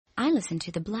I listen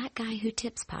to the Black Guy Who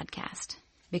Tips podcast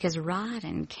because Rod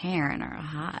and Karen are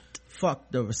hot.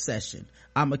 Fuck the recession.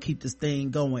 I'ma keep this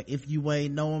thing going. If you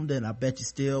ain't know them, then I bet you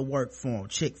still work for them.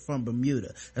 Chick from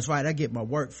Bermuda. That's right, I get my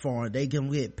work for them. They can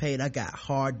get paid. I got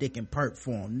hard dick and perk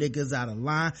for them. Niggas out of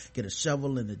line, get a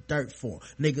shovel in the dirt for them.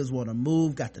 Niggas wanna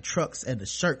move, got the trucks and the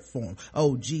shirt for them.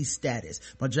 OG status.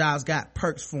 My job's got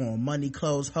perks for them. Money,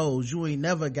 clothes, hoes. You ain't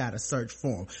never gotta search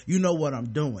for them. You know what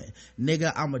I'm doing.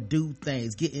 Nigga, I'ma do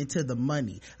things. Get into the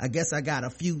money. I guess I got a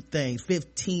few things.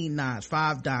 15 nines,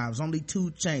 5 dimes, only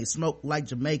 2 chains. Smoke like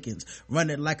Jamaicans. Run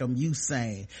it like I'm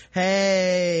Usain.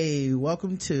 Hey,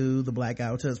 welcome to the Black Guy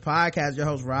Who Tips podcast. Your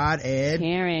host Rod, Ed,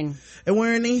 Karen, and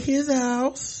we're in his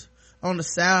house on the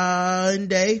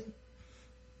Sunday,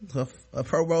 a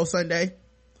Pro Bowl Sunday.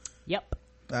 Yep.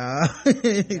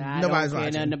 Nobody's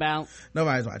watching. Nothing about.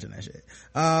 Nobody's watching that shit.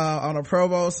 On a Pro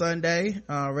Bowl Sunday,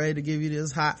 ready to give you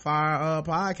this hot fire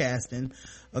podcasting.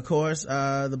 Of course,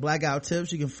 the Black Guy Who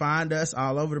Tips. You can find us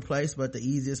all over the place, but the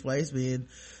easiest place being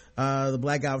the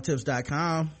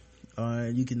blackguywhotips.com.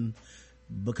 You can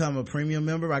become a premium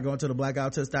member by going to the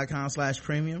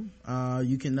blackguywhotips.com/premium.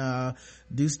 You can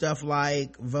do stuff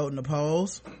like vote in the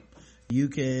polls. You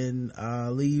can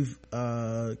leave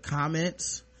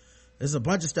comments. There's a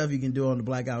bunch of stuff you can do on the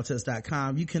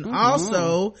blackguywhotips.com. You can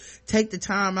also take the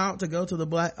time out to go to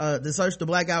to search the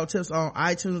Black Guy Who Tips on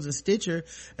iTunes and Stitcher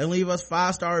and leave us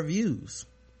 5-star reviews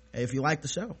if you like the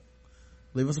show.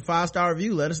 Leave us a 5-star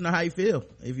review. Let us know how you feel.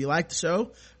 If you like the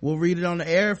show, we'll read it on the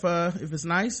air if it's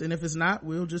nice, and if it's not,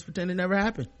 we'll just pretend it never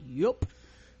happened. Yup.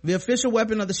 The official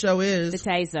weapon of the show is the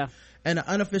taser, and the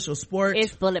unofficial sport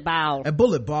is bullet ball. A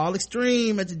bullet ball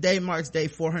extreme. And today marks day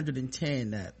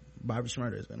 410 that Bobby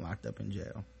Shmurda has been locked up in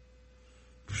jail.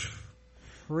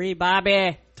 Free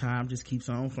Bobby. Time just keeps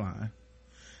on flying.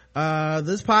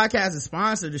 This podcast is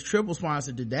sponsored. It's triple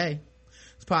sponsored today.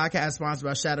 This podcast is sponsored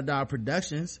by Shadow Dog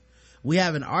Productions. We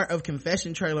have an Art of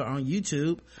Confession trailer on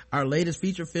YouTube. Our latest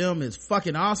feature film is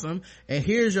fucking awesome, and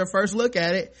here's your first look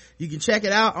at it. You can check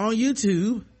it out on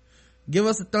YouTube. Give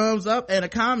us a thumbs up and a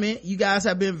comment. You guys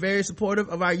have been very supportive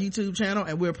of our YouTube channel,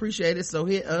 and we appreciate it, so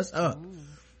hit us up.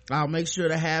 I'll make sure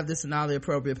to have this in all the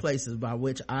appropriate places, by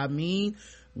which I mean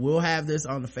we'll have this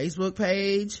on the Facebook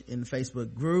page, in the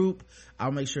Facebook group.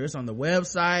 I'll make sure it's on the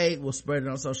website. We'll spread it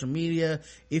on social media.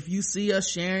 If you see us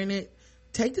sharing it,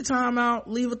 take the time out,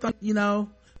 leave a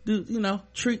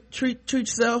treat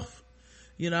yourself.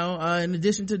 In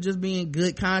addition to just being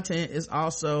good content, it's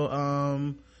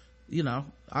also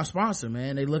our sponsor,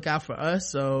 man. They look out for us,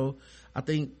 so I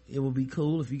think it would be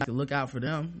cool if you could look out for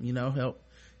them, help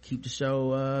keep the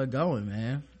show going,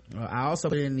 man. I also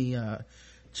put it in the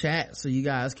chat so you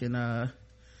guys can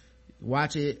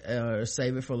watch it or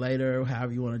save it for later,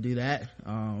 however you want to do that.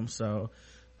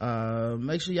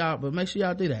 Make sure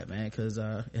y'all do that, man, because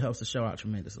it helps the show out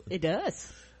tremendously. It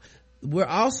does. We're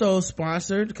also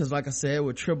sponsored because, like I said,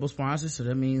 we're triple sponsored, so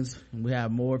that means we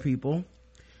have more people.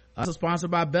 Also sponsored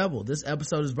by Bevel. This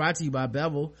episode is brought to you by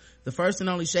Bevel, the first and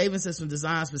only shaving system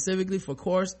designed specifically for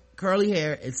coarse, curly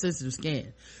hair and sensitive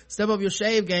skin. Step up your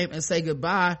shave game and say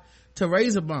goodbye to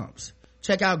razor bumps.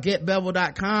 Check out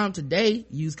getbevel.com today.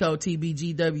 Use code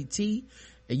TBGWT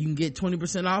and you can get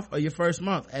 20% off of your first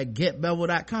month at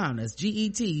getbevel.com. That's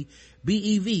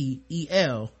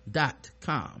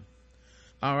GetBevel.com.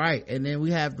 All right, and then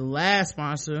we have the last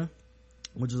sponsor,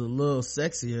 which is a little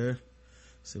sexier.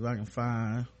 See if I can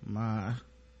find my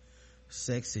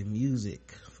sexy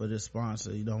music for this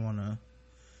sponsor. You don't want to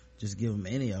just give them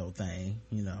any old thing,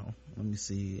 Let me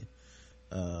see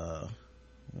what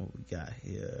we got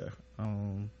here.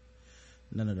 None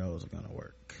of those are gonna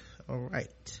work. All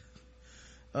right.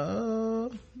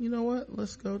 You know what?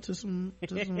 Let's go to some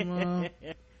let's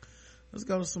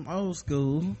go to some old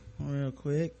school real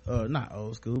quick. Not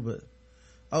old school, but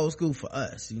old school for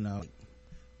us,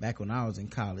 back when I was in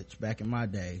college, back in my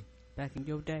day. Back in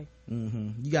your day.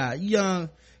 You got young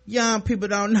people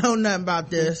don't know nothing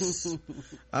about this.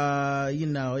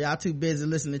 Y'all too busy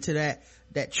listening to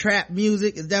that trap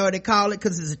music. Is that what they call it?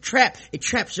 Cause it's a trap. It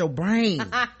traps your brain.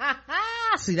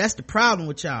 See, that's the problem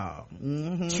with y'all.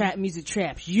 Trap music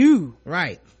traps you.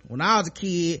 Right. When I was a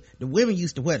kid, the women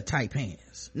used to wear the tight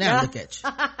pants. Now look at you.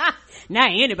 Now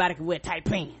anybody can wear tight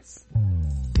pants.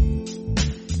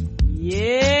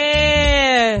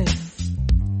 Yes.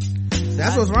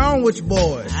 That's what's wrong with you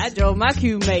boys. I drove my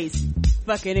Q mates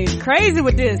fucking crazy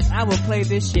with this. I would play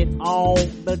this shit all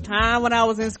the time when I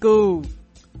was in school.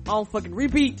 On fucking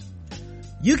repeat.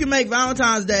 You can make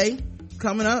Valentine's Day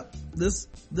coming up. This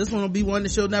one will be one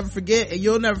that she'll never forget, and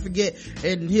you'll never forget,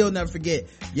 and he'll never forget.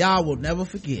 Y'all will never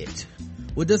forget.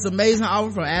 With this amazing offer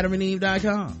from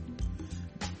AdamandEve.com.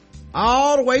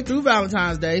 all the way through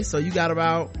Valentine's Day, so you got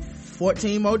about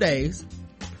 14 more days.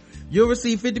 You'll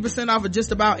receive 50% off of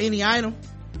just about any item.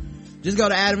 Just go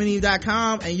to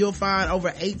adamandeve.com and you'll find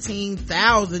over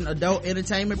 18,000 adult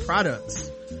entertainment products,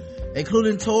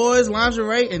 including toys,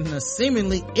 lingerie, and a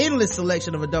seemingly endless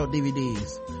selection of adult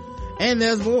DVDs. And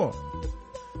there's more.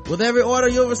 With every order,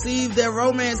 you'll receive their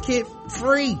romance kit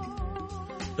free.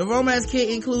 The romance kit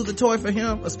includes a toy for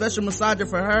him, a special massager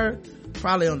for her,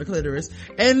 probably on the clitoris,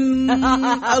 and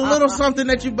a little something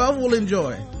that you both will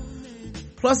enjoy.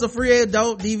 Plus a free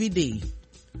adult DVD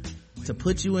to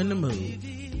put you in the mood.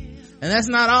 And that's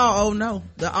not all. Oh no,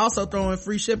 they're also throwing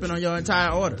free shipping on your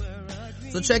entire order.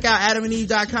 So check out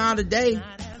adamandeve.com today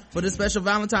for this special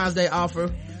Valentine's Day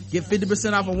offer. Get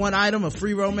 50% off of one item, a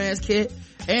free romance kit,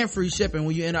 and free shipping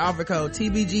when you enter offer code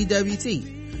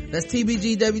TBGWT. That's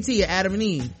TBGWT at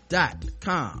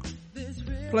adamandeve.com.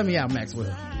 Play me out,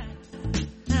 Maxwell.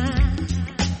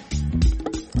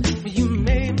 You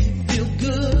made me feel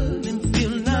good and feel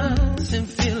nice and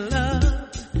feel love.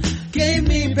 Gave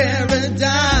me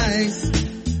paradise.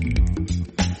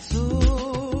 So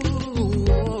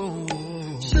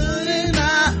shouldn't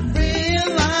I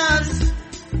realize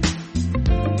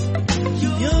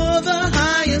you're the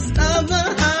highest of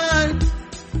the high?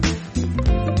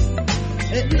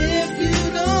 And if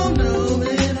you don't know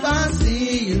if I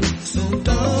see you, so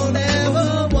don't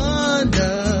ever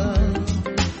wonder.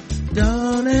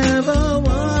 Don't ever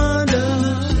wonder.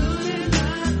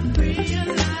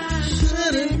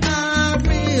 Shouldn't I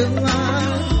realize?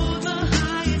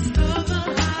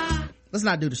 Let's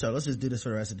not do the show. Let's just do this for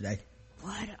the rest of the day.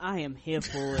 What? I am here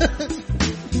for it.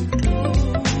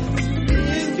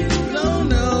 If you don't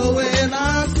know when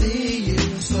I see you,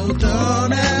 so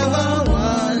don't ever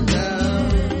wonder.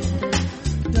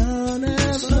 Don't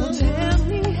ever. So tell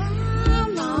me how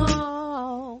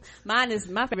long. Mine is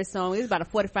my favorite song. It's about a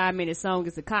 45-minute song.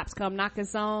 It's the Cops Come Knocking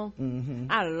song. Mm-hmm.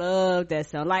 I love that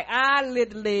song. Like I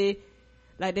literally,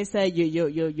 like they say,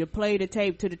 you play the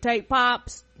tape to the tape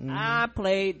pops. Mm-hmm. I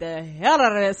played the hell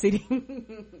out of that CD.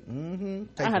 Mm-hmm.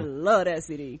 I love that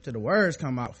CD. Till the words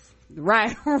come off.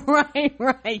 Right.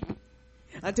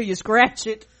 Until you scratch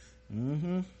it.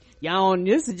 Mm-hmm. Y'all,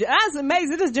 that's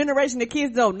amazing. This generation of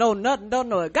kids don't know nothing, don't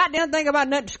know a goddamn thing about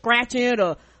nothing scratching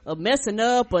or messing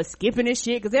up or skipping this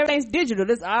shit, because everything's digital.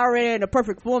 It's already in a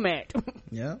perfect format.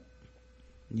 Yeah.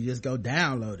 You just go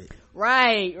download it.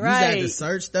 Right. You just have to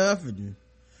search stuff and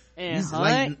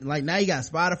like now you got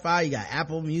Spotify, you got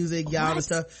Apple Music, you got all the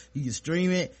stuff. You can stream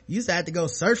it. You used to have to go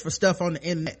search for stuff on the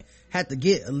internet. Had to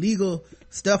get illegal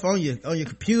stuff on your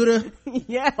computer.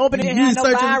 Yeah, hoping it didn't have no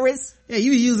virus. Yeah,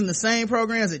 you were using the same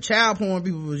programs that child porn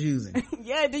people was using.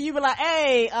 Yeah, then you be like,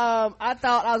 hey, I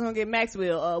thought I was gonna get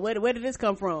Maxwell. Where did this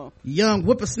come from? Young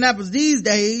whippersnappers these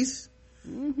days.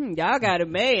 Mm-hmm. Y'all got it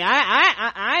made.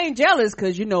 I ain't jealous,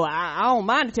 cause you know I don't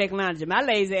mind the technology. My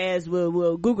lazy ass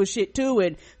will Google shit too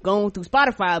and going through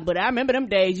Spotify. But I remember them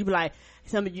days. You be like,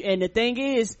 some of you, and the thing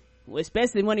is,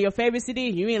 especially one of your favorite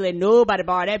CDs, you ain't let nobody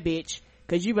borrow that bitch,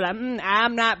 cause you be like,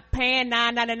 I'm not paying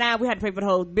 $9.99. We had to pay for the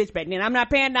whole bitch back then. I'm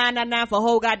not paying $9.99 for a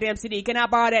whole goddamn CD. Can I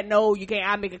borrow that? No, you can't.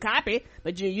 I'll make a copy,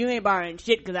 but you ain't borrowing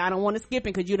shit, cause I don't want to skip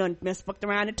it, cause you done fucked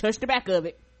around and touched the back of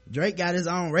it. Drake got his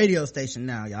own radio station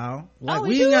now, y'all. Like,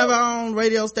 we do? didn't have our own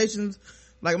radio stations.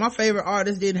 Like, my favorite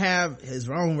artist didn't have his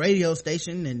own radio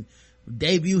station and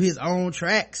debut his own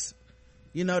tracks.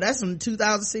 You know, that's some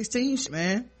 2016 shit,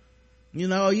 man. You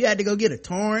know, you had to go get a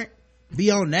torrent,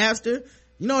 be on Napster.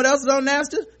 You know what else is on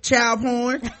Napster? Child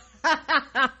porn.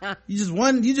 You just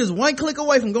one click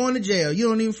away from going to jail. You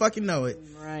don't even fucking know it.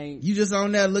 Right. You just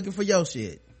on there looking for your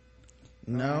shit.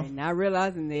 You know? Right. Not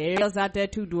realizing there's else out there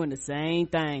too doing the same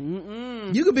thing.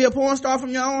 Mm-mm. You could be a porn star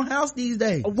from your own house these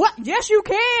days. What? Yes, you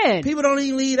can. People don't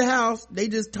even leave the house. They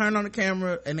just turn on the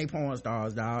camera and they porn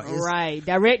stars, dog. Right.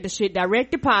 Direct the shit.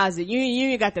 Direct deposit. You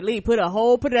ain't got to leave. Put a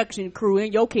whole production crew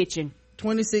in your kitchen.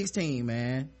 2016,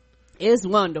 man. It's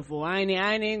wonderful. I ain't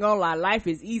even gonna lie. Life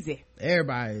is easy.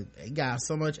 Everybody got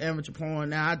so much amateur porn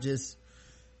now. I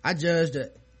judge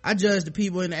the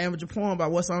people in the amateur porn by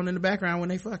what's on in the background when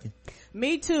they fucking.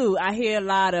 Me too. I hear a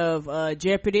lot of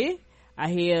Jeopardy. I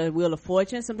hear Wheel of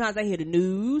Fortune. Sometimes I hear the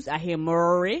news. I hear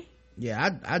Murray.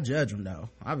 Yeah, I judge them though.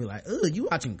 I'll be like, ugh, you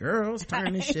watching girls?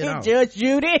 Turn this shit off. Judge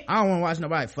Judy. I don't want to watch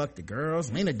nobody fuck the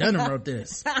girls. Lena Dunham wrote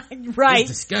this. Right. It's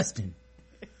disgusting.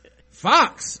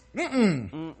 Fox.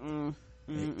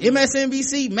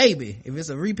 MSNBC, maybe. If it's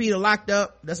a repeat of Locked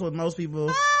Up, that's what most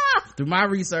people, through my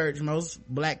research, most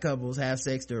black couples have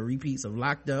sex to repeats of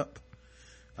Locked Up.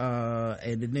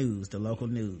 and the news, the local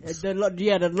news. The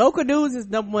local news is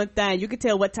number one thing. You can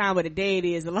tell what time of the day it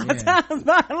is a lot of times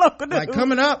by the local news. Like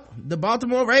coming up, the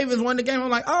Baltimore Ravens won the game. I'm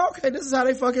like, oh, okay, this is how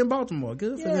they fucking Baltimore.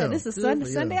 Good for them. Yeah, this is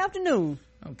Sunday afternoon.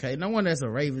 Okay, no wonder there's a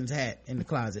Ravens hat in the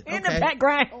closet. In the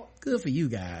background. Good for you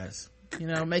guys.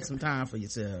 Make some time for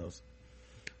yourselves.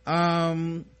 Yeah,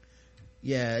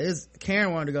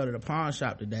 Karen wanted to go to the pawn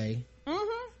shop today.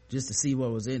 Just to see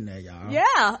what was in there, y'all.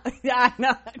 Yeah, I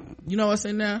know. You know what's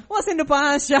in there? What's in the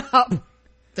pawn shop?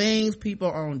 Things people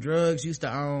on drugs used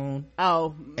to own.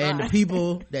 Oh, and the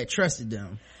people that trusted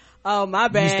them. Oh, my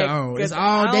bad. Used to own. It's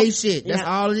all day shit. That's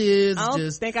all it is. I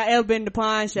don't think I ever been to the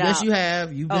pawn shop. Yes, you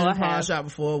have. You've been in the pawn shop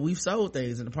before. We've sold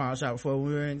things in the pawn shop before when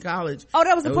we were in college. Oh,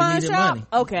 that was a pawn shop? Money.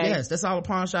 Okay. Yes, that's all a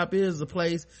pawn shop is. A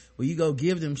place where you go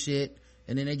give them shit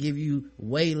and then they give you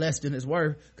way less than it's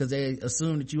worth because they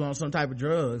assume that you on some type of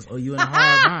drugs or you in a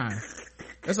hard mind.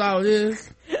 That's all it is.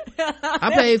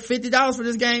 I paid $50 for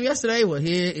this game yesterday. Well,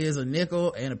 here is a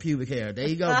nickel and a pubic hair. There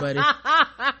you go, buddy.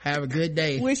 Have a good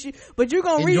day. But you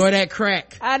gonna enjoy that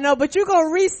crack. I know, but you gonna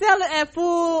resell it at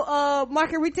full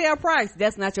market retail price.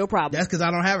 That's not your problem. That's because I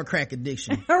don't have a crack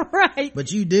addiction. Right.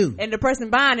 But you do. And the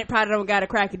person buying it probably don't got a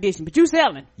crack addiction, but you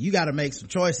selling. You got to make some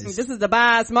choices. This is the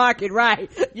buyer's market, right?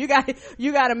 You got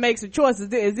to make some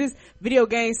choices. Is this video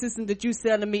game system that you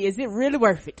selling me, is it really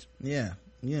worth it? Yeah.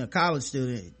 College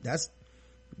student, that's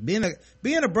being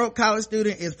a broke college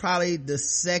student is probably the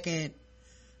second,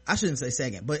 I shouldn't say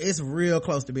second, but it's real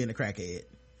close to being a crackhead.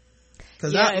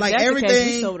 Cause everything,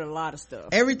 we sold a lot of stuff.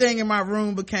 Everything in my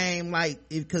room became like,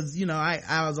 cause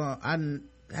I didn't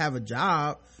have a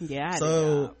job. Yeah, I had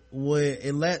so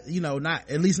a job.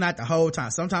 Not, at least not the whole time.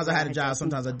 Sometimes I had a job,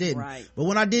 sometimes I didn't. Right. But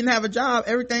when I didn't have a job,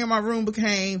 everything in my room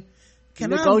became,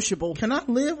 negotiable. Can I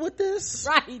live with this?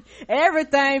 Right.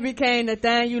 Everything became the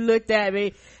thing. You looked at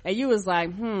me and you was like,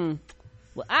 well,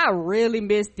 I really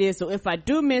miss this. So if I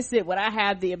do miss it, would I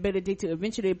have the ability to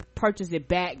eventually purchase it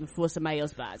back before somebody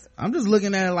else buys it? I'm just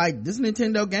looking at it like this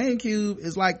Nintendo GameCube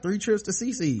is like 3 trips to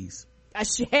CC's. Hell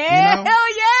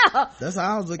yeah! That's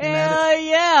how I was looking at it. Hell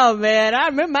yeah, man! I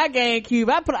remember my GameCube.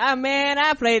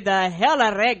 I played the hell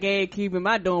out of that GameCube in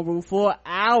my dorm room for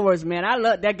hours, man. I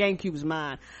love that GameCube is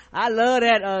mine. I love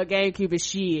that GameCube is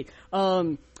shit.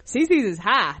 CC's is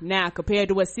high now compared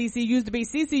to what CC used to be.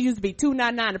 CC used to be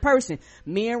 $2.99 a person.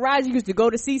 Me and Roger used to go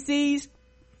to CC's.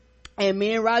 And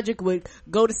me and Roger would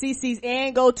go to CC's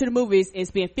and go to the movies and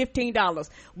spend $15.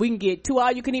 We can get 2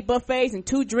 all-you-can-eat buffets and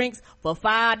 2 drinks for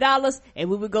 $5. And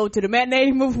we would go to the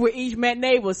matinee movie where each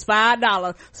matinee was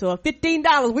 $5. So at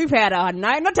 $15, we've had a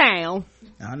night in the town.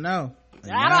 I know.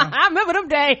 I remember them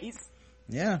days.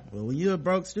 Yeah. Well, when you're a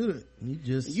broke student, you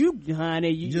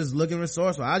just looking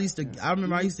resourceful. I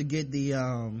remember I used to get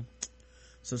the,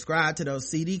 subscribe to those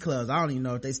CD clubs. I don't even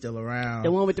know if they still around.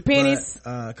 The one with the pennies.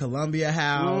 But, Columbia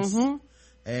House.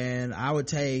 And I would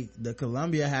take the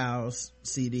Columbia House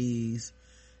CDs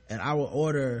and I would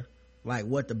order like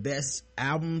what the best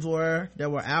albums were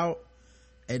that were out.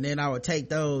 And then I would take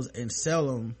those and sell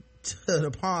them to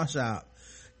the pawn shop.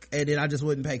 And then I just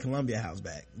wouldn't pay Columbia House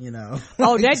back,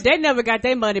 Oh, they never got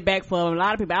their money back from a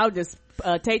lot of people. I would just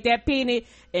take that penny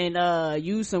and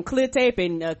use some clear tape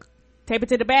and tape it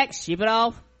to the back, ship it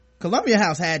off. Columbia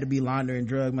House had to be laundering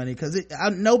drug money because I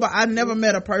never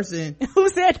met a person who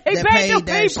said they paid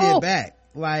that people. Shit back.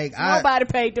 Like nobody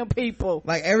paid them people.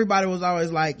 Like everybody was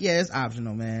always like, yeah, it's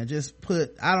optional, man. Just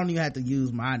I don't even have to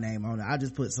use my name on it. I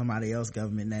just put somebody else's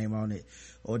government name on it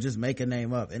or just make a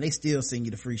name up and they still send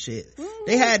you the free shit.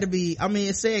 They had to be,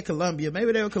 it said Columbia.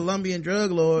 Maybe they were Colombian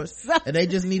drug lords and they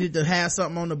just needed to have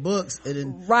something on the books and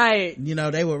then, right.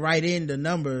 They would write in the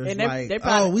numbers and they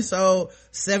probably, we sold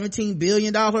 $17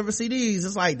 billion worth of CDs.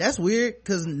 It's like, that's weird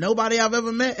because nobody I've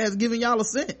ever met has given y'all a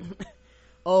cent.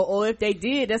 Or if they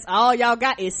did, that's all y'all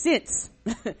got is cents.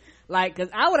 Like, cause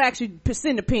I would actually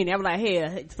send a penny. I was like,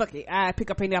 here, fuck it. I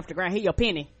pick a penny off the ground. Here your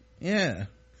penny. Yeah.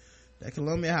 That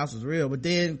Columbia House was real. But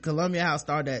then Columbia House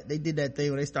they did that thing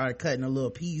where they started cutting a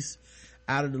little piece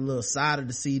out of the little side of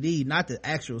the CD. Not the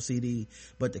actual CD,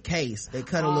 but the case. They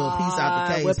cut a little piece out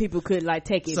the case. Where people could like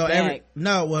take it back.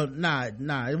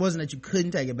 It wasn't that you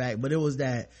couldn't take it back, but it was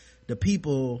that the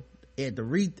people at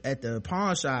the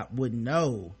pawn shop wouldn't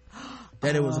know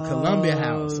that it was a Columbia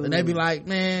House. And they'd be like,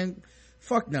 man,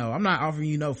 fuck no, I'm not offering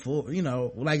you no full,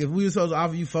 like if we were supposed to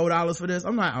offer you $4 for this,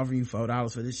 I'm not offering you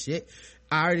 $4 for this shit.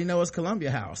 I already know it's Columbia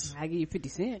House. I give you 50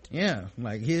 cents. Yeah.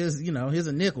 Like here's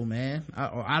a nickel, man.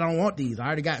 I don't want these. I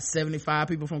already got 75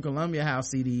 people from Columbia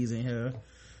House CDs in here,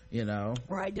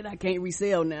 Right, that I can't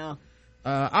resell now.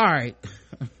 All right.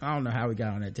 I don't know how we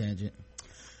got on that tangent.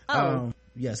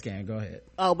 Yes, Karen, go ahead.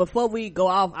 Oh, before we go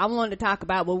off, I wanted to talk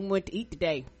about what we went to eat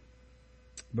today.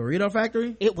 Burrito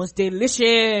Factory? It was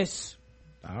delicious.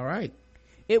 All right.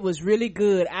 It was really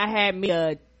good. I had me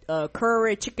a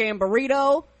curry chicken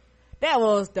burrito. That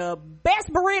was the best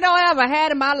burrito I ever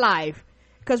had in my life.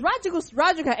 Cause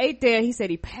Roger ate there, he said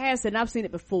he passed it, and I've seen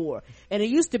it before. And it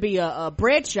used to be a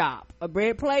bread shop, a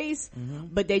bread place,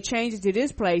 but they changed it to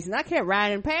this place, and I kept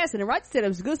riding past it, and Roger said it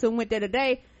was good, so we went there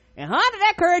today. And honey,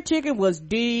 that curry chicken was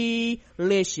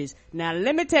delicious. Now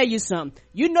let me tell you something.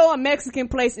 You know a Mexican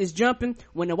place is jumping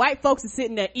when the white folks are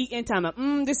sitting there eating, talking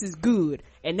about, this is good.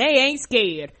 And they ain't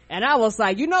scared. And I was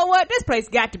like, you know what? This place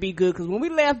got to be good. Cause when we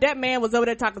left, that man was over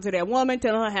there talking to that woman,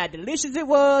 telling her how delicious it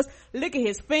was, licking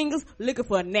his fingers, looking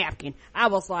for a napkin. I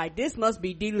was like, this must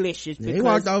be delicious. Yeah, he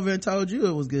walked over and told you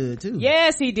it was good too.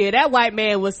 Yes, he did. That white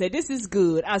man was said, this is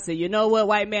good. I said, you know what,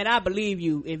 white man, I believe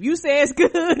you. If you say it's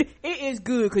good, it is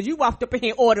good. Cause you walked up in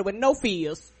here and ordered with no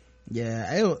fears.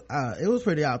 Yeah, it was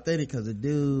pretty authentic because the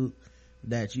dude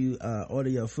that you order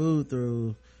your food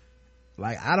through,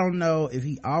 like, I don't know if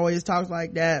he always talks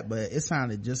like that, but it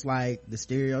sounded just like the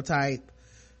stereotype,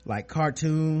 like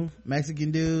cartoon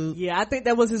Mexican dude. Yeah, I think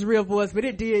that was his real voice, but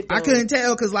it did though. I couldn't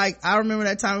tell because, like, I remember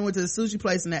that time we went to the sushi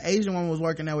place and that Asian woman was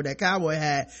working there with that cowboy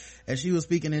hat, and she was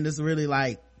speaking in this really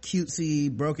like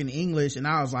cutesy broken English, and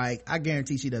I was like, I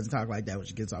guarantee she doesn't talk like that when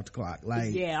she gets off the clock.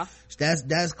 Like, yeah,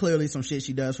 that's clearly some shit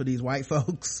she does for these white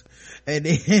folks. And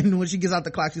then when she gets off the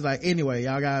clock, she's like, anyway,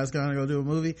 y'all guys gonna go do a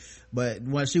movie. But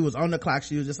when she was on the clock,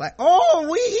 she was just like, oh,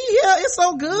 we here, it's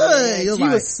so good. Yeah, she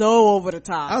was so over the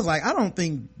top. I was like, I don't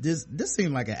think this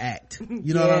seemed like an act,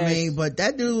 you know what I mean? But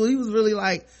that dude, he was really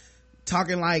like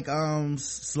talking like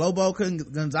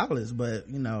Slobo Gonzalez, but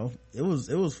you know, it was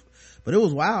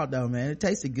wild though, man. It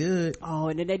tasted good. Oh,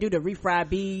 and then they do the refried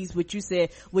beans, which you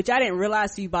said, which I didn't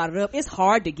realize till you brought it up. It's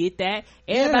hard to get that.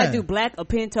 Everybody do black or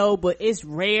pinto, but it's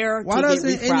rare to get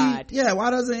refried.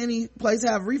 Why doesn't any place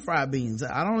have refried beans?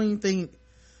 I don't even think,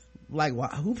 like,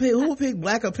 who would pick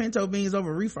black or pinto beans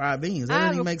over refried beans? That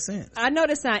doesn't even make sense. I know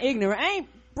this sound ignorant. Ain't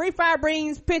refried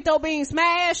beans, pinto beans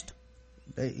smashed?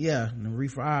 The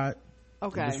refried.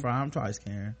 Okay. Just fry them twice,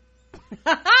 Karen.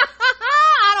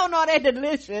 I don't know, they're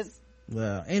delicious.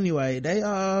 Well, anyway, they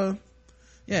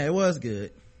it was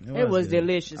good. It was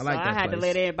delicious. I like that I had place. to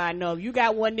let everybody know, if you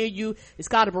got one near you, it's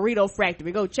called a Burrito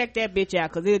Factory. Go check that bitch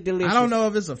out because it's delicious. I don't know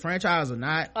if it's a franchise or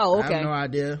not. Oh, okay. I have no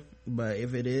idea, but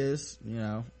if it is, you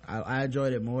know, I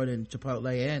enjoyed it more than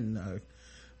Chipotle and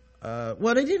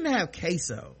well, they didn't have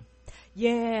queso.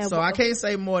 Yeah, so I can't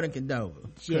say more than Cordova.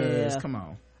 Yeah, come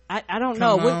on. I don't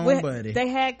know. Buddy.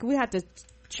 We have to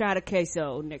try the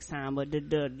queso next time, but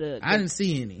I didn't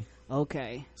see any.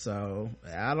 Okay, so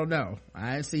I don't know.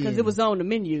 I didn't see because it was on the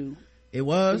menu. It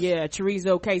was, yeah,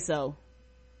 chorizo queso.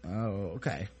 Oh,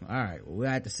 okay, all right. Well, we'll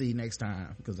have to see next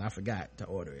time because I forgot to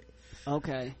order it.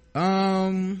 Okay.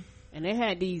 And they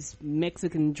had these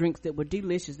Mexican drinks that were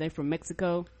delicious. They from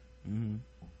Mexico.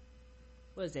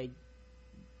 What is they?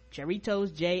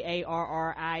 Jarritos,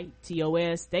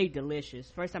 Jarritos. They delicious.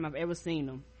 First time I've ever seen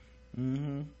them.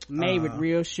 Made with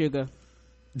real sugar.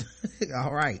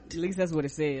 All right. At least that's what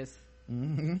it says.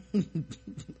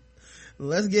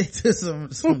 Let's get to some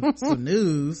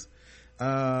news.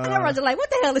 I know Roger like, what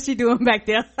the hell is she doing back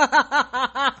there?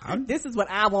 This is what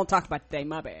I won't talk about today.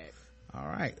 My bad. All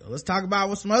right, let's talk about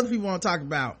what some other people want to talk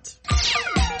about.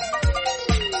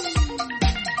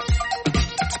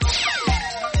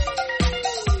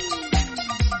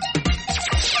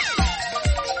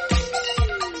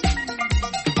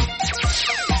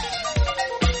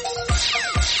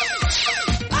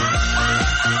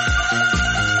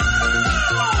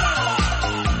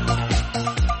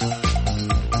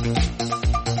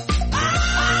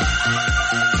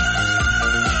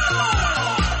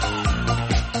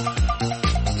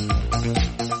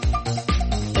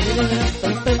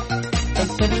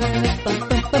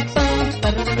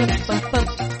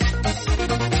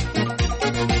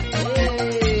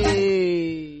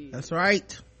 That's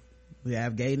right, we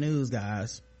have gay news,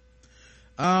 guys.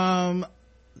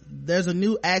 There's a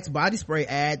new Axe body spray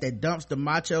ad that dumps the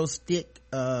macho stick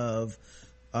of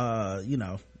for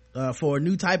a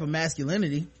new type of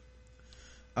masculinity.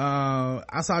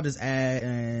 I saw this ad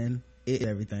and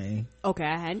everything. Okay,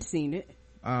 I hadn't seen it.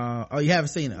 Oh, you haven't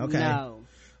seen it? Okay, no.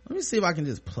 Let me see if I can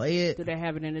just play it. Do they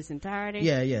have it in its entirety?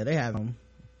 Yeah, they have them.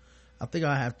 I think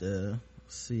I'll have to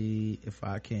see if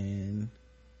I can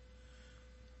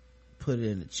put it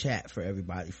in the chat for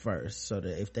everybody first, so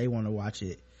that if they want to watch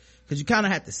it, because you kind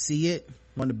of have to see it.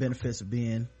 One of the benefits of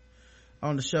being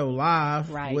on the show live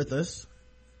with us.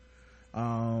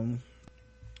 Let's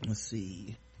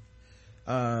see.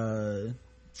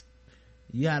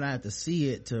 you gotta have to see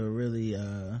it to really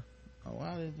oh,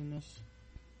 why isn't this,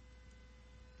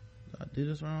 did I do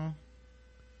this wrong?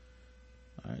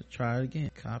 All right, try it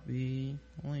again. Copy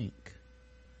link.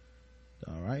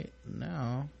 All right,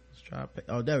 now let's try.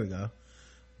 Oh, there we go.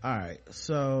 All right,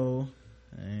 so,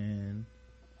 and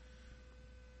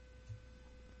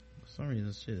for some reason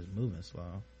this shit is moving slow.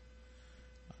 All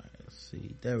right, let's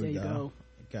see. There we go.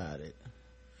 Got it.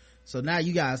 So now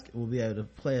you guys will be able to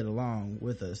play it along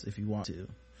with us if you want to.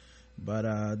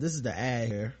 But this is the ad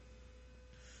here.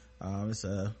 It's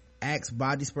a Axe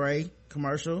body spray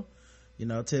commercial. You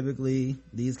know, typically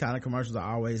these kind of commercials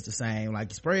are always the same. Like,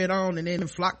 you spray it on and then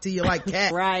flock to you like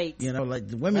cat. Right. You know, like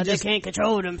the women but just they can't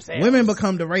control themselves. Women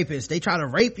become the rapists. They try to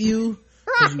rape you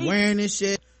because you're wearing this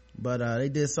shit. But they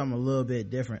did something a little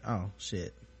bit different. Oh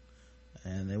shit.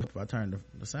 And I turned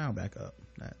the sound back up.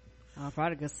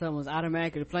 Probably because someone's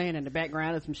automatically playing in the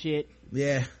background of some shit.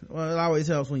 Yeah. Well, it always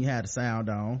helps when you have the sound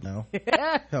on. You know?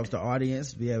 Helps the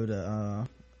audience be able to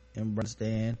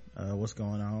understand what's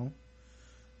going on.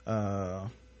 I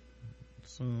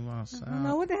don't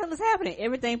know what the hell is happening.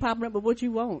 Everything popping up but what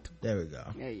you want. There we go.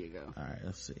 There you go. All right,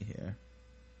 let's see here.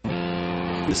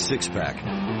 The six-pack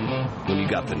when you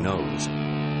got the nose,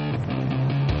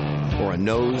 or a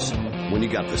nose when you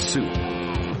got the suit.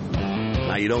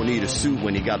 Now you don't need a suit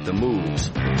when you got the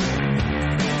moves,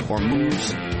 or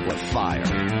moves with fire,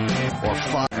 or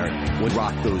fire when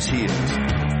rock those heels.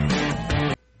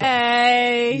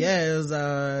 Hey, yeah, it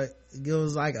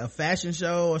was like a fashion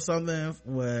show or something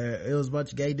where it was a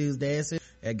bunch of gay dudes dancing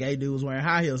and gay dude was wearing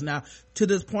high heels. Now to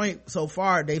this point so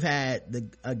far they've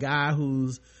had a guy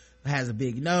has a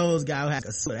big nose, guy who has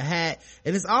a suit, a hat,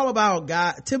 and it's all about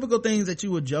typical things that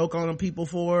you would joke on people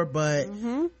for, but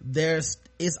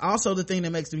it's also the thing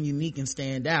that makes them unique and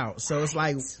stand out. So it's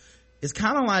like, it's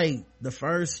kind of like the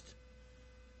first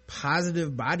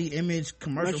positive body image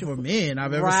commercial for men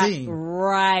I've ever seen.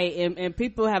 Right. And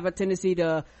people have a tendency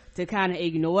to kind of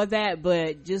ignore that,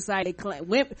 but just like they claim,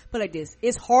 but like this,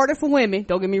 it's harder for women,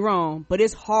 don't get me wrong, but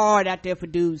it's hard out there for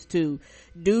dudes too.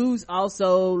 Dudes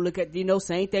also look at,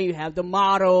 same thing, you have the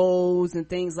models and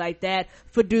things like that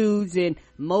for dudes, and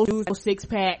most dudes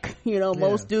six-pack,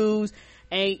 most dudes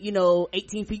ain't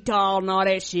 18 feet tall and all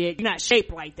that shit. You're not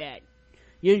shaped like that.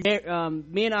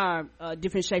 Men are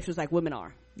different shapes just like women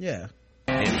are. Yeah.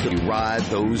 And he ride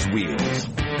those wheels.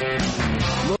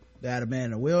 They had a man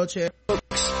in a wheelchair.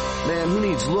 Man, who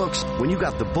needs looks when you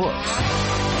got the books?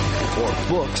 Or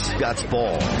books got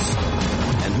balls.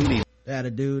 And who needs... They had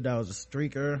a dude that was a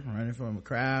streaker running from a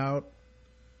crowd.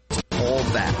 All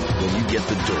that when you get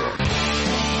the door.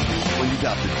 When you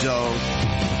got the dough,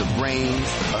 the brains.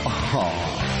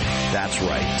 That's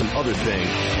right. Some other thing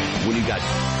when you got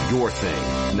your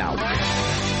thing. Now...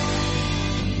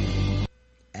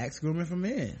 Axe grooming for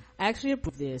men. Actually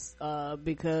approve this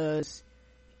because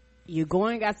you're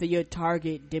going after your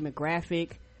target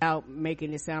demographic without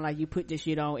making it sound like you put this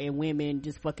shit on and women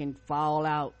just fucking fall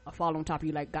on top of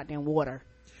you like goddamn water.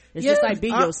 It's just like be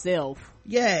yourself.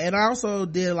 Yeah, and I also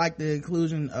did like the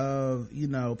inclusion of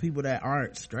people that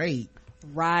aren't straight,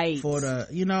 right? For the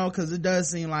because it does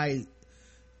seem like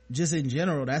just in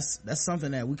general that's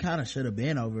something that we kind of should have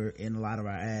been over in a lot of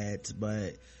our ads,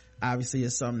 but obviously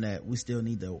it's something that we still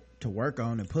need to work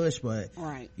on and push. But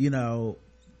right,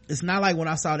 it's not like when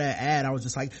I saw that ad I was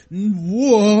just like,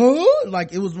 what?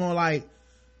 Like it was more like,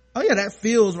 oh yeah, that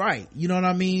feels right. You know what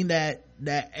I mean? That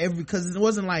because it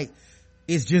wasn't like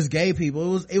it's just gay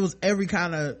people. It was every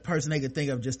kind of person they could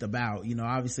think of just about.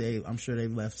 Obviously I'm sure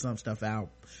they've left some stuff out,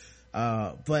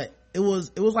 but it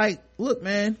was like, look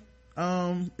man,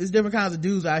 it's different kinds of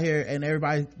dudes out here, and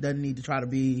everybody doesn't need to try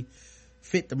to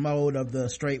fit the mold of the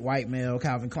straight white male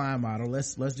Calvin Klein model.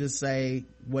 Let's just say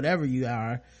whatever you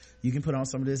are, you can put on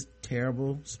some of this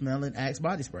terrible smelling Axe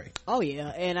body spray. Oh yeah,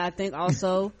 and I think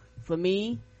also for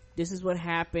me, this is what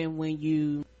happened when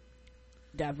you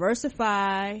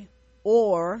diversify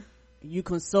or you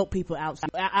consult people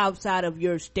outside of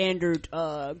your standard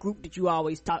group that you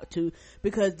always talk to,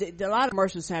 because a lot of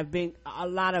commercials have been a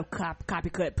lot of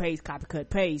copycat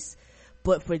paste,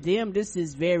 but for them this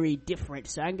is very different.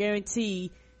 So I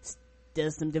guarantee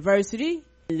there's some diversity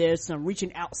and there's some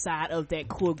reaching outside of that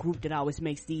core group that always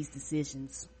makes these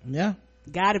decisions. Yeah,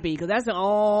 gotta be, because that's the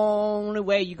only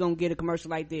way you're gonna get a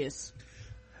commercial like this.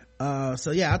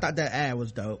 So yeah, I thought that ad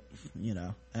was dope.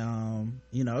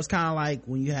 It's kind of like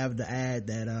when you have the ad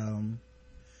that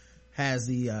has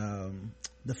the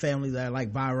families that are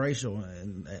like biracial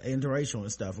and interracial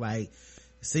and stuff. Like,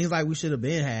 it seems like we should have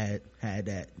been had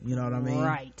that. You know what I mean?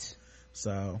 Right.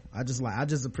 So I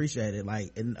just appreciate it.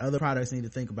 Like, and other products need to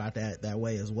think about that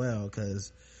way as well,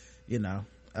 because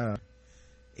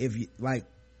if you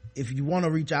want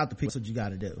to reach out to people, that's what you got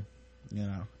to do, you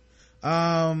know.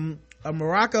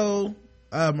 Morocco,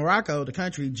 the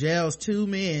country, jails 2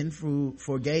 men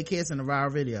for gay kissing in a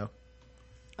viral video.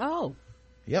 Oh.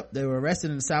 Yep, they were arrested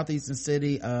in the southeastern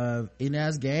city of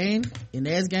Inez Gane,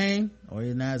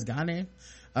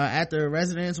 after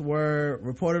residents were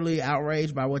reportedly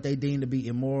outraged by what they deemed to be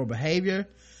immoral behavior.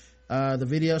 The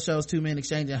video shows 2 men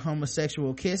exchanging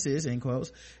homosexual kisses, in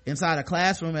quotes, inside a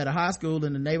classroom at a high school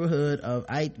in the neighborhood of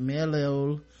Ait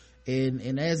Melil in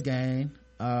Inez Gane.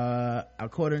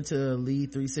 According to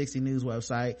Lead 360 News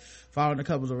website, following the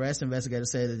couple's arrest,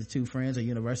 investigators said that the 2 friends are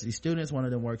university students. One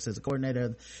of them works as a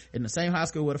coordinator in the same high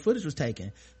school where the footage was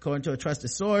taken. According to a trusted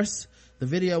source, the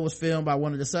video was filmed by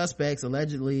one of the suspects,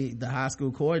 allegedly the high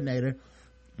school coordinator.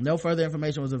 No further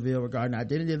information was revealed regarding the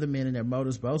identity of the men and their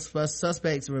motives. Both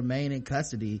suspects remain in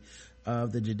custody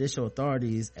of the judicial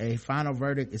authorities. A final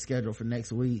verdict is scheduled for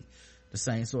next week, the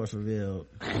same source revealed.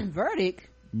 Verdict?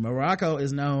 Morocco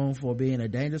is known for being a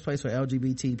dangerous place for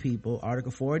LGBT people.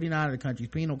 Article 489 of the country's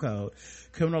penal code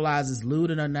criminalizes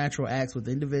lewd and unnatural acts with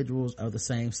individuals of the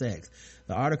same sex.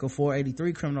 The Article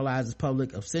 483 criminalizes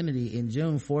public obscenity. In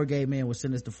June, 4 gay men were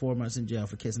sentenced to 4 months in jail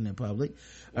for kissing in public.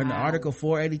 Wow. Under Article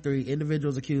 483,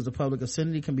 individuals accused of public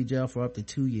obscenity can be jailed for up to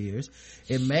 2 years.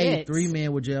 In May, 3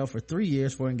 men were jailed for 3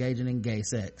 years for engaging in gay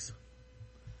sex.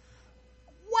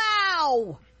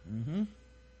 Wow.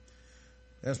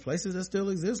 There's places that still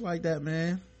exist like that,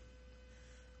 man.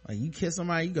 Like, you kiss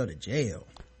somebody, you go to jail.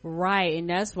 Right, and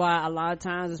that's why a lot of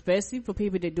times, especially for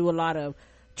people that do a lot of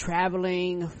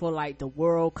traveling for like the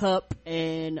World Cup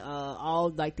and all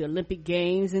like the Olympic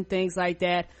Games and things like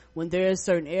that, when there's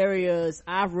certain areas,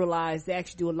 I've realized they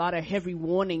actually do a lot of heavy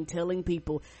warning, telling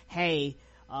people, hey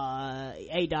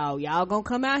dog, y'all gonna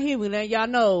come out here, we let y'all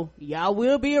know y'all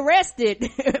will be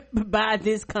arrested by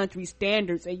this country's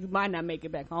standards and you might not make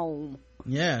it back home.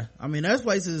 Yeah, I mean, there's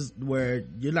places where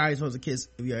you're not even supposed to kiss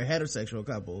if you're a heterosexual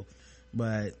couple,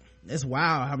 but it's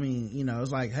wild. I mean, you know,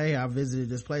 it's like, hey, I visited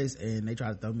this place and they try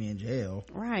to throw me in jail,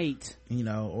 right? You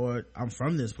know, or I'm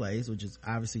from this place, which is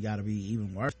obviously got to be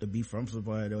even worse to be from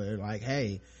somewhere where like,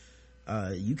 hey,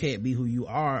 you can't be who you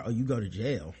are or you go to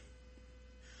jail.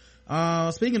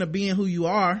 Speaking of being who you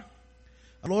are,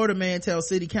 a Florida man tells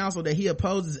city council that he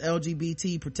opposes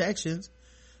LGBT protections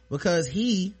because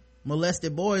he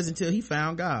molested boys until he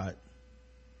found God.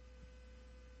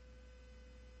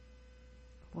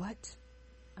 What?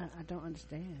 I don't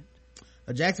understand.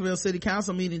 A Jacksonville City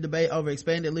Council meeting debate over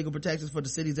expanded legal protections for the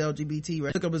city's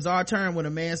LGBT took a bizarre turn when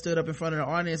a man stood up in front of the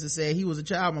audience and said he was a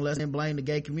child molester and blamed the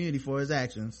gay community for his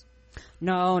actions.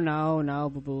 No,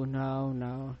 boo-boo,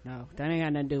 no. That ain't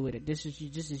got nothing to do with it. This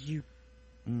is you.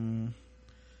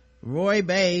 Roy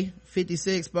Bay,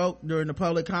 56, spoke during the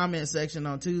public comment section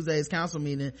on Tuesday's council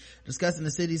meeting discussing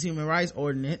the city's human rights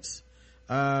ordinance.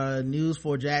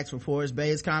 News4Jax reports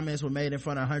Bay's comments were made in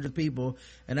front of 100 people,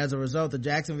 and as a result, the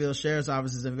Jacksonville Sheriff's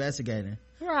Office is investigating.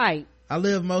 Right. I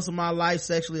lived most of my life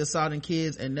sexually assaulting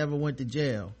kids and never went to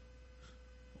jail.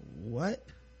 What?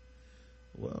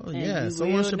 Well, and yeah,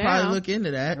 someone should probably look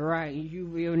into that. Right, you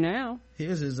will now.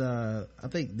 Here's his, I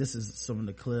think this is some of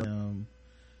the clip,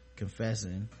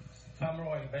 confessing. I'm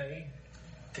Roy Bay,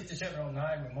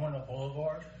 5709 Ramona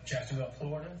Boulevard, Jacksonville,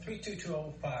 Florida,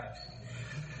 32205.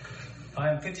 I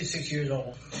am 56 years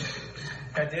old.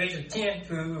 At the age of 10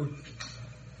 through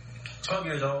 12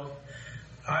 years old,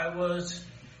 I was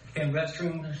in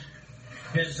restrooms,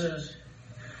 businesses,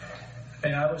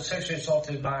 and I was sexually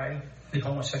assaulted by the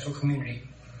homosexual community.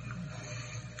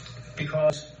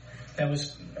 Because that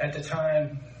was, at the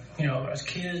time, you know, as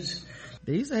kids.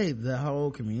 Did he say the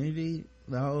whole community,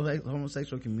 the whole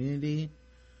homosexual community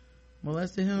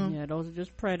molested him? Yeah, those are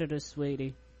just predators,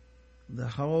 sweetie. The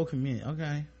whole community,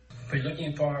 okay. We're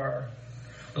looking for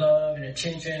love and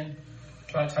attention.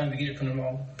 A lot of times we get it from the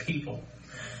wrong people.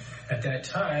 At that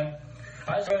time,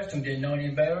 I was arrested and didn't know any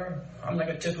better. I'm like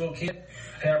a typical kid.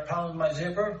 I had a problem with my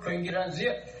zipper, couldn't get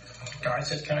unzipped. Guy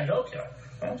says, "Can I help you?"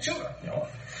 Well, sure.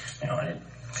 I didn't.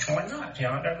 Why not? I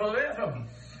gotta go to the bathroom.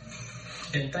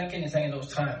 Didn't think anything in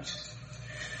those times.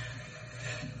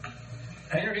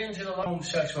 I entered into the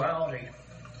homosexuality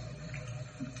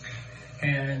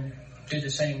and did the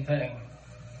same thing.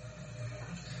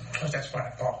 Because that's what I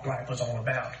thought life was all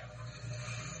about.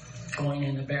 Going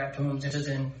in the bathrooms,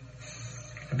 in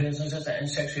businesses, and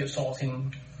sexually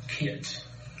assaulting kids.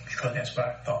 Because that's what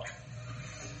I thought.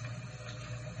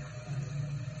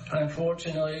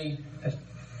 Unfortunately,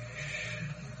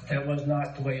 that was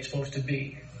not the way it's supposed to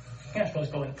be. You're not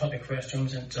supposed to go in public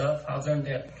restrooms and stuff. I learned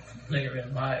that later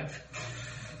in life.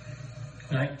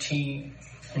 June 19th,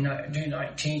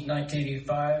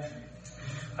 1985,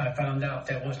 I found out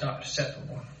that was not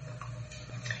acceptable.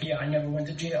 Yeah, I never went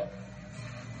to jail.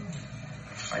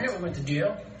 I never went to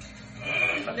jail.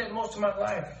 I lived most of my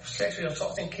life sexually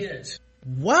assaulting kids.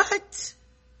 What?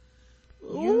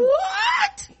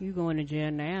 What? You going to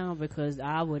jail now because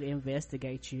I would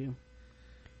investigate you.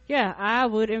 Yeah, I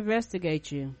would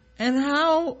investigate you. And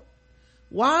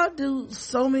why do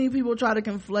so many people try to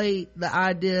conflate the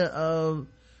idea of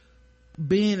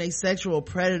being a sexual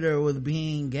predator with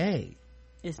being gay?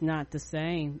 It's not the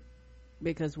same,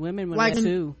 because women will Like,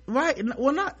 too. right.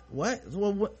 Well, not what?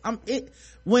 Well,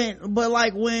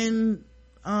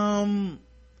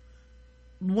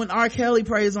 when R. Kelly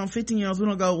preys on 15-year-olds, we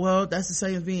don't go, well, that's the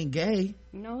same as being gay.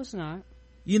 No, it's not.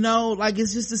 You know, like,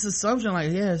 it's just this assumption,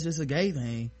 like, yeah, it's just a gay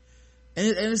thing. And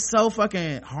it's so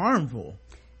fucking harmful.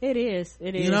 It is.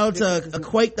 You know, to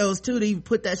equate those two, to even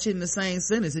put that shit in the same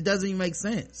sentence, it doesn't even make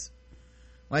sense.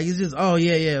 Like, it's just, oh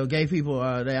yeah, gay people,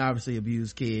 they obviously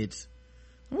abuse kids.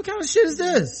 What kind of shit is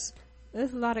this?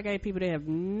 There's a lot of gay people that have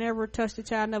never touched a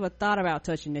child, never thought about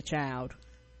touching the child.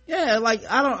 Yeah, like,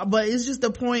 but it's just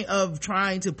the point of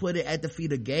trying to put it at the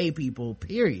feet of gay people,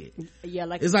 period. Yeah,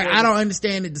 like, it's like, I don't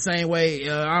understand it the same way,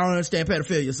 I don't understand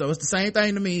pedophilia, so it's the same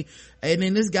thing to me. And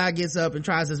then this guy gets up and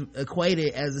tries to equate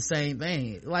it as the same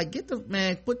thing. Like,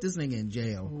 put this nigga in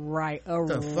jail. Right,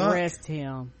 arrest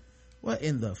him. What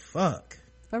in the fuck?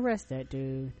 Arrest that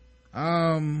dude.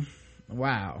 Wow.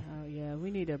 Oh yeah,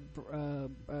 we need to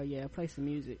play some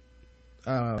music.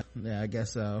 Yeah, I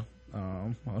guess so.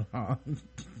 Hold on.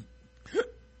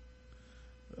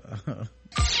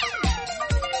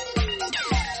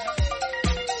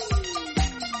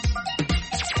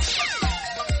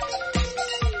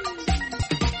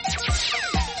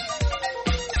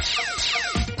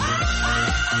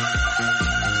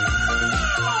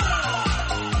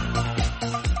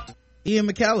 Ian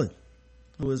McKellen,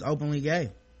 who is openly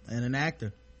gay and an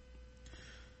actor,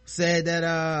 said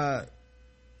that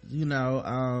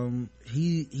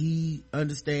he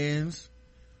understands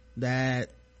that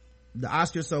the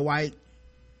Oscars so white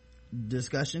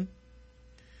discussion,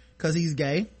 because he's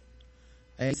gay,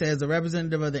 and he says the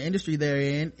representative of the industry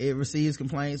therein, it receives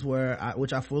complaints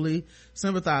which I fully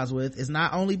sympathize with. It's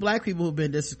not only black people who've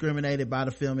been discriminated by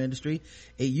the film industry.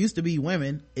 It used to be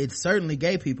women. It's certainly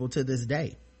gay people to this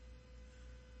day.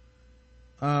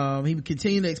 He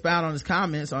continued to expound on his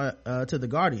comments to The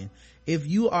Guardian. If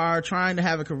you are trying to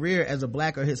have a career as a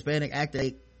black or Hispanic actor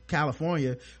in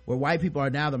California, where white people are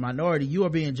now the minority, you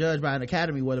are being judged by an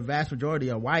academy where the vast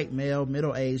majority are white, male,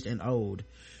 middle-aged, and old.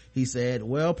 He said,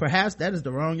 well, perhaps that is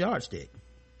the wrong yardstick.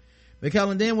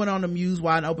 McKellen then went on to muse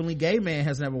why an openly gay man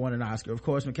has never won an Oscar. Of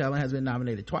course, McKellen has been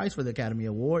nominated twice for the Academy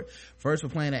Award, first for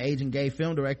playing an aging gay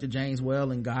film director James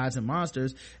Well in Gods and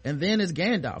Monsters, and then as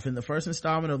Gandalf in the first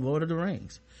installment of Lord of the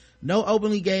Rings. No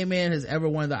openly gay man has ever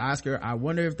won the Oscar. I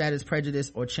wonder if that is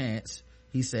prejudice or chance,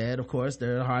 he said. Of course,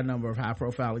 there are a hard number of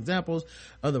high-profile examples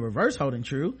of the reverse holding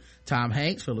true. Tom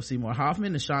Hanks, Philip Seymour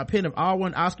Hoffman, and Sean Penn have all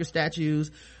won Oscar statuettes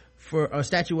for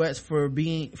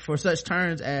such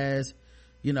terms as,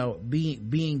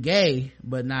 being gay,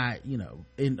 but not,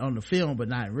 on the film, but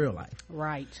not in real life.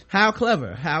 Right. How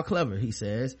clever, he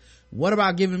says. What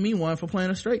about giving me one for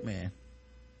playing a straight man?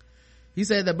 He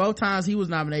said that both times he was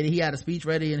nominated, he had a speech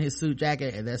ready in his suit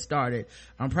jacket and that started,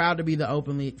 I'm proud to be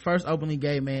the first openly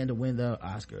gay man to win the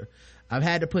Oscar. I've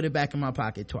had to put it back in my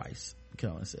pocket twice,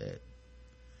 Kellen said.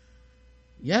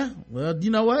 Yeah, well,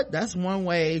 you know what? That's one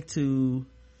way to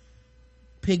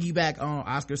piggyback on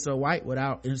Oscar So White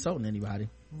without insulting anybody.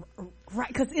 Right,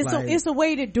 because it's a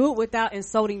way to do it without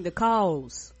insulting the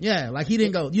cause. Yeah, like he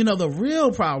didn't go, the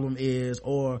real problem is,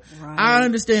 right. I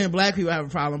understand black people have a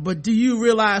problem, but do you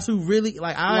realize who really,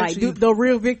 the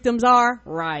real victims are?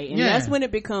 Right, and that's when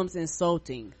it becomes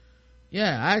insulting.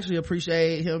 Yeah, I actually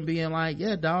appreciate him being like,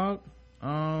 yeah, dog,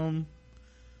 I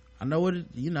know what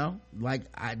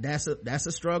that's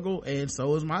a struggle, and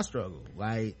so is my struggle.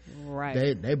 Like,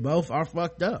 right, they both are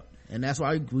fucked up. And that's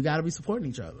why we gotta be supporting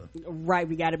each other. Right,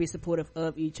 we gotta be supportive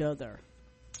of each other.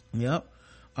 Yep.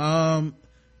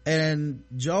 And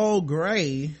Joel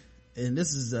Grey, and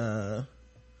this is I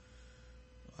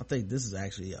think this is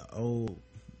actually old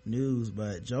news,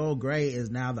 but Joel Grey is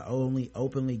now the only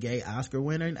openly gay Oscar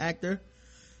winner and actor.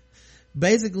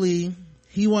 Basically,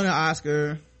 he won an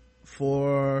Oscar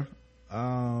for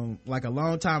like a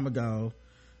long time ago,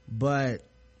 but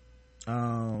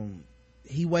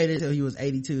he waited till he was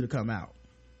 82 to come out.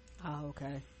 Oh,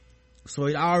 okay. So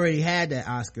he already had that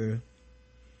Oscar,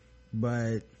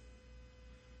 but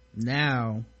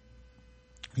now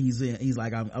he's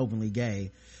like, I'm openly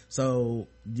gay. So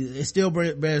it still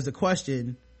bears the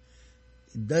question,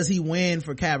 does he win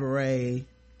for Cabaret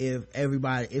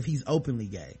if he's openly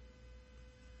gay.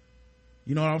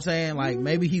 You know what I'm saying? Like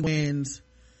maybe he wins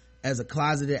as a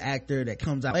closeted actor that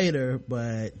comes out later,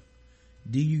 but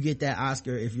do you get that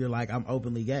Oscar if you're like, I'm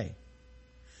openly gay?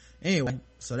 Anyway,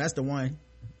 so that's the one,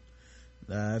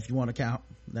 if you want to count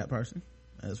that person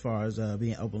as far as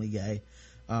being openly gay.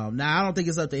 Now I don't think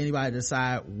it's up to anybody to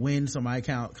decide when somebody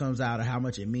comes out or how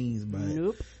much it means, but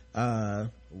Nope.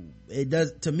 It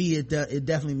does, to me, it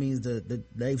definitely means that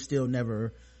they've still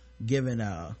never given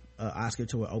a Oscar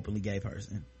to an openly gay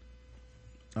person.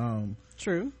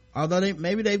 True. Although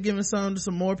maybe they've given some to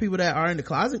some more people that are in the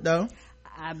closet though.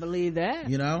 I believe that.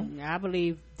 You know, I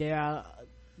believe there are a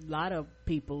lot of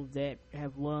people that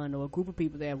have won, or a group of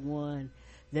people that have won,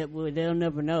 that they'll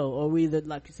never know, or either,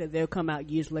 like you said, they'll come out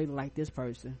years later like this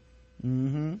person.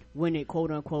 When it quote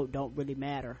unquote don't really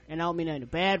matter. And I don't mean that in a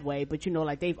bad way, but you know,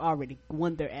 like they've already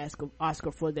won their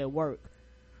Oscar for their work,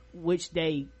 which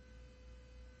they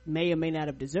may or may not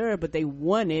have deserved, but they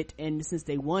won it, and since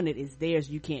they won it, it's theirs.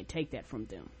 You can't take that from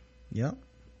them. Yep.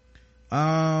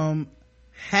 Half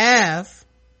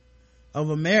of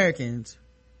Americans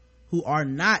who are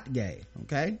not gay,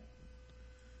 okay,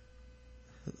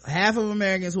 half of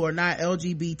Americans who are not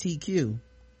LGBTQ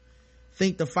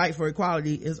think the fight for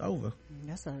equality is over.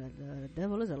 The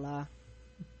devil is a lie.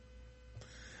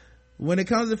 When it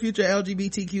comes to future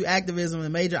LGBTQ activism,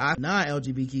 and major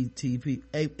non-LGBTQ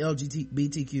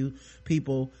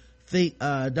people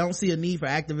don't see a need for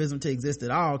activism to exist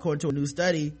at all. According to a new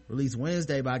study released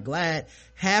Wednesday by GLAAD,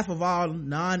 half of all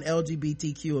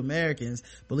non-LGBTQ Americans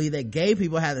believe that gay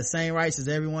people have the same rights as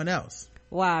everyone else.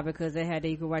 Why? Because they had the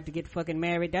equal right to get fucking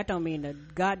married. That don't mean a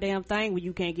goddamn thing when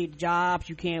you can't get jobs,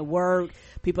 you can't work.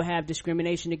 People have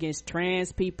discrimination against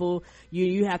trans people.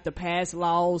 You have to pass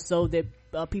laws so that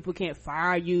people can't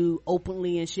fire you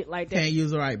openly and shit like that. Can't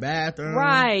use the right bathroom.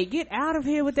 Right. Get out of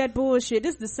here with that bullshit.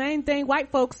 This is the same thing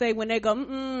white folks say when they go,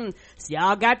 so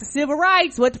y'all got the civil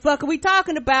rights. What the fuck are we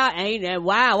talking about? Ain't that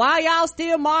why y'all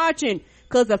still marching?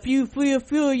 Cause a few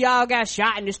of y'all got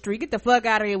shot in the street. Get the fuck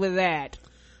out of here with that.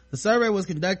 The survey was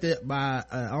conducted by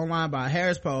online by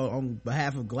Harris Poll on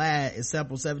behalf of GLAAD. It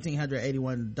sampled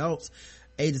 1,781 adults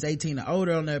ages 18 and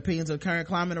older on their opinions of current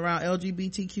climate around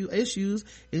LGBTQ issues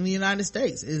in the United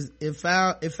States. It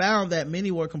found that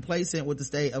many were complacent with the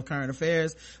state of current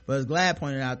affairs, but as GLAAD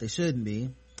pointed out, they shouldn't be.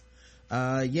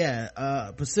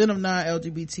 Percent of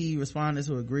non-LGBT respondents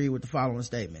who agree with the following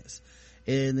statements.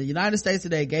 In the United States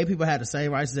today, gay people have the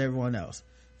same rights as everyone else.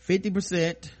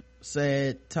 50%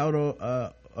 said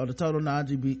of the total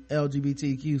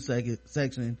non-LGBTQ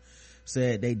section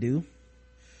said they do.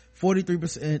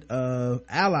 43% of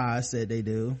allies said they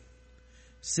do.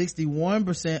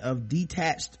 61% of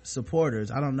detached supporters,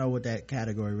 I don't know what that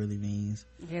category really means.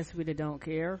 Guess we don't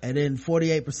care. And then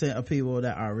 48% of people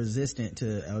that are resistant to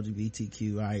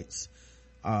LGBTQ rights.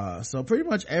 So pretty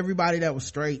much everybody that was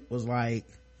straight was like,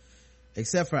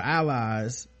 except for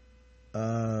allies,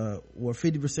 were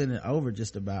 50% and over,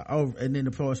 just about over. And then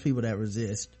of course people that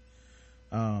resist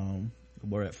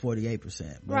were at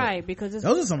 48%. Right, because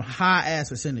those are some high ass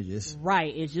percentages.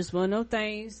 Right, it's just one of those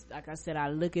things. Like I said, I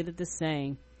look at it the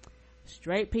same.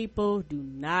 Straight people do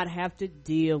not have to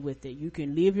deal with it. You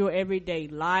can live your everyday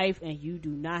life and you do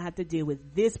not have to deal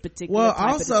with this particular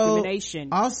type of discrimination.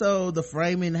 Also, the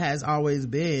framing has always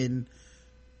been,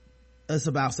 it's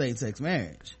about same-sex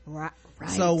marriage. Right.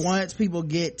 So once people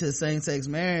get to same-sex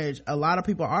marriage, a lot of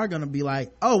people are going to be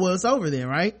like, oh, well, it's over then,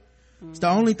 right? It's the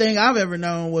only thing I've ever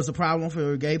known was a problem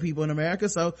for gay people in America.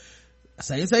 So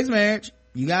same-sex marriage,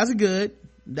 you guys are good.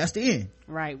 That's the end.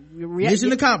 Right.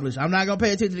 Mission accomplished. I'm not going to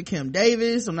pay attention to Kim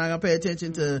Davis. I'm not going to pay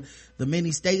attention to the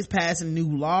many states passing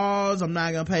new laws. I'm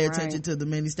not going to pay attention to the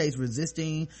many states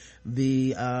resisting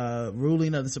the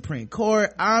ruling of the Supreme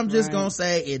Court. I'm just going to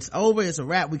say it's over. It's a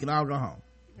wrap. We can all go home.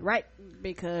 Right.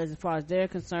 Because as far as they're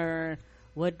concerned,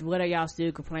 what are y'all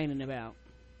still complaining about?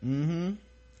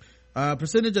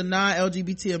 Percentage of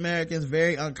non-LGBT Americans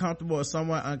very uncomfortable or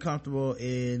somewhat uncomfortable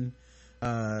in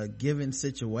given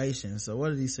situations. So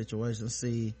what are these situations?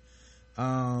 See,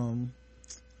 although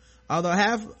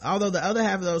the other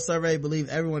half of those surveyed believe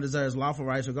everyone deserves lawful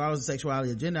rights regardless of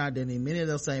sexuality or gender identity, many of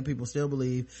those same people still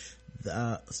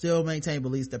maintain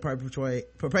beliefs that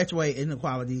perpetuate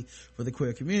inequality for the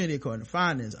queer community. According to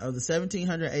findings of the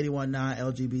 1,781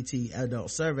 non-LGBT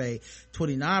adults surveyed,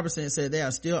 29% said they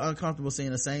are still uncomfortable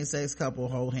seeing a same-sex couple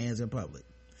hold hands in public.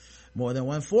 More than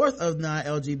 1/4 of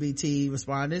non-LGBT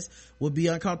respondents would be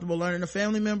uncomfortable learning a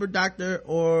family member, doctor,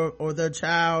 or their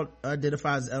child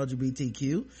identifies as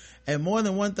LGBTQ, and more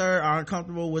than 1/3 are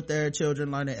uncomfortable with their children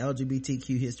learning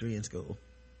LGBTQ history in school.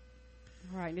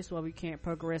 Right, this is why we can't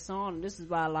progress on. This is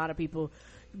why a lot of people,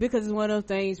 because it's one of those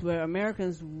things where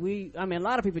Americans, a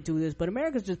lot of people do this, but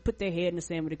Americans just put their head in the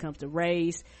sand when it comes to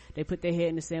race. They put their head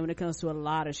in the sand when it comes to a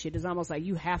lot of shit. It's almost like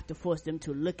you have to force them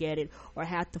to look at it or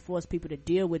have to force people to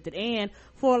deal with it. And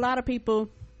for a lot of people,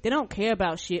 they don't care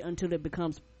about shit until it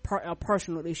becomes a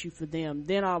personal issue for them.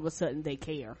 Then all of a sudden they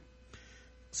care.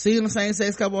 Seeing the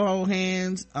same-sex couple hold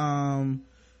hands,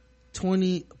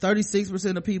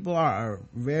 36% of people are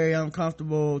very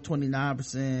uncomfortable,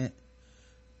 29%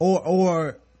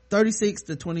 or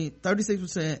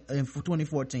 36% in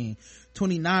 2014,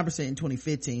 29% in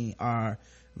 2015 are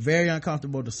very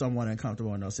uncomfortable to someone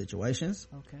uncomfortable in those situations.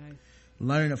 Okay.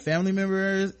 Learning a family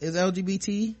member is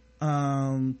LGBT,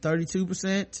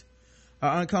 32%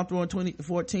 are uncomfortable in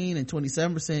 2014 and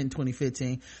 27% in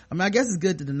 2015. I guess it's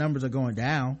good that the numbers are going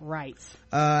down. Right.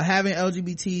 Having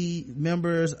LGBT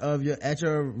members at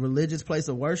your religious place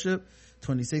of worship,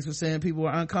 26% of people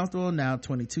are uncomfortable, now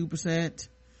 22%.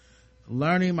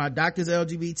 Learning my doctor's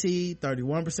LGBT,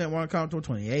 31% were uncomfortable,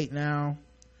 28 now.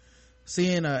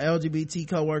 Seeing a LGBT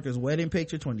coworker's wedding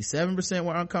picture, 27%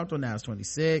 were uncomfortable, now it's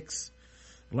 26.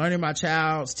 Learning my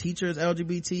child's teacher's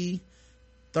LGBT,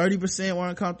 30% were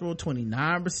uncomfortable,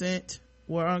 29%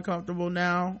 were uncomfortable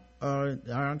now, are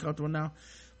uncomfortable now.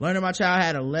 Learning my child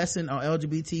had a lesson on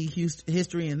LGBT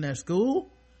history in their school,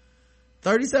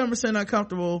 37%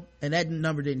 uncomfortable, and that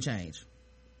number didn't change.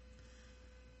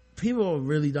 People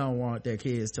really don't want their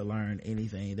kids to learn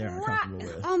anything they're uncomfortable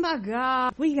with. Oh my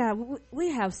god, we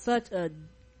have such a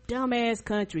dumbass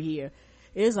country here.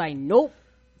 It's like, nope,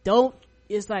 don't.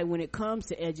 It's like when it comes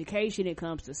to education, it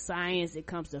comes to science, it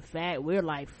comes to fact, we're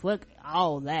like, fuck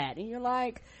all that. And you're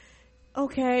like,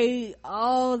 okay,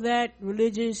 all that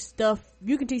religious stuff,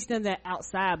 you can teach them that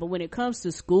outside, but when it comes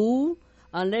to school,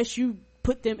 unless you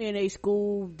put them in a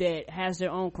school that has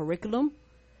their own curriculum,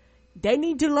 they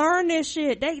need to learn this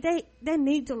shit. They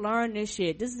need to learn this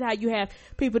shit. This is how you have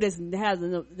people that have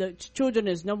the children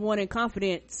that's number one in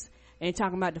confidence and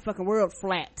talking about the fucking world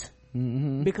flat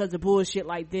because of bullshit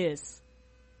like this.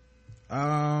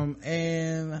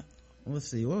 And let's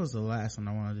see, what was the last one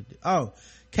I wanted to do? Oh,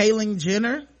 Caitlyn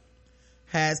Jenner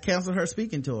has canceled her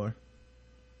speaking tour.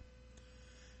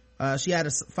 She had a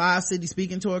 5-city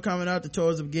speaking tour coming up. The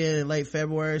tours begin in late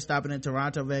February, stopping in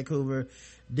Toronto, Vancouver,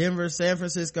 Denver, San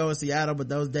Francisco, and Seattle, but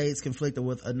those dates conflicted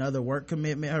with another work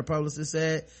commitment, her publicist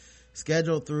said.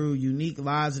 Scheduled through Unique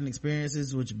Lives and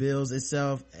Experiences, which bills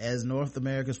itself as North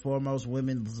America's foremost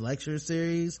women's lecture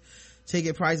series.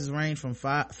 Ticket prices range from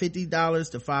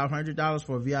 $50 to $500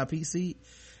 for a VIP seat.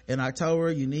 In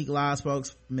October, Unique Live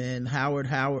spokesman Howard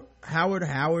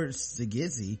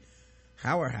Sigizzi,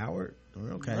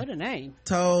 okay, what a name,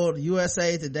 told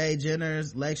USA Today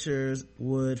Jenner's lectures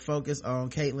would focus on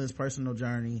Caitlyn's personal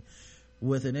journey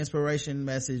with an inspiration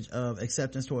message of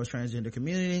acceptance towards transgender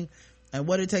community and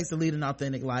what it takes to lead an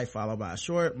authentic life, followed by a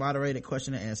short, moderated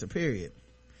question and answer period.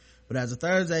 But as of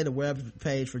Thursday, the web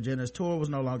page for Jenner's tour was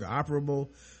no longer operable.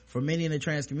 For many in the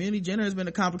trans community, Jenner has been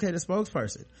a complicated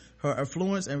spokesperson. Her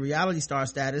affluence and reality star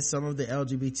status, some of the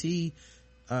LGBT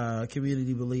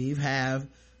community believe, have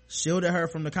shielded her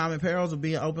from the common perils of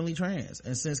being openly trans.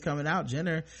 And since coming out,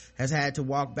 Jenner has had to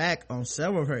walk back on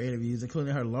several of her interviews,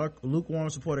 including her lukewarm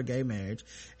support of gay marriage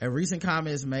and recent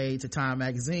comments made to Time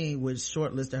magazine, which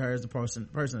shortlisted her as the person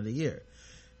of the year.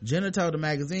 Jenner told the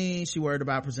magazine she worried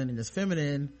about presenting as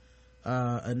feminine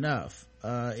enough.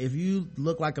 If you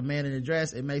look like a man in a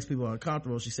dress, it makes people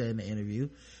uncomfortable, she said in the interview.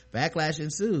 Backlash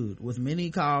ensued, with many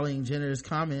calling Jenner's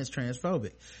comments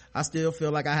transphobic. I still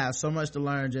feel like I have so much to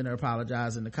learn, Jenner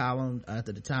apologized in the column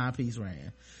after the Time piece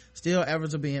ran. Still,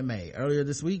 efforts are being made. Earlier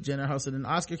this week, Jenner hosted an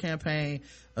Oscar campaign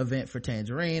event for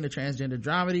Tangerine, a transgender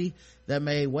dramedy that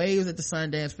made waves at the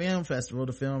Sundance Film Festival.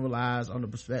 The film relies on the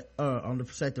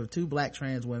perspective of two black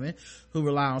trans women who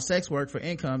rely on sex work for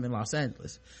income in Los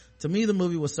Angeles. To me, the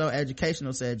movie was so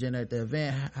educational, said Jenner at the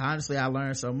event. Honestly, I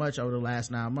learned so much over the last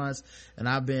 9 months and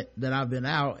I've been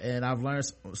out, and I've learned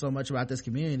so much about this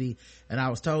community, and I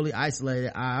was totally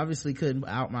isolated. I obviously couldn't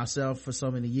out myself for so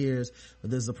many years,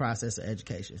 but this is a process of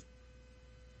education.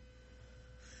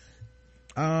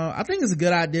 I think it's a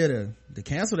good idea to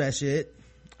cancel that shit.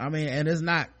 I mean, and it's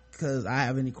not because I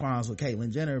have any qualms with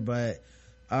Caitlyn Jenner, but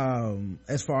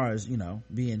as far as, you know,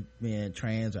 being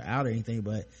trans or out or anything,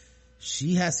 but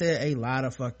she has said a lot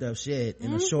of fucked up shit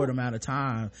in a short amount of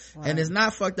time. Wow. And it's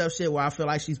not fucked up shit where I feel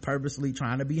like she's purposely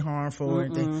trying to be harmful or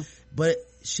anything, but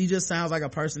she just sounds like a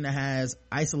person that has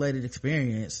isolated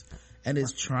experience and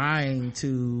is trying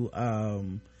to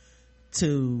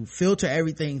filter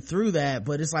everything through that.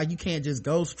 But it's like you can't just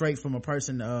go straight from a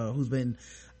person who's been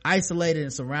isolated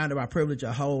and surrounded by privilege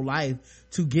your whole life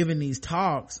to giving these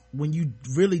talks when you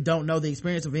really don't know the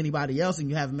experience of anybody else and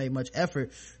you haven't made much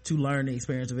effort to learn the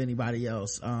experience of anybody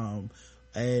else.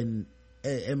 And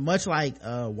much like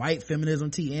white feminism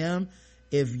TM,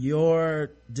 if your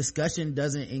discussion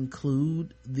doesn't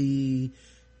include the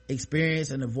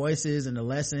experience and the voices and the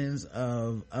lessons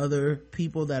of other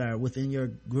people that are within your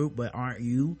group but aren't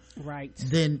you, right,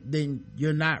 then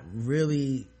you're not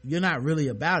really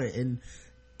about it. And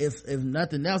if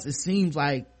nothing else, it seems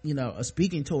like, you know, a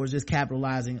speaking tour is just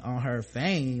capitalizing on her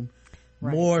fame,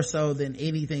 right, more so than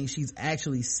anything she's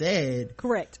actually said,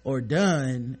 correct, or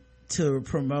done to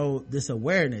promote this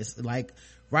awareness. Like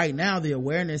right now, the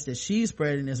awareness that she's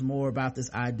spreading is more about this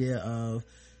idea of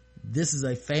this is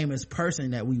a famous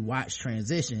person that we watch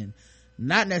transition,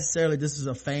 not necessarily this is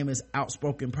a famous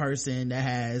outspoken person that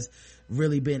has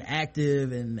really been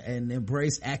active and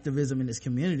embraced activism in this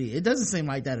community. It doesn't seem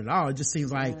like that at all. It just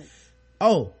seems like, right,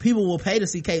 oh, people will pay to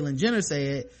see Caitlyn Jenner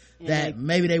say it, that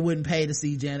maybe they wouldn't pay to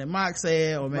see Janet Mock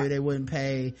say it, or maybe, right, they wouldn't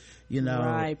pay, you know,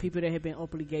 right, people that have been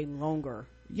openly gay longer,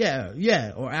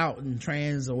 or out in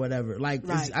trans or whatever. Like,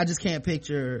 right, I just can't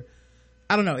picture,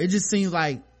 I don't know, it just seems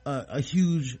like a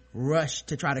huge rush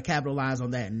to try to capitalize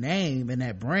on that name and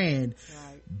that brand,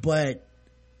 right, but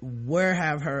what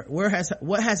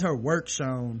has her work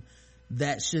shown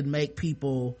that should make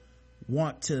people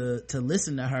want to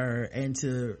listen to her and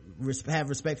to have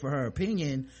respect for her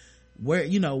opinion? Where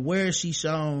has she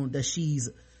shown that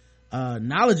she's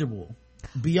knowledgeable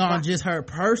beyond, right, just her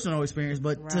personal experience,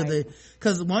 but, right,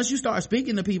 because once you start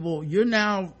speaking to people, you're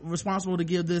now responsible to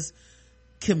give this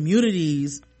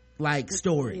community's like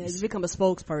stories. Yeah, you become a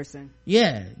spokesperson.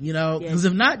 Yeah, you know, because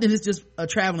if not, then it's just a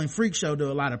traveling freak show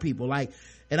to a lot of people. Like,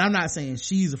 and I'm not saying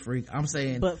she's a freak, I'm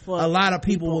saying a lot of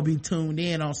people will be tuned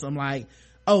in on some like,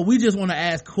 oh, we just want to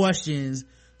ask questions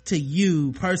to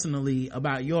you personally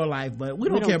about your life, but we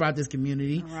don't care about this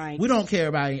community, right, we don't care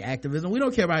about any activism, we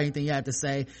don't care about anything you have to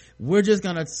say, we're just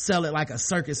gonna sell it like a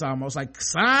circus, almost like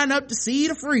sign up to see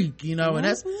the freak, you know. Mm-hmm.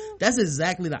 And that's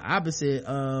exactly the opposite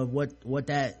of what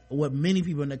many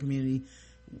people in the community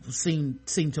seem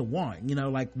to want, you know.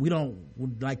 Like, we don't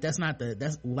like, that's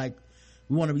like,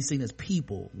 we want to be seen as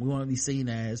people, we want to be seen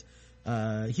as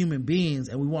human beings,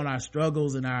 and we want our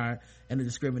struggles and the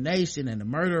discrimination and the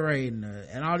murder rate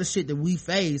and all the shit that we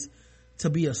face to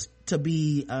be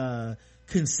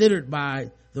considered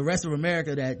by the rest of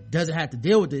America that doesn't have to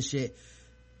deal with this shit.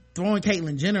 Throwing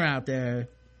Caitlyn Jenner out there,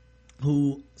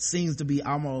 who seems to be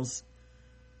almost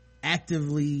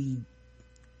actively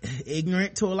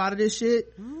ignorant to a lot of this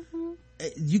shit, mm-hmm,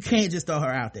 you can't just throw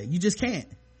her out there. You just can't,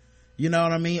 you know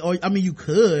what I mean? Or I mean, you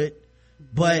could,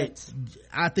 but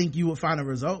I think you would find the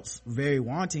results very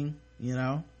wanting, you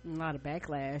know. A lot of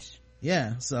backlash.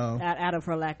 Yeah, so out of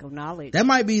her lack of knowledge. That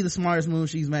might be the smartest move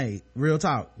she's made. Real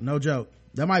talk, no joke.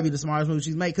 That might be the smartest move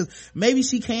she's made, because maybe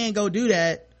she can go do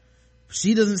that.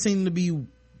 She doesn't seem to be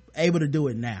able to do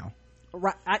it now.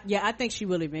 Right? I think she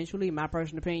will eventually, in my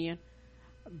personal opinion.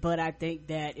 But I think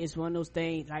that it's one of those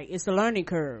things, like, it's a learning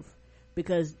curve,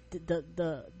 because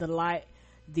the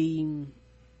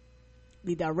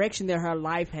direction that her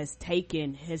life has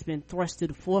taken has been thrust to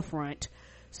the forefront.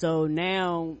 So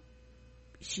now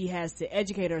she has to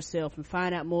educate herself and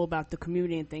find out more about the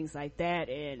community and things like that.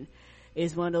 And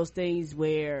it's one of those things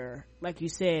where, like you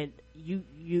said, you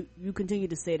continue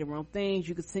to say the wrong things,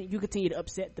 you continue to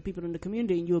upset the people in the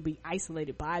community, and you'll be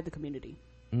isolated by the community.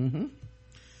 Mm-hmm.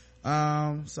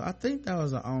 So I think that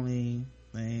was the only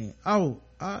thing.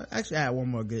 Actually I had one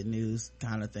more good news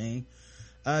kind of thing.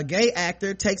 A gay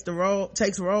actor takes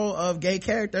role of gay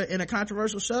character in a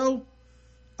controversial show.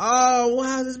 Oh,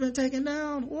 why has this been taken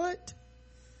down? What?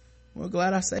 Well,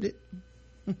 glad I said it.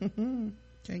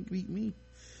 Can't beat me.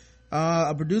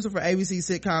 A producer for ABC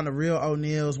sitcom The Real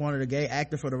O'Neills wanted a gay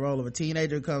actor for the role of a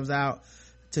teenager who comes out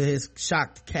to his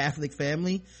shocked Catholic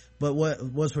family, but what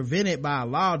was prevented by a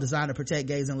law designed to protect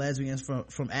gays and lesbians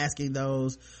from asking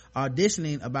those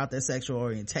auditioning about their sexual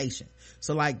orientation.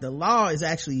 So, like, the law is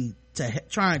actually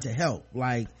trying to help.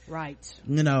 Like, right,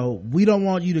 you know, we don't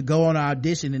want you to go on an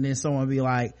audition and then someone be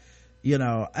like, you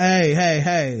know,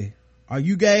 hey, are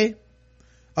you gay?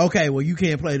 Okay, well, you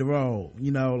can't play the role,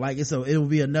 you know. Like, it will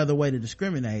be another way to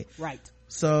discriminate. Right.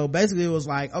 So basically it was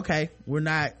like, okay, we're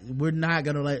not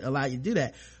gonna allow you to do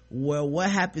that. Well, what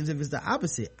happens if it's the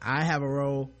opposite? I have a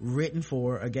role written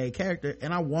for a gay character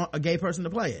and I want a gay person to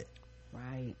play it.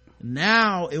 Right.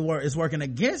 Now it's working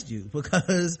against you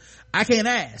because I can't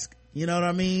ask. You know what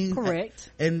I mean? Correct.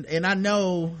 And I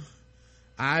know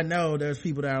there's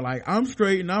people that are like, I'm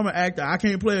straight and I'm an actor, I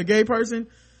can't play a gay person.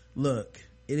 Look,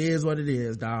 it is what it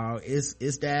is, dog.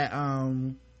 It's that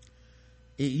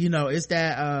you know, it's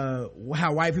that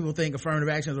how white people think affirmative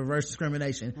action is reverse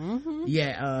discrimination.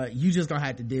 Mm-hmm. You just gonna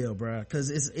have to deal, bro, because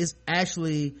it's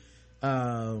actually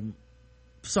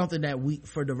something that we,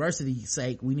 for diversity's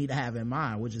sake, we need to have in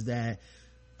mind, which is that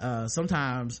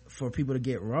sometimes for people to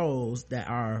get roles that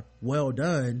are well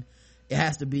done, it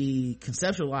has to be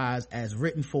conceptualized as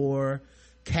written for,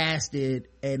 casted,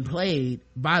 and played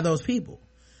by those people.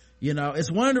 You know,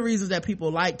 it's one of the reasons that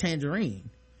people like Tangerine,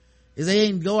 is they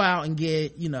didn't go out and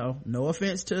get, you know, no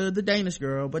offense to the Danish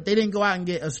Girl, but they didn't go out and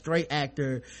get a straight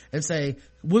actor and say,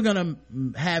 we're gonna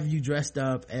have you dressed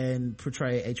up and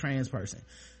portray a trans person.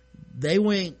 They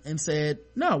went and said,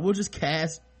 no, we'll just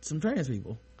cast some trans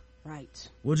people. Right.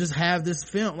 We'll just have this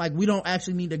film. Like, we don't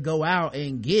actually need to go out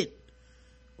and get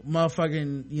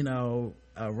motherfucking, you know,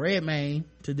 a Redmayne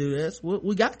to do this.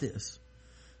 We got this.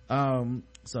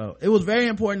 So it was very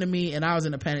important to me, and I was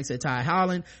in a panic, said Ty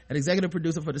Holland, an executive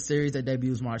producer for the series that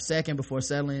debuts March 2nd before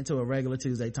settling into a regular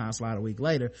Tuesday time slot a week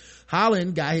later.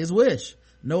 Holland got his wish.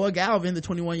 Noah Galvin, the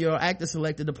 21-year-old actor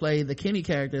selected to play the Kenny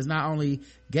character, is not only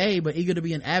gay but eager to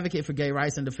be an advocate for gay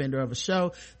rights and defender of a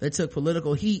show that took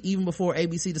political heat even before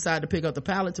ABC decided to pick up the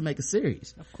palette to make a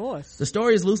series. Of course. The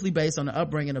story is loosely based on the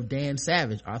upbringing of Dan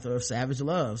Savage, author of Savage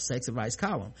Love, Sex Advice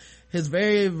column. His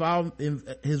very involvement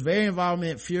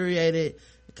infuriated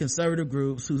conservative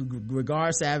groups who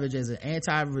regard Savage as an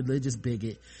anti-religious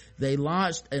bigot. They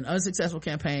launched an unsuccessful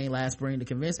campaign last spring to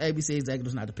convince ABC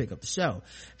executives not to pick up the show.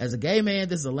 As a gay man,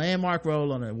 this is a landmark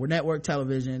role on a network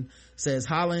television, says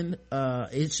Holland.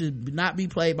 It should not be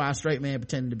played by a straight man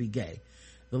pretending to be gay.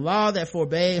 The law that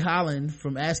forbade Holland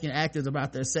from asking actors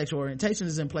about their sexual orientation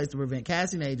is in place to prevent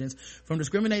casting agents from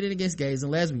discriminating against gays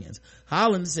and lesbians.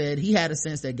 Holland said he had a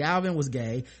sense that Galvin was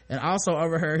gay and also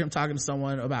overheard him talking to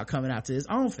someone about coming out to his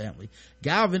own family.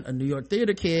 Galvin, a New York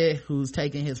theater kid who's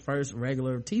taking his first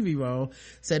regular TV role,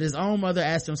 said his own mother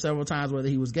asked him several times whether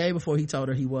he was gay before he told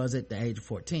her he was at the age of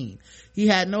 14. He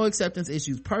had no acceptance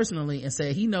issues personally and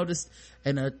said he noticed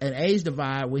an age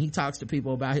divide when he talks to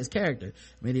people about his character.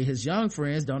 Many of his young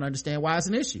friends don't understand why it's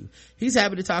an issue. He's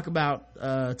happy to talk about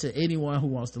to anyone who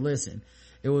wants to listen.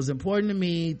 It was important to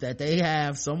me that they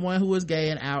have someone who is gay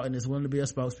and out and is willing to be a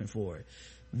spokesman for it.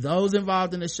 Those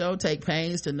involved in the show take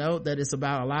pains to note that it's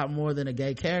about a lot more than a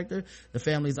gay character. The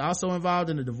family is also involved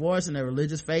in the divorce, and their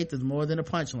religious faith is more than a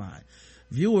punchline.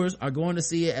 Viewers are going to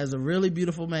see it as a really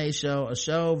beautiful made show, a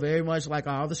show very much like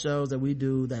all the shows that we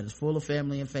do that is full of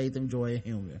family and faith and joy and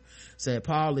humor, said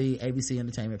Paul Lee, ABC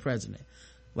Entertainment president.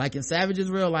 Like in Savage's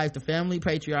real life, the family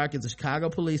patriarch is a Chicago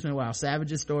policeman, while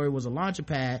Savage's story was a launching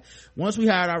pad. Once we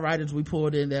hired our writers, we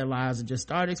pulled in their lives and just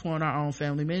started exploring our own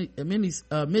family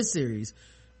miseries,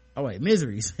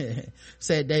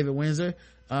 said David Windsor.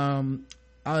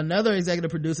 Another executive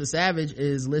producer, Savage,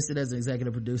 is listed as an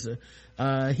executive producer.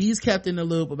 He's kept in the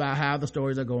loop about how the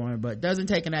stories are going, but doesn't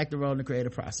take an active role in the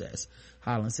creative process,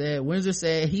 Holland said. Windsor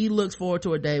said he looks forward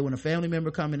to a day when a family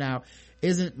member coming out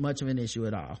isn't much of an issue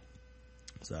at all.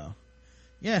 So,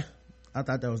 yeah, I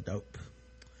thought that was dope.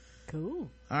 Cool.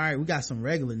 All right, we got some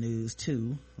regular news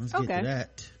too. Let's get to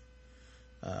that.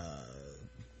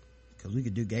 Because we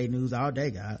could do gay news all day,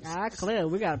 guys. Clear.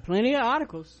 We got plenty of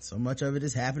articles. So much of it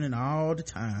is happening all the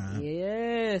time.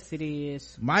 Yes, it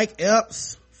is. Mike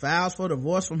Epps files for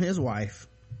divorce from his wife.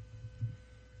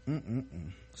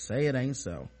 Say it ain't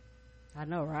so. I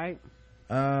know, right?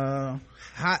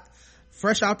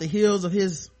 Fresh out the heels of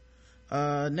his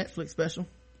Netflix special.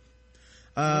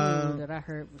 That I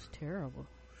heard was terrible.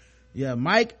 Yeah,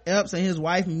 Mike Epps and his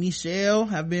wife Michelle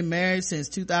have been married since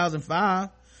 2005.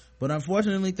 But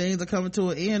unfortunately, things are coming to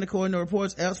an end. According to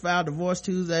reports, Epps filed divorce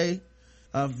docs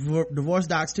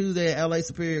Tuesday at LA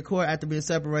Superior Court after being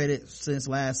separated since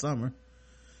last summer.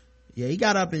 Yeah, he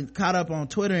got up and caught up on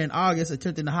Twitter in August,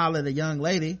 attempting to holler at a young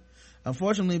lady.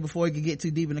 Unfortunately, before he could get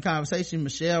too deep in the conversation,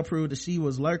 Michelle proved that she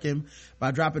was lurking by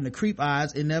dropping the creep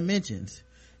eyes in their mentions.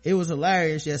 It was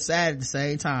hilarious yet sad at the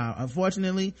same time.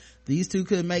 Unfortunately, these two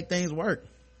couldn't make things work.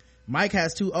 Mike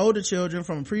has two older children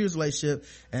from a previous relationship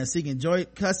and is seeking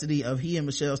joint custody of he and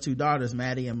Michelle's two daughters,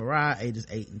 Maddie and Mariah, ages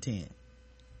 8 and 10.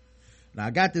 Now, I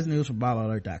got this news from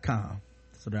ballalert.com,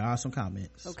 so there are some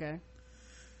comments. Okay.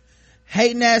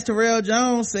 Hating ass Terrell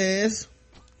Jones says,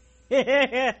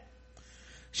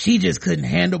 she just couldn't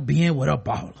handle being with a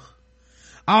baller.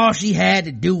 All she had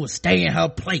to do was stay in her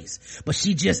place, but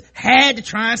she just had to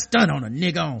try and stunt on a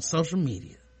nigga on social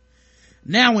media.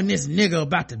 Now when this nigga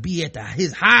about to be at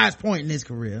his highest point in his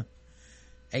career,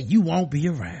 and you won't be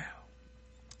around.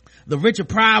 The Richard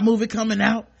Pryor movie coming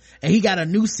out, and he got a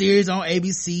new series on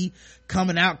ABC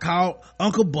coming out called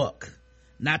Uncle Buck.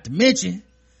 Not to mention,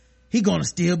 he gonna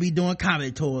still be doing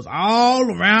comedy tours all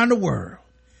around the world.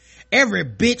 Every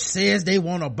bitch says they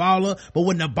want a baller, but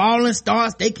when the balling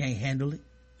starts, they can't handle it.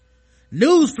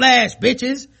 Newsflash,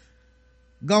 bitches.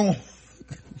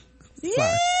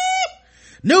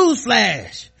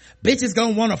 Newsflash. Bitches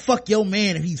gonna wanna fuck your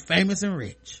man if he's famous and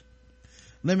rich.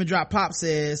 Lemon Drop Pop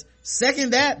says,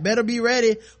 second that, better be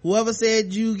ready. Whoever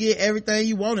said you get everything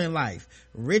you want in life.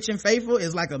 Rich and faithful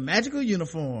is like a magical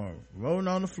uniform. Rolling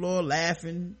on the floor,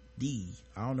 laughing. D.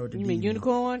 I don't know what the You D mean means.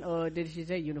 unicorn, or did she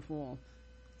say uniform?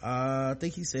 I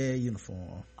think he said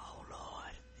uniform. Oh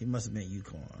Lord. He must have meant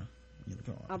unicorn.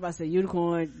 I'm about to say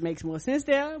unicorn makes more sense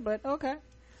there, but okay.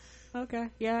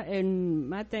 Yeah, and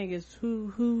my thing is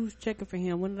who's checking for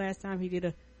him? When the last time he did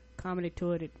a comedy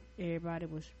tour that everybody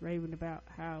was raving about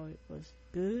how it was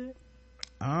good?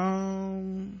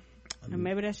 And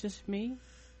maybe that's just me.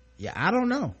 Yeah, I don't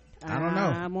know.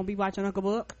 I won't be watching Uncle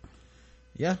Buck.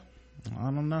 Yeah, I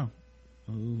don't know.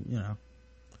 You know,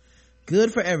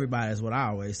 good for everybody is what I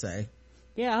always say.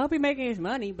 Yeah, I hope he's making his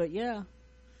money, but yeah.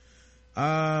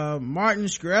 Martin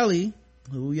Shkreli,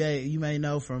 who you may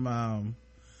know from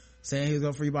saying he was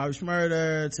gonna free Bobby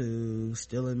Shmurda, to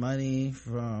stealing money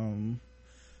from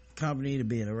company, to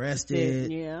being arrested,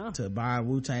 to buying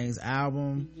Wu-Tang's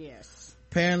album. Yes.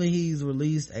 Apparently he's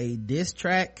released a diss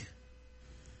track.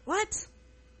 What?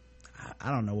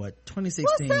 I don't know what.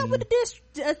 2016. What's up with the diss?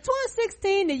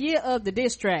 2016, the year of the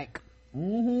diss track.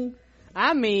 Mm-hmm.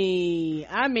 I mean,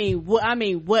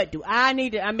 what do I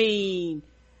need to? I mean,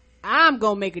 I'm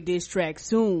gonna make a diss track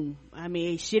soon. I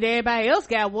mean, shit, everybody else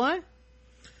got one.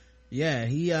 Yeah,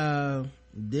 he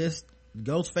dissed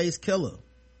Ghostface Killer.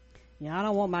 Yeah, I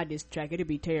don't want my diss track. It'd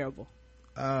be terrible.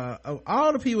 Of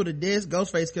all the people to diss,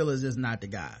 Ghostface Killer is just not the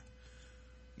guy.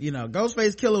 You know,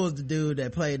 Ghostface Killer was the dude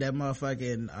that played that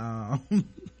motherfucking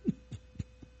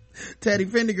Teddy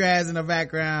Pendergrass in the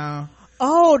background.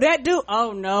 Oh, that dude.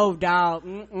 Oh no, dog.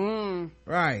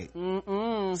 Right.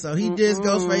 So he dissed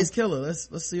Ghostface Killer.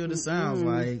 Let's see what it sounds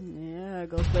like. Yeah,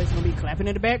 Ghostface gonna be clapping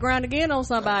in the background again on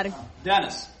somebody.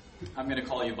 Dennis, I'm gonna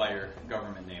call you by your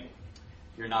government name.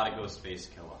 You're not a Ghostface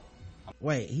Killer.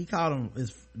 Wait, he called him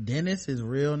Dennis, his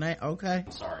real name? Okay.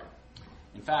 I'm sorry.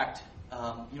 In fact,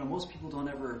 most people don't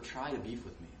ever try to beef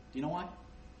with me. Do you know why?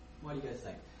 What do you guys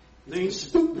think? They ain't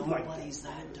stupid like Nobody's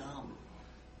that dumb.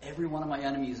 Every one of my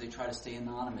enemies, they try to stay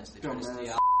anonymous. They try to stay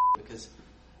out because,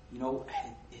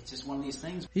 it's just one of these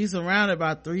things. He's surrounded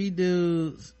by 3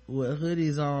 dudes with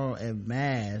hoodies on and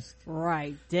masks.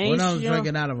 Right. One of them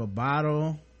drinking out of a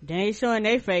bottle. They ain't showing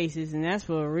their faces, and that's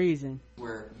for a reason.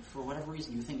 Where, for whatever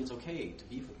reason, you think it's okay to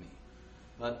beef with me.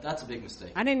 But that's a big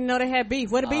mistake. I didn't know they had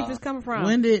beef. Where the beef is coming from?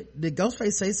 When did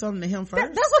Ghostface say something to him first?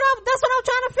 That's what I'm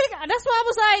trying to figure. That's why I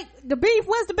was like, the beef.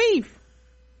 Where's the beef?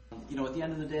 At the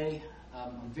end of the day,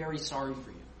 I'm very sorry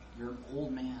for you. You're an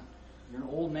old man. You're an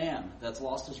old man that's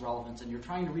lost his relevance, and you're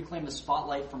trying to reclaim the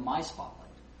spotlight from my spotlight.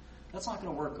 That's not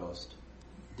going to work, Ghost.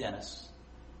 Dennis.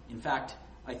 In fact,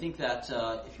 I think that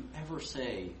if you ever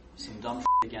say some dumb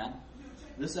shit again,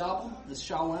 this album, this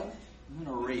Shaolin, I'm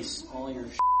going to erase all your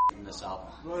shit from this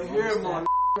album. Right here, man.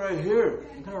 Right here.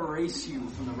 I'm going to erase you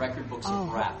from the record books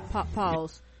of rap.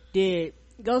 Pause. Did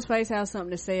Ghostface have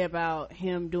something to say about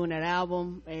him doing that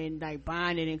album and like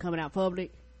buying it and coming out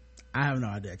public? I have no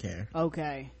idea, Karen.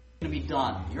 Okay. To be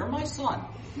done. You're my son.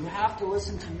 You have to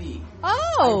listen to me.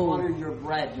 Oh. I buttered your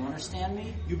bread. You understand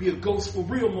me? You be a ghost for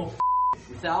real, motherfucker.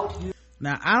 Without you.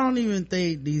 Now, I don't even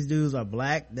think these dudes are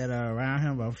black that are around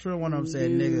him, but I'm sure one of them said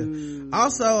nigga.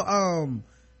 Also,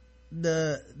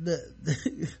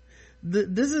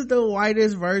 this is the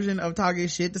whitest version of talking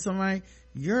shit to somebody.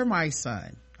 You're my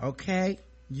son, okay?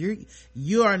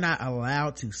 You are not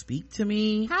allowed to speak to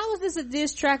me. How is this a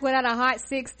diss track without a hot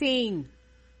 16?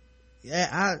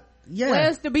 Yeah.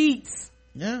 Where's the beats?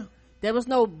 Yeah. There was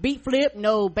no beat flip,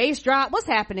 no bass drop. What's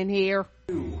happening here?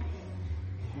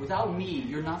 Without me,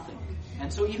 you're nothing.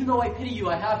 And so even though I pity you,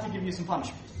 I have to give you some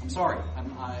punishment. I'm sorry.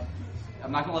 I'm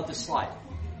not going to let this slide.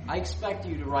 I expect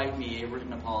you to write me a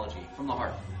written apology from the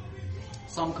heart.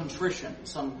 Some contrition,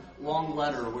 some long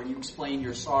letter where you explain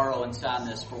your sorrow and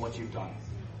sadness for what you've done.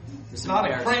 It's not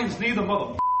a frames neither,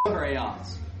 motherfucker.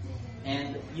 Crayons.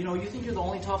 And, you think you're the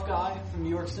only tough guy from New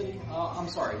York City? I'm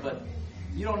sorry, but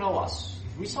you don't know us.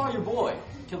 We saw your boy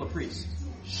kill a priest.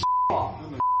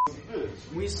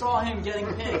 We saw him getting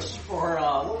pitched for,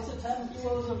 10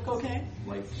 kilos of cocaine?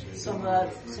 Some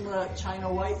of that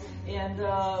China white. And,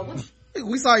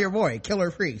 we saw your boy,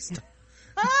 Killer Priest.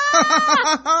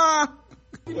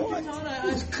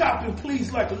 This copping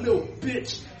pleas like a little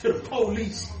bitch to the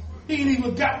police. He ain't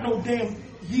even got no damn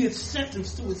year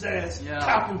sentence to his ass. Yeah.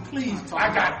 Copping pleas.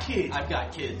 I got kids. I've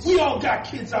got kids. We all got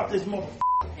kids out this motherfucker.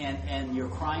 And you're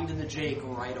crying to the Jake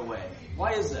right away.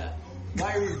 Why is that?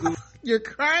 Why are you You're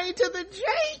crying to the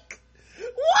Jake.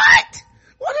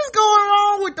 What is going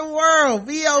on with the world?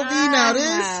 VOV now this.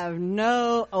 I have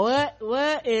no,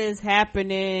 what is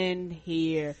happening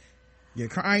here? You're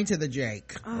crying to the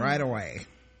Jake right away.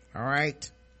 All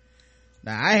right.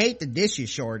 Now I hate to dish you,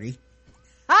 shorty.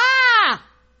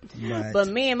 But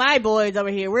me and my boys over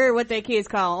here, we're what they kids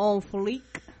call on fleek.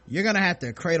 You're gonna have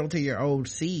to cradle to your old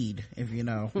seed, if you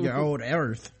know, your old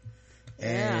earth.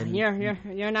 And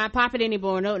you're not popping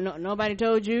anymore. Nobody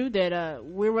told you that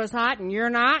we was hot and you're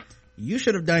not. You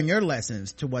should have done your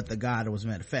lessons to what the God was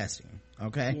manifesting.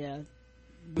 Okay. Yeah.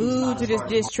 Boo to this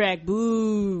diss track.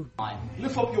 Boo.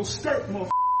 Lift up your skirt, motherfucker.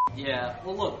 Yeah,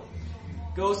 well look,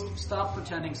 Ghost, stop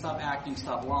pretending, stop acting,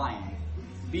 stop lying.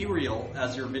 Be real,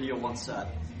 as your video once said.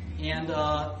 And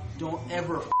don't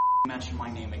ever mention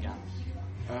my name again.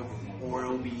 Ever. Or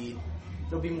there'll be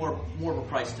more of a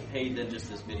price to pay than just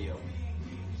this video.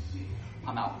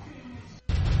 I'm out.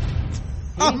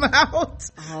 I'm out.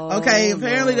 Oh, okay,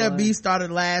 apparently Lord. that beef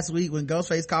started last week when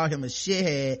Ghostface called him a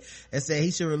shithead and said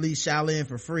he should release Shaolin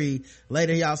for free.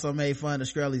 Later he also made fun of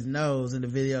Shkreli's nose in the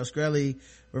video. Shkreli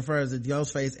refers to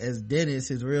Ghostface as Dennis.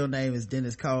 His real name is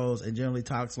Dennis Coles and generally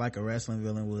talks like a wrestling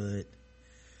villain would.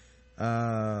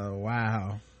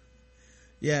 Wow.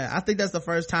 Yeah, I think that's the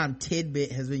first time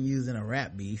tidbit has been used in a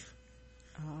rap beef.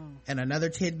 And another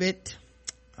tidbit,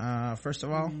 first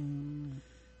of all,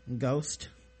 Ghost.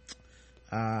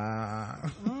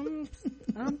 I'm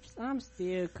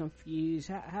still confused.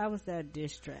 How was that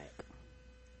diss track?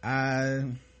 I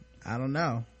don't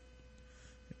know.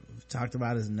 We've talked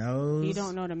about his nose. You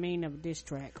don't know the meaning of a diss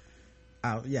track.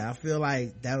 Yeah, I feel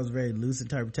like that was a very loose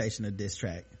interpretation of diss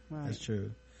track. Right. That's true.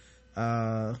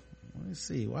 Let me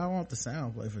see. Why won't the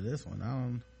sound play for this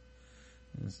one?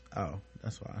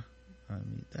 That's why. I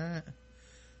need that.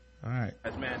 All right.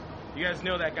 Man, you guys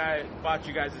know that guy bought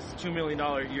you guys this $2 million,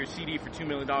 your CD for $2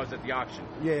 million at the auction.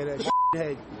 Yeah, that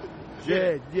head.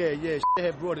 Yeah.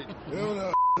 Had brought it.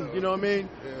 You know what I mean?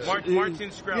 Martin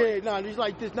Shkreli. Yeah, he's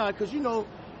like this now, because you don't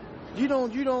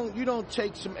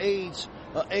take some AIDS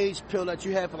pill that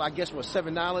you have for, I guess, what,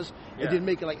 $7 and then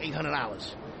make it like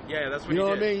 $800. Yeah, that's what you know he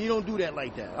what did. I mean. You don't do that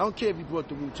like that. I don't care if you brought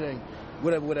the Wu-Tang,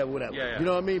 whatever. Yeah. You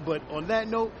know what I mean. But on that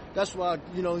note, that's why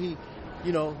he.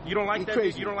 You don't like that?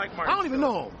 Crazy. You don't like Martin? I don't even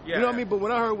know him. Yeah. You know what I mean. But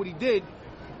when I heard what he did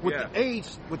with the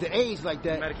AIDS like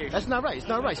that, medication. That's not right. It's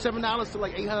not right. $7 to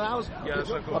like $800. Yeah, that's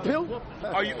not cool. A pill?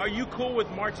 Are you cool with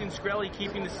Martin Shkreli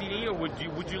keeping the CD, or would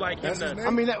you like him to? I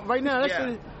mean, right now,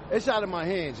 it's out of my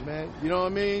hands, man. You know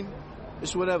what I mean?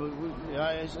 It's whatever.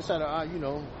 It's out of I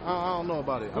don't know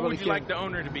about it. Who would you like the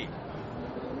owner to be?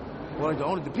 Well, the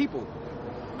owner, the people.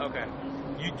 Okay.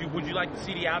 Would you like the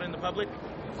CD out in the public?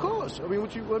 Of course. I mean,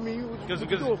 what you do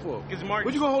it for? Because Martin.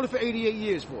 What you gonna hold it for 88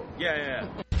 years for? Yeah.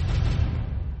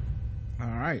 All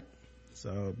right.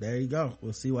 So there you go.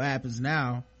 We'll see what happens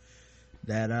now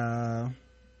that now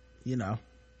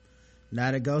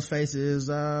that Ghostface is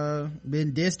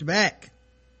been dissed back.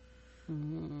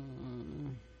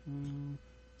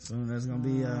 So there's gonna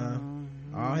be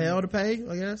all hell to pay,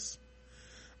 I guess.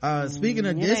 Speaking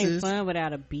of disses, it ain't fun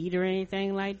without a beat or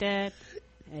anything like that.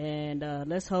 And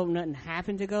let's hope nothing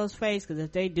happened to Ghostface, because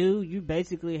if they do, you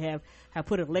basically have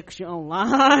put a lecture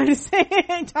online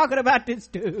saying, talking about this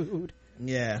dude.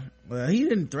 Yeah, well, he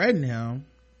didn't threaten him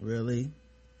really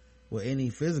with any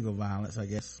physical violence, I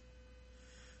guess.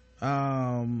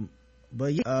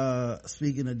 But yeah,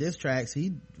 speaking of diss tracks,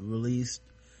 he released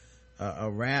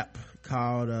a rap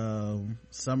called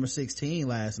Summer 16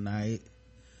 last night,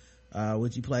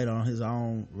 which he played on his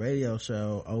own radio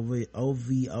show,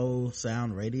 OVO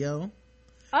Sound Radio.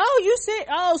 Oh, you said,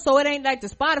 so it ain't like the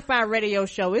Spotify radio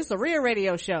show, it's a real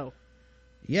radio show.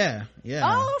 Yeah.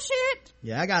 Oh shit.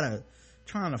 Yeah,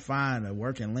 trying to find a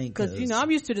working link, because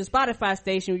I'm used to the Spotify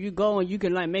station where you go and you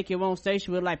can like make your own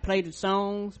station with like play the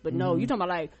songs, but no, you're talking about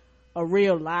like a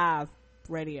real live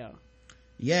radio.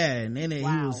 Yeah, and then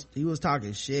he was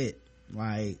talking shit,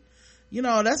 like,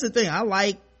 that's the thing, I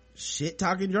like shit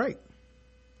talking Drake.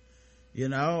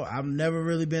 I've never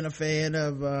really been a fan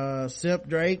of simp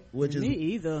Drake, which is me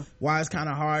either, why it's kind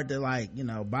of hard to like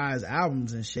buy his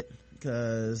albums and shit,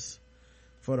 because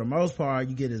for the most part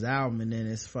you get his album and then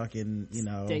it's fucking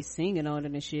they singing on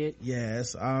it and shit. Yeah,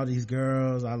 it's all these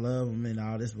girls, I love them and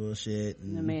all this bullshit.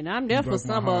 And I mean, I'm there for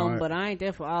some of them, but I ain't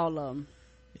there for all of them.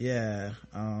 Yeah.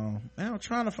 Man, I'm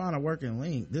trying to find a working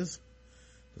link. Does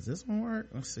this one work?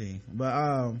 Let's see.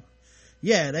 But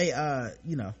yeah, they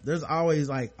there's always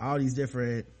like all these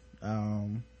different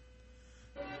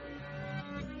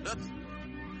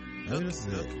maybe this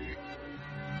is it.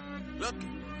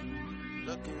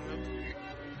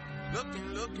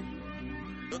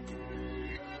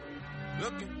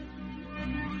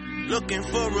 Looking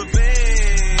for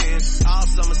revenge. All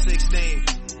summer 16.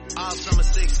 All summer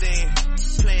 16.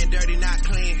 Playing dirty, not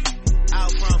clean.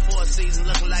 Out front for a season,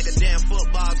 looking like a damn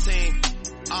football team.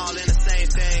 All in the same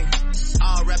thing.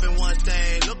 All rapping one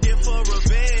thing. Looking for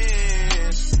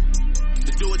revenge.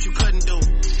 To do what you couldn't do.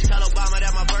 Tell Obama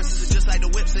that my verses are just like the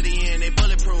whips at the end. They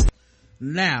bulletproof.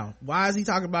 Now, why is he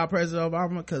talking about President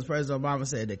Obama? Because President Obama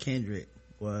said that Kendrick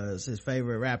was his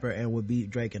favorite rapper and would beat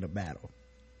Drake in a battle.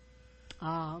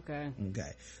 Oh, okay.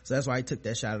 So that's why he took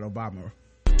that shot at Obama.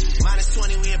 Minus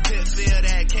 20, we in Pittsfield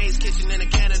at K's Kitchen in the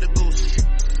Canada Goose.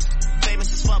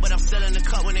 Famous as fuck, but I'm still in the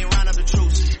cut when they round up the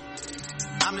troops.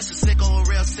 I'm just a sicko, a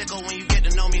real sicko when you get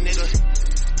to know me,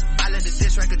 nigga. I let the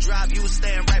diss record drop, you was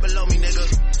staying right below me,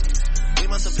 nigga. We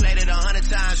must have played it 100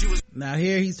 times, you was... Now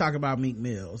here he's talking about Meek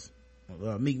Mill,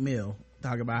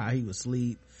 talking about how he was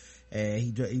asleep, and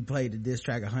he played the diss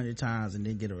track 100 times and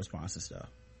didn't get a response and stuff.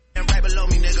 Right below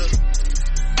me,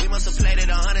 nigga. We must have played it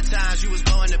 100 times, you was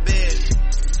going to bed.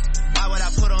 Why would I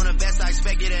put on a vest? I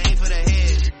expect you to aim for the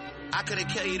head. I could've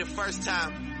killed you the first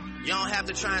time. You don't have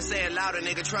to try and say it louder,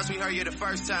 nigga. Trust me, heard you the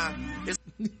first time.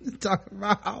 Talking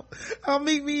about how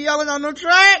Meek be yelling on them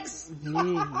tracks.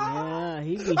 Yeah,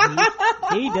 he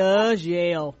does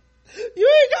yell.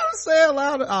 You ain't gotta say it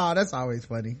louder. Oh, that's always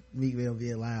funny. Meek Mill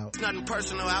being loud. It's nothing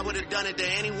personal, I would've done it to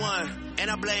anyone.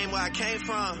 And I blame where I came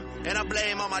from. And I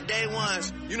blame all my day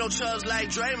ones. You know Chubbs like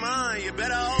Draymond. You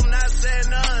better hope not say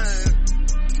none.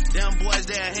 Them boys,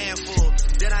 they're a handful.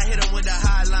 Then I hit them with the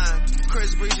high line.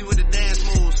 Chris Breezy with the dance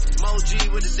moves. Mo G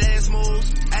with the dance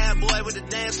moves. Ad Boy with the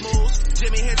dance moves.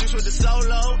 Jimi Hendrix with the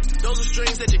solo. Those are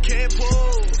strings that you can't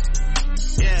pull.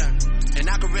 Yeah, and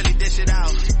I can really dish it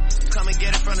out. Come and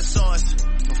get it from the source.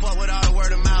 But fuck with all the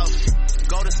word of mouth.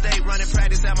 Go to state running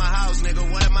practice at my house, nigga.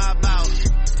 What am I about?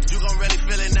 You gon' really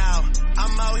feel it now.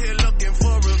 I'm out here looking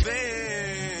for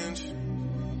revenge.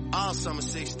 All summer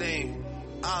 16.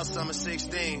 All summer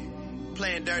 16.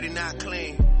 Playing dirty, not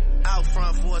clean. Out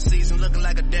front for a season, looking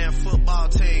like a damn football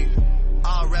team.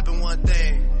 All repping one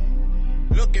thing.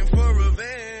 Looking for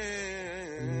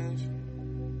revenge.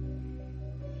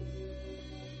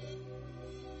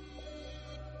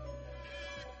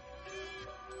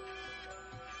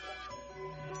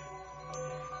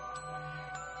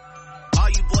 All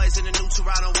you boys in the new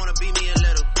Toronto wanna beat me a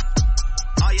little.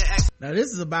 All your ex. Now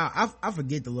this is about, I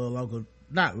forget the little local,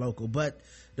 not local, but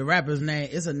the rapper's name.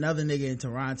 It's another nigga in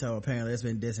Toronto apparently that's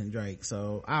been dissing Drake,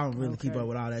 so I don't really keep up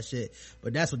with all that shit,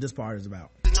 but that's what this part is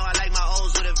about. You know I like my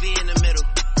O's with a V in the middle.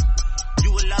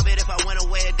 You would love it if I went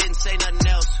away and didn't say nothing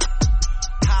else.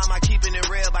 How am I keeping it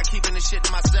real? By keeping this shit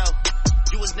to myself.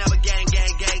 You was never gang,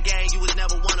 gang, gang, gang. You was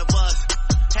never one of us.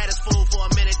 Had us fooled for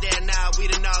a minute there, now we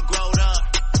done all grown up.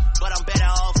 But I'm better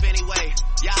off anyway.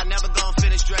 Y'all never gonna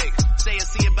finish Drake. Say and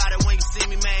see about it when you see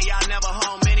me, man. Y'all never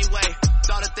home anyway.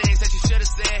 Thought of things that you should've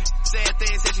said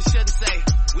things that you shouldn't say.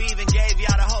 We even gave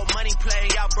y'all the whole money play,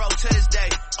 y'all broke to this day.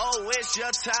 Oh, it's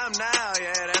your time now,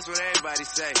 yeah, that's what everybody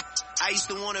say. I used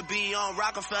to wanna be on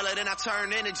Rockefeller, then I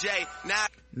turned into Jay.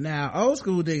 Now, old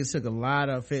school niggas took a lot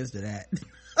of offense to that.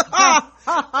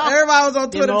 Everybody was on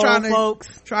Twitter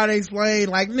trying to explain,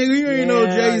 like, nigga, you ain't no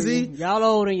Jay-Z. Y'all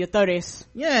old in your 30s.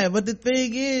 Yeah, but the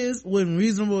thing is, when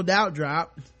Reasonable Doubt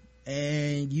dropped,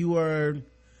 and you were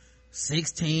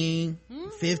 16,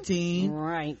 15.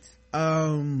 Right.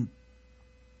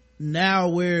 Now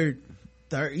we're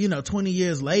 20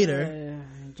 years later.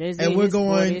 Jay-Z and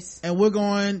we're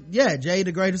going, yeah, Jay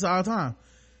the greatest of all time.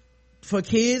 For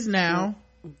kids now,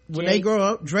 when they grow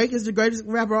up, Drake is the greatest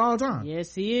rapper of all time.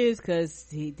 Yes, he is, because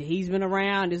he's been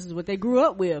around. This is what they grew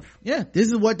up with. Yeah, this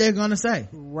is what they're gonna say.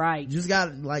 Right. You just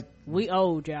got, like, we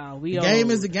old, y'all. The game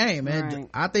is the game, man. Right.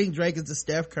 I think Drake is the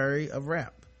Steph Curry of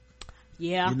rap.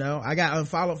 Yeah. I got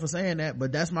unfollowed for saying that,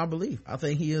 but that's my belief. I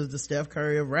think he is the Steph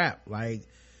Curry of rap. Like,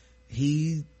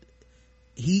 he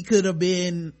could have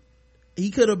been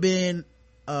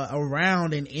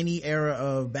around in any era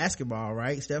of basketball,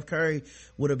 right? Steph Curry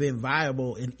would have been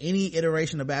viable in any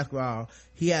iteration of basketball.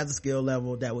 He has a skill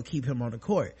level that would keep him on the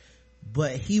court,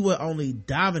 but he would only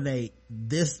dominate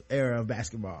this era of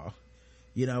basketball,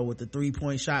 with the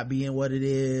 3-point shot being what it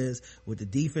is, with the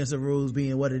defensive rules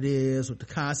being what it is, with the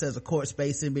concepts of court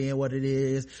spacing being what it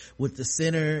is, with the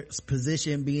center's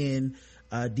position being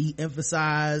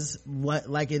de-emphasized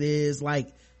like it is. Like,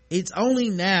 it's only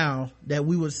now that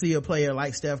we would see a player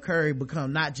like Steph Curry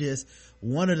become not just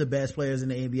one of the best players in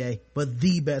the NBA, but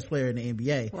the best player in the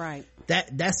NBA. Right.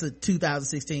 That's a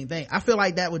 2016 thing. I feel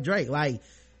like that with Drake. Like,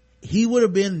 he would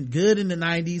have been good in the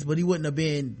 90s, but he wouldn't have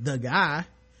been the guy.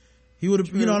 He would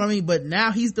have, you know what I mean? But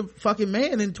now he's the fucking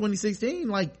man in 2016.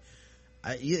 Like,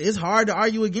 it's hard to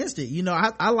argue against it. You know,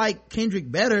 I like Kendrick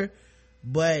better,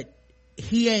 but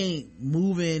he ain't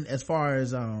moving as far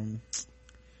as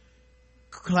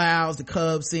Clouds, the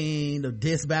Cubs scene, the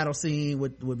diss battle scene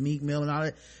with Meek Mill and all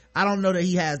that. I don't know that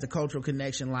he has the cultural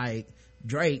connection like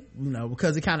Drake, you know,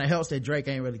 because it kind of helps that Drake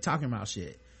ain't really talking about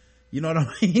shit. You know what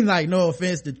I mean? Like, no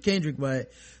offense to Kendrick,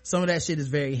 but some of that shit is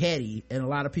very heady, and a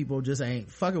lot of people just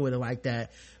ain't fucking with it like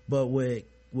that. But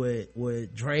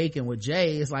with Drake and with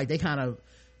Jay, it's like they kind of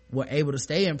were able to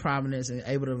stay in prominence and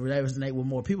able to resonate with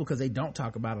more people because they don't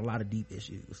talk about a lot of deep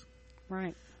issues.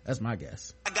 Right. That's my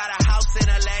guess. I got a house in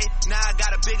LA, now I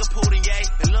got a bigger pool than Ye.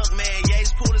 And look, man,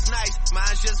 Ye's pool is nice,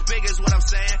 mine's just big is what I'm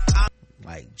saying.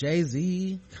 Like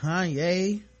Jay-Z,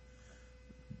 Kanye,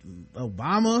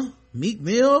 Obama, Meek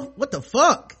Mill, what the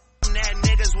fuck? I'm that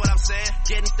nigga's what I'm saying,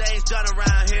 getting things done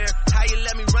around here. How you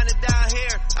let me run it down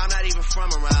here? I'm not even from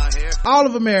around here. All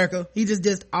of America. He just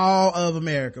dissed all of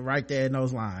America right there in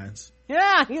those lines.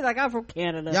 Yeah, he's like, I'm from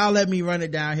Canada. Y'all let me run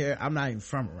it down here. I'm not even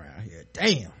from around here.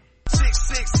 Damn.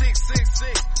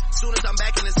 66666. Soon as I'm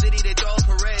back in the city, they throw a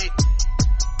parade.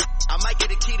 I might get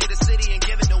the key to the city and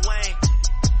give it to Wayne,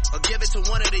 or give it to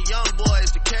one of the young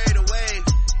boys to carry the wave.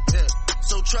 Yeah.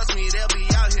 So trust me, they'll be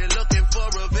out here looking for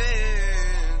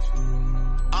revenge.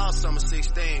 All summer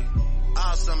 16,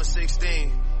 all summer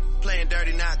 16, playing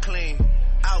dirty, not clean.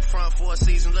 Out front for a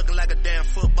season, looking like a damn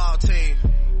football team.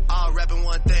 All repping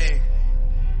one thing,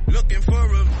 looking for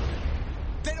revenge.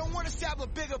 They don't want us to have a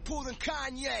bigger pool than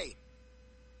Kanye.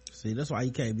 See, that's why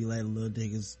you can't be letting little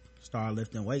niggas start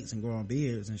lifting weights and growing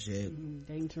beards and shit.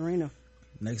 Dating Serena.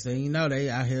 Next thing you know, they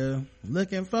out here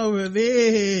looking for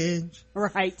revenge.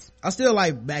 Right. I still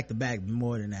like Back to Back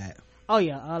more than that. Oh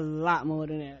yeah, a lot more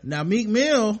than that. Now Meek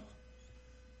Mill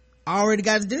already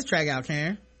got his diss track out,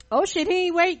 Karen. Oh shit, he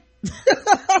ain't wait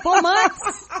 4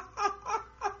 months.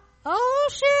 Oh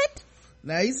shit.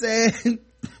 Now he said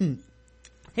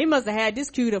he must have had this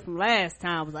queued up from last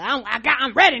time. Was like,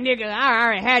 I'm ready, nigga. I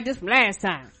already had this from last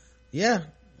time. Yeah.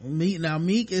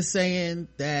 Meek is saying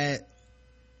that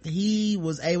he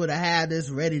was able to have this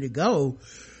ready to go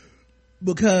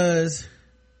because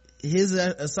his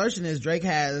assertion is Drake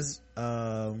has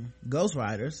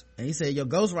ghostwriters, and he said your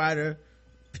ghostwriter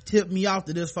tipped me off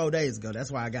to this 4 days ago. That's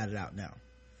why I got it out now.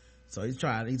 So he's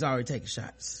already taking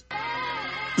shots.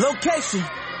 Location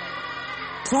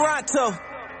Toronto.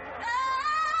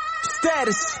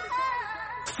 Status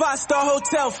 5-star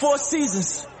hotel, 4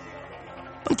 seasons.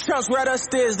 Them chumps right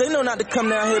upstairs, they know not to come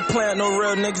down here playing no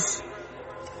real niggas.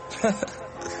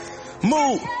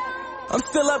 Mood, I'm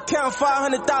still up counting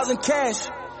 500,000 cash.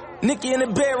 Nikki in the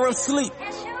bedroom sleep.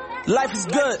 Life is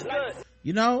good.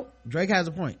 You know, Drake has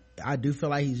a point. I do feel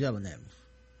like he's yelling at me.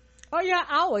 Oh yeah,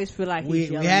 I always feel like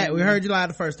he's yelling at me. We heard you loud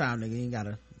the first time, nigga. You ain't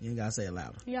gotta say it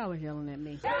louder. He always yelling at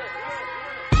me.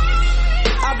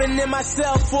 I've been in my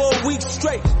cell for a week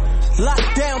straight.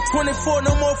 Locked down 24,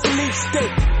 no more Philippe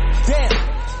State. Damn,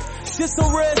 shit so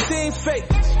real, it ain't fake.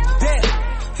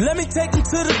 Damn, let me take him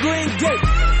to the Green Gate.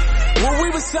 When we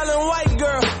was selling white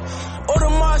girl,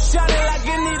 Audemars shining like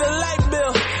it need a light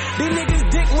bill. These niggas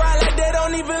dick ride like they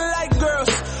don't even like girls.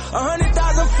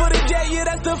 100,000 for the jet, yeah,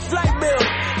 that's the flight bill.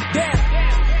 Damn,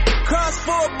 cross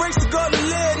 4 bricks to go to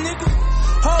live, nigga.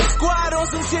 Whole squad on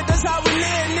some shit, that's how we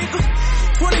live, nigga.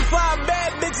 25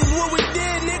 bad bitches, what we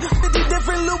did, nigga. 50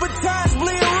 different Louboutins,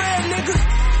 bleed red, nigga.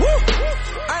 Woo!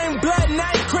 I ain't blood and I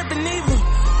ain't crippin' either.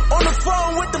 On the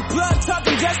phone with the plug,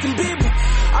 talking Justin Bieber.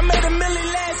 I made $1 million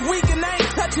last week and I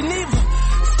ain't touching either.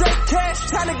 Straight cash,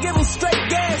 trying to give them straight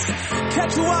gas.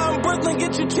 Catch you out in Brooklyn,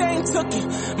 get your chain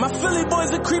tookin'. My Philly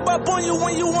boys will creep up on you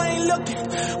when you ain't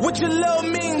looking. With your little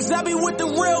means, I be with the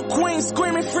real queen,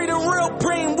 screaming free the real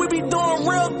preem. We be doing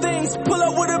real things. Pull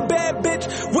up with a bad bitch,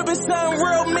 whipping something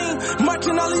real mean.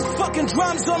 Marching all these fucking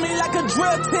drums on me like a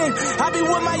drill team. I be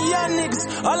with my young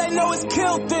niggas, all they know is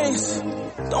kill things.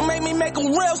 Don't make me make a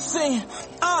real scene.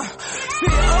 See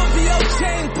the OVO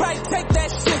chain pipe, take that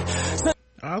shit.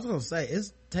 I was gonna say,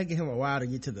 it's taking him a while to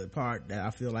get to the part that I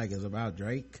feel like is about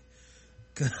Drake.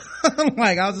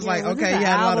 Like, I was just like, okay, he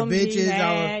had a lot of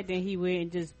bitches. Then he went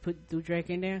and just threw Drake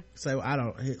in there. So I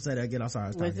don't say that again. I'm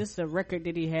sorry. Was this a record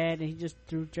that he had and he just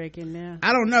threw Drake in there?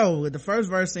 I don't know. The first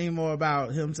verse seemed more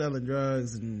about him selling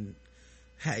drugs and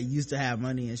used to have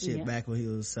money and shit back when he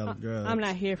was selling drugs. I'm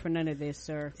not here for none of this,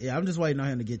 sir. Yeah, I'm just waiting on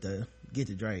him to get to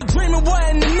Drake. Dreaming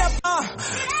wasn't enough.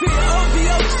 See the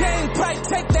OVO chain pipe,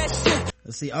 take that shit.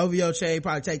 Let's see, OVO chain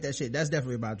probably take that shit. That's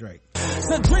definitely about Drake.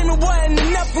 So dreaming wasn't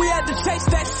enough, we had to chase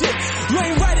that shit. You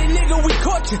ain't right, nigga, we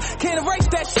caught you. Can't erase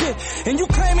that shit. And you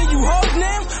claiming you hold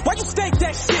now? Why you stake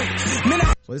that shit? Man,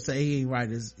 so he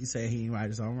say he ain't write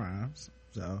his own rhymes.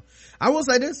 So I will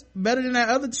say this, better than that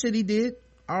other shit he did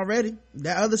already.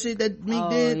 That other shit that Meek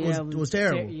did was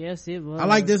terrible. Yes, it was. I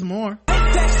like this more.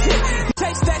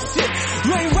 Taste that shit.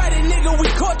 You ain't right, nigga, we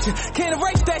caught you. Can't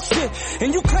erase that shit.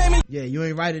 And you claiming, yeah, you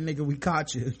ain't right, nigga, we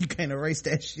caught you. You can't erase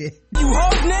that shit. you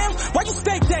hold now? Why you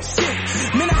stake that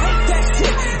shit? Man, I hate that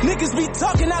shit. Niggas be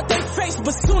talking out their face,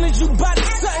 but soon as you body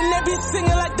something, they be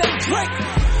singing like they Drake.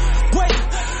 Wait,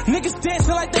 niggas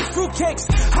dancing like they fruitcakes.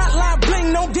 Hotline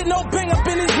bling, don't get no bang up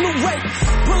in his new rate.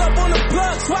 Pull up on the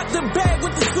plug, swap the bag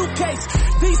with the suitcase.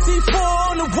 DC4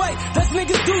 on the way, that's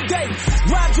niggas due date.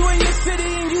 Ride you in your city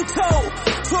and you told.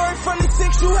 Touring from the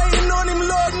 6, you hating on him,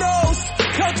 Lord knows.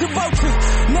 Culture vultures,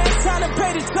 now it's time to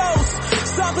pay the tolls.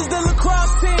 Soft as the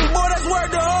lacrosse team, boy, that's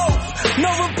word to hold.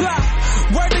 No reply,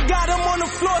 word to God, I'm on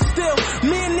the floor still.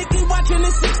 Me and Nikki watching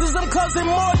the Sixers, I'm closing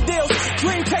more deals.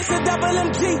 Dream case of double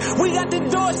MG, we got the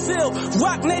door seal.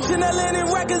 Rock Nation,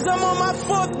 Atlantic Records, I'm on my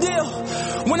 4th deal.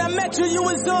 When I met you, you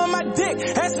was on my dick.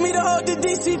 Asked me to hold the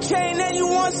DC chain, and you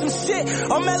want some shit.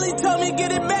 O'Malley told me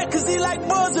get it back, cause he like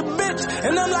boys a bitch.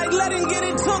 And I'm like, let him get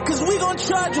it took, cause we gon'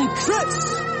 charge him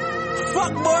trips.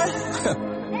 Fuck,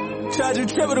 boy. Charge him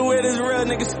triple to where this real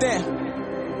nigga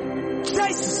stand.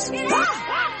 Chases.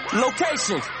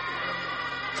 Location.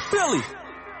 Philly.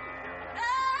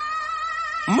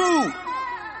 Mood.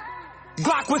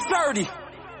 Glock with 30.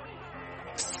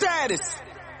 Status.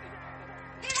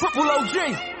 Triple OG.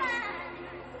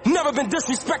 Never been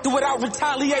disrespected without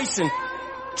retaliation.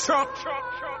 Trump.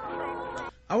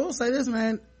 I will say this,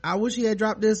 man. I wish he had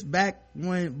dropped this back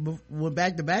when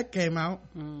Back to Back came out.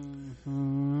 I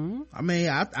mean,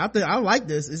 I think I like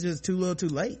this. It's just too little, too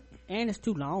late, and it's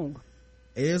too long.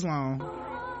 It is long.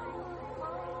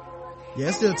 Yeah,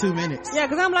 it's still 2 minutes. Yeah,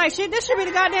 cause I'm like, shit, this should be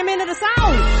the goddamn end of the song.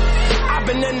 I've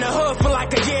been in the hood for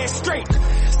like a year straight.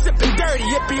 Sipping dirty,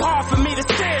 it be hard for me to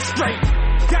stare straight.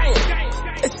 Damn.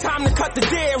 It's time to cut the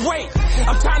dead weight.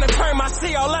 I'm trying to turn my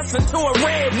CLS into a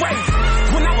red race.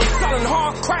 When I was selling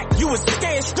hard crack, you was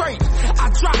scared straight. I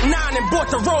dropped 9 and bought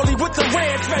the rollie with the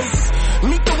red face.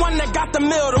 Meet the one that got the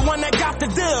mill, the one that got the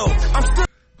deal. I'm still...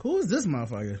 Who is this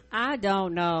motherfucker? I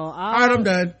don't know. All right, I'm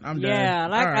done. Yeah,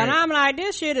 like, right. and I'm like,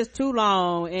 this shit is too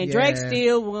long, and Yeah. Drake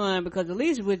still won, because at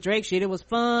least with Drake shit, it was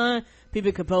fun.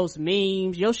 People could post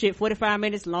memes. Your shit 45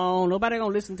 minutes long. Nobody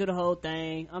gonna listen to the whole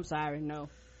thing. I'm sorry, no.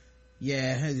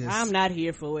 Yeah, I'm not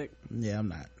here for it. Yeah, I'm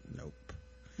not. Nope.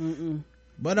 Mm-mm.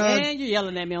 But and you're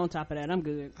yelling at me on top of that. I'm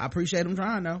good. I appreciate him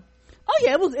trying though. Oh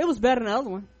yeah, it was better than the other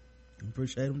one.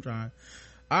 Appreciate him trying.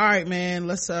 All right, man.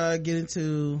 Let's get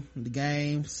into the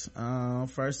games.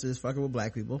 First is fucking with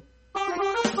black people.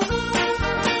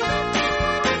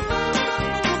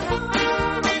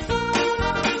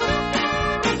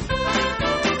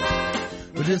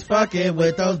 We're just fucking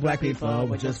with those black people.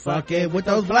 We're just fucking with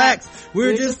those blacks.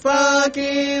 We're just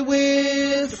fucking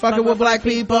with black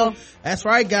people. That's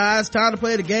right, guys. Time to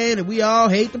play the game that we all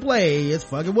hate to play. It's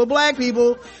fucking with black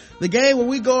people. The game where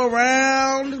we go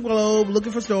around the globe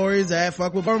looking for stories that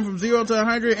fuck with from 0 to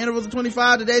 100, intervals of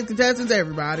 25. Today's contestants,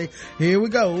 everybody. Here we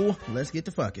go. Let's get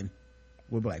to fucking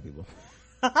with black people.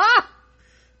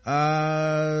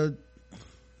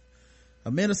 A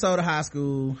Minnesota high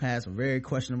school has some very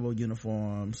questionable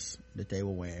uniforms that they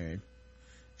were wearing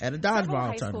at a dodgeball Several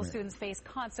high school tournament. students face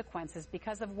consequences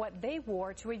because of what they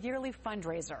wore to a yearly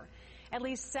fundraiser. At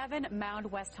least 7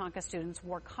 Mound West Tonka students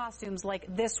wore costumes like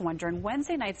this one during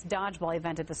Wednesday night's dodgeball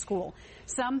event at the school.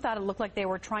 Some thought it looked like they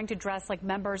were trying to dress like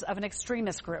members of an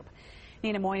extremist group.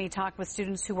 Nina Moyni talked with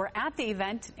students who were at the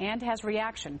event and has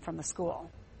reaction from the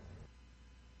school.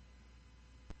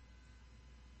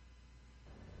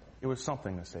 It was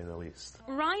something, to say the least.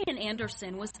 Ryan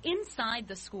Anderson was inside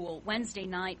the school Wednesday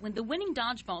night when the winning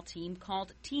dodgeball team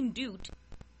called Team Doot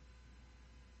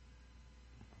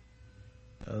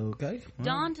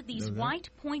donned these white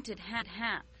pointed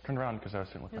hat. Turned around because I was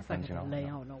sitting with my friends,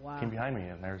 came behind me,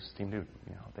 and there's Team Doot.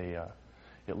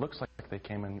 It looks like they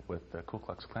came in with the Ku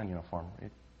Klux Klan uniform.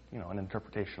 An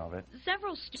interpretation of it.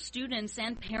 Several students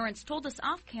and parents told us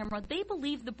off camera they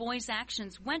believe the boys'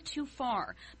 actions went too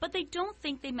far, but they don't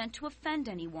think they meant to offend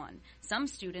anyone. Some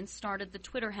students started the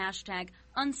Twitter hashtag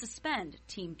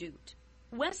 #UnsuspendTeamDoot.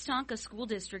 West Tonka School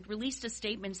District released a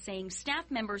statement saying staff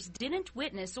members didn't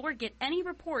witness or get any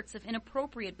reports of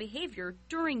inappropriate behavior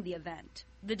during the event.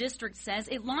 The district says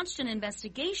it launched an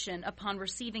investigation upon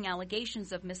receiving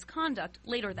allegations of misconduct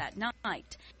later that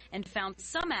night and found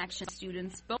some action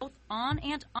students both on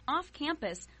and off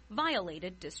campus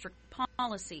violated district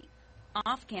policy.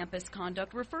 Off-campus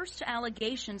conduct refers to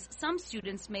allegations some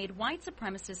students made white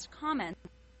supremacist comments.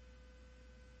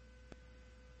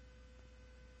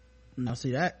 Now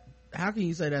see that, how can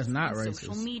you say that's not racist?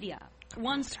 Social media.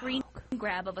 One screen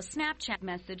grab of a Snapchat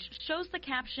message shows the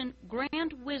caption,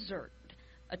 Grand Wizard,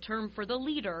 a term for the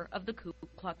leader of the Ku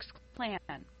Klux Klan.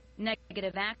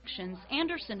 Negative actions,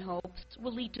 Anderson hopes,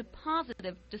 will lead to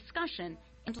positive discussion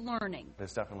and learning.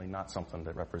 It's definitely not something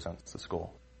that represents the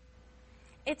school.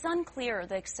 It's unclear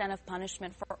the extent of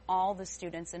punishment for all the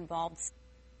students involved.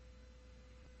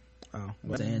 Oh,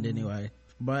 let's end anyway.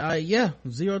 But yeah,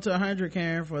 0 to 100,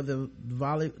 Karen, for the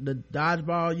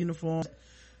dodgeball uniforms.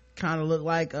 Kind of look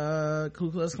like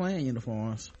Ku Klux Klan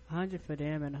uniforms. 100 for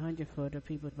them and 100 for the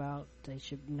people involved. They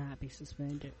should not be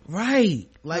suspended. Right,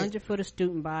 like 100 for the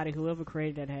student body, whoever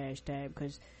created that hashtag,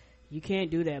 because you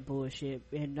can't do that bullshit.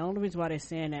 And the only reason why they're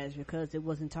saying that is because it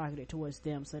wasn't targeted towards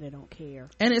them, so they don't care.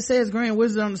 And it says Grand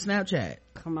Wizard on the Snapchat.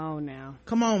 Come on now.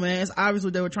 Come on, man. It's obvious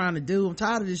what they were trying to do. I'm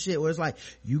tired of this shit where it's like,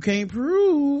 you can't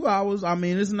prove I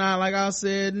mean, it's not like I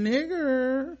said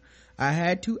nigger. I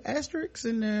had 2 asterisks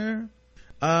in there.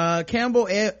 Campbell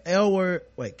Ewald,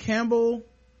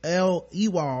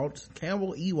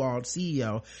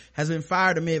 CEO, has been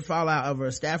fired amid fallout over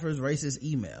a staffer's racist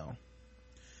email.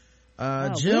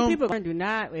 Jim, people do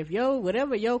not, if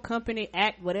whatever your company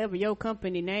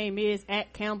name is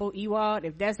at Campbell Ewald,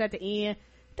 if that's at the end,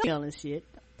 don't be yelling shit.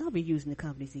 Don't be using the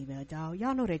company's email, dog.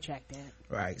 Y'all know they track that.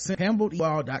 Right.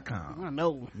 CampbellEwald.com. I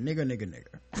know. Nigger.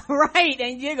 Right.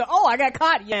 And you go, oh, I got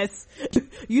caught. Yes.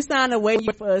 You signed a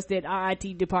waiver for us that our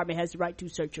IT department has the right to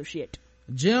search your shit.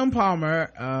 Jim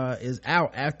Palmer is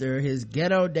out after his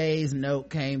Ghetto Days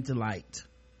note came to light.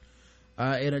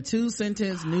 In a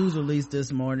 2-sentence news release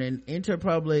this morning,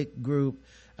 Interpublic Group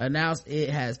announced it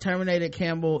has terminated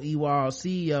Campbell Ewald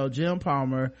CEO Jim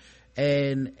Palmer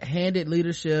and handed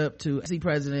leadership to agency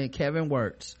president Kevin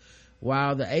Wirtz.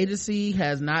 While the agency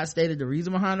has not stated the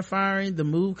reason behind the firing, the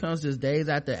move comes just days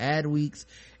after Adweek's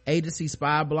agency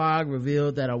spy blog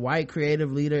revealed that a white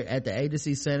creative leader at the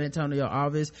agency's San Antonio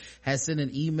office has sent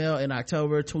an email in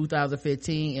October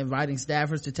 2015 inviting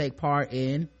staffers to take part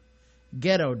in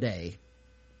Ghetto Day.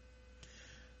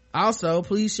 Also,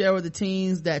 please share with the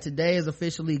teens that today is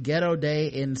officially Ghetto Day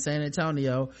in San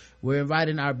Antonio. We're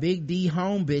inviting our Big D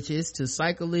home bitches to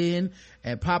cycle in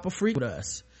and pop a freak with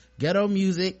us. Ghetto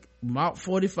music, Malt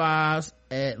 45s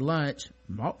at lunch.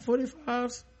 Malt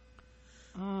 45s?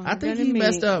 I think he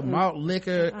messed up malt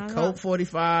liquor, Coke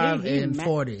 45, and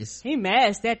 40s. He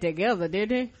mashed that together,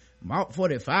 didn't he? Malt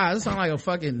 45. That sounds like a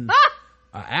fucking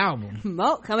album.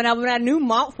 Malt coming out with that new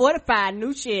Malt 45,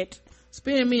 new shit.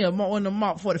 Spin me one of the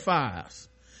Malt 45s.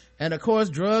 And of course,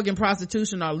 drug and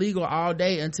prostitution are legal all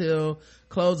day until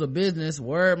close of business.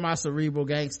 Word, my cerebral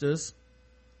gangsters.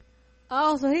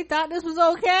 Oh, so he thought this was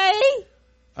okay?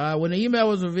 When the email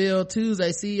was revealed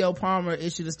Tuesday, CEO Palmer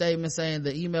issued a statement saying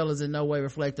the email is in no way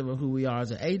reflective of who we are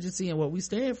as an agency and what we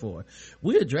stand for.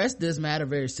 We addressed this matter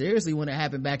very seriously when it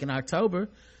happened back in October.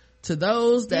 To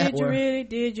those that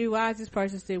Did you? Why is this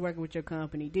person still working with your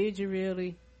company? Did you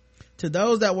really? To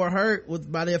those that were hurt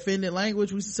by the offended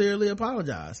language, we sincerely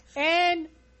apologize. And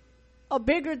a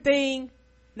bigger thing,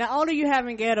 not only you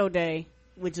having Ghetto Day,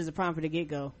 which is a problem for the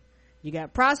get-go, you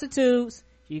got prostitutes,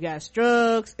 you got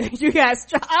drugs, you got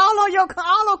all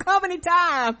on company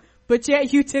time, but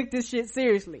yet you took this shit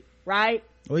seriously, right?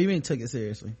 What do you mean took it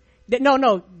seriously?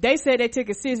 No, they said they took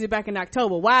it seriously back in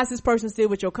October. Why is this person still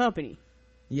with your company?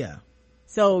 Yeah.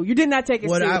 So you did not take it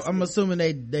seriously. I'm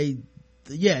assuming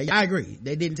yeah, I agree.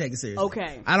 They didn't take it seriously.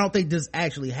 Okay. I don't think this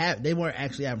actually they weren't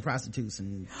actually having prostitutes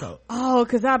and coke. Oh,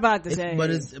 cause I'm about to say.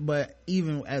 But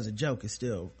even as a joke, it's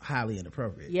still highly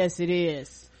inappropriate. Yes, it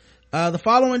is. The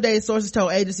following day, sources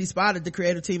told agency spotted the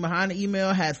creative team behind the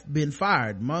email had been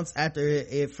fired months after it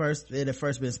had first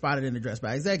been spotted and addressed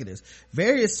by executives.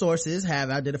 Various sources have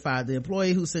identified the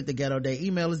employee who sent the Ghetto Day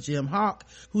email as Jim Hawk,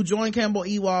 who joined Campbell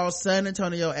Ewald's San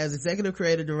Antonio as executive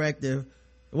creative director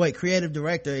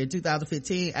in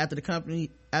 2015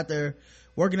 after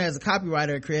working as a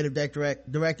copywriter and creative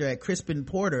director at Crispin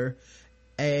Porter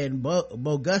and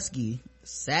Boguski,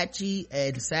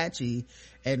 Saatchi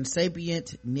and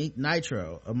Sapient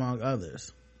Nitro, among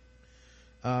others.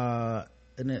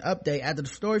 And an update, after the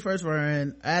story first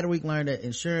ran, Adweek learned that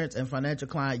insurance and financial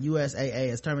client USAA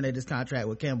has terminated its contract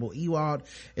with Campbell Ewald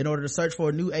in order to search for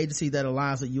a new agency that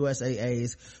aligns with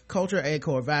USAA's culture and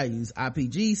core values.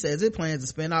 IPG says it plans to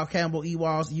spin off Campbell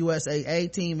Ewald's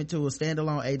USAA team into a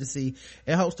standalone agency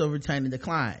in hopes of retaining the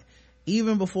client.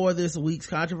 Even before this week's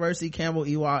controversy, Campbell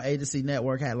Ewald Agency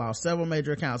Network had lost several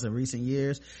major accounts in recent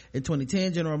years. In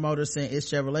 2010, General Motors sent its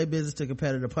Chevrolet business to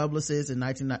competitor Publicis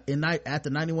after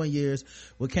 91 years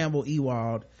with Campbell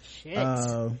Ewald. Shit.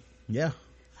 Yeah.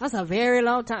 That's a very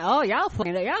long time. Oh, y'all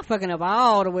fucking up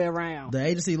all the way around. The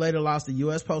agency later lost the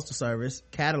U.S. Postal Service,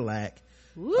 Cadillac,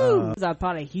 Woo! Those are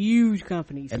probably huge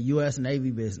companies. A U.S.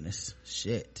 Navy business.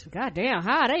 Shit. Goddamn,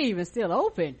 how are they even still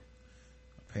open?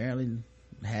 Apparently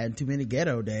had too many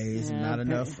ghetto days and not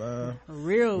enough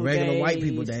real regular days. white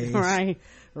people days. Right.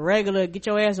 Regular get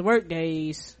your ass to work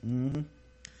days.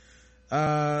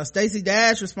 Stacey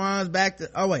Dash responds back to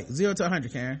 0 to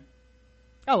 100, Karen.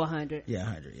 100. Yeah,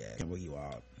 100. Yeah, can't believe you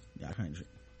all. Yeah, 100.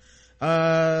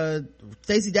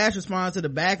 Stacey Dash responds to the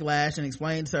backlash and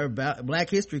explains her Black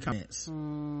History comments.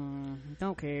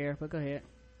 Don't care, but go ahead.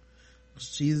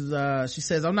 She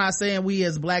says, I'm not saying we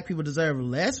as black people deserve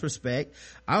less respect.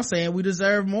 I'm saying we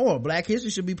deserve more. Black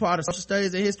history should be part of social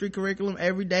studies and history curriculum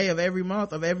every day of every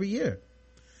month of every year.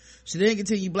 She then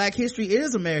continued, Black history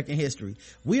is American history.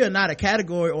 We are not a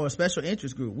category or a special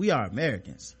interest group. We are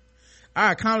Americans.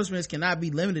 Our accomplishments cannot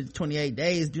be limited to 28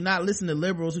 days. Do not listen to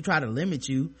liberals who try to limit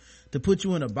you, to put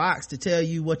you in a box, to tell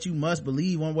you what you must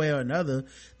believe one way or another,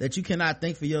 that you cannot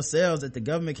think for yourselves, that the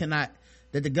government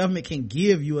can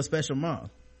give you a special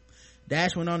month.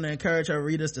 Dash went on to encourage her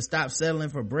readers to stop settling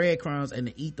for breadcrumbs and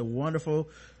to eat the wonderful,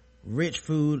 rich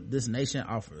food this nation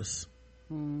offers.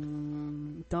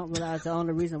 Don't realize the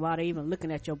only reason why they even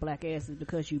looking at your black ass is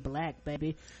because you black,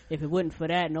 baby. If it wasn't for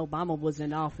that and Obama was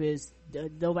in office,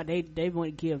 nobody, they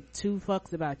wouldn't give two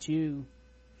fucks about you.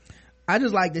 I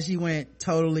just like that she went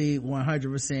totally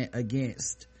 100%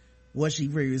 against what she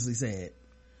previously said.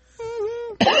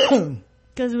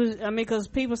 Because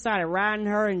people started riding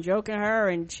her and joking her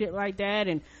and shit like that,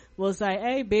 and was like,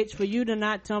 hey bitch, for you to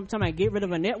not talking about get rid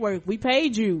of a network, we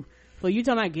paid you. For you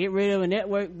talking about get rid of a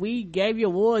network, we gave you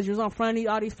awards. You was on front of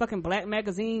all these fucking black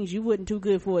magazines. You wasn't too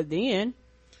good for it then.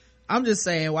 I'm just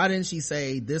saying, why didn't she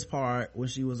say this part when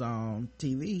she was on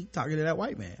TV talking to that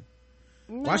white man?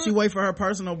 Why she wait for her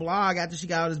personal blog after she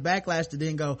got all this backlash to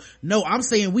then go, no, I'm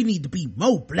saying we need to be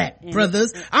more black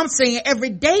brothers. I'm saying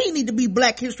every day need to be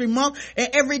Black History Month and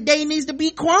every day needs to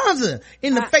be Kwanzaa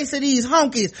in the face of these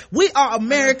honkies. We are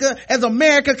America as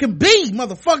America can be,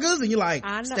 motherfuckers. And you're like,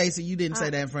 Stacey, you didn't say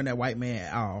that in front of that white man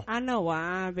at all. I know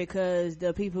why, because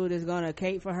the people that's gonna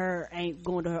cape for her ain't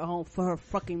going to her home for her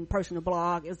fucking personal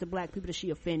blog. It's the black people that she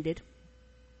offended.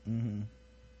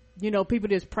 You know, people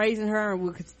that's praising her and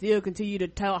will still continue to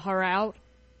tell her out,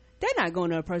 they're not going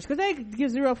to her person because they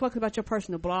give zero fucks about your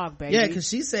personal blog, baby. Yeah, because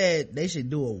she said they should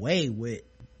do away with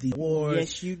the awards.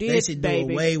 Yes, you did, they should baby.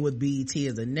 do away with BET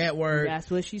as a network.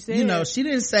 That's what she said. You know, she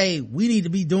didn't say we need to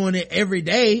be doing it every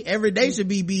day. Every day should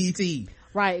be BET.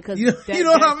 Right, because you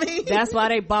know what I mean? That's why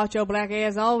they bought your black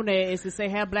ass on there, is to say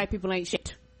how black people ain't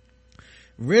shit.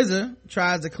 RZA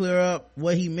tries to clear up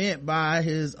what he meant by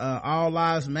his All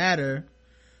Lives Matter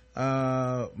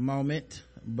moment,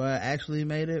 but actually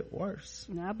made it worse.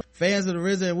 Fans of the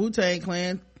RZA and Wu-Tang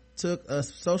Clan took to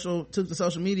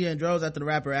social media and droves after the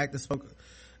rapper actor spoke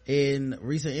in a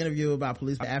recent interview about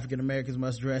police. African Americans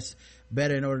must dress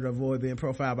better in order to avoid being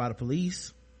profiled by the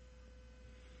police.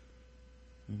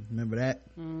 Remember that?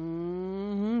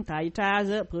 Tie your ties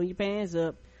up, pull your pants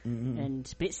up, and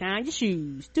spit shine your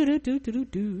shoes.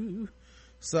 Do.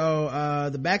 So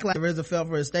the backlash RZA felt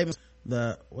for his statement.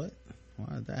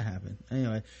 Why did that happen?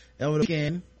 Anyway, over the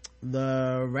weekend,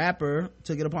 the rapper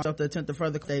took it upon himself to attempt to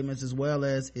further statements as well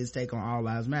as his take on All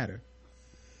Lives Matter.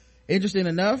 Interesting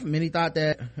enough, many thought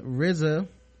that RZA,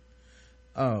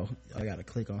 I gotta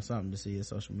click on something to see his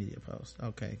social media post.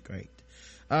 Okay, great.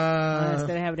 Instead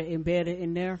of having it embedded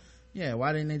in there? Yeah,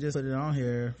 why didn't they just put it on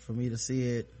here for me to see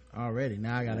it already?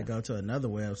 Now I gotta go to another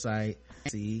website.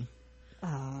 See.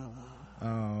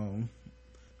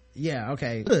 Yeah,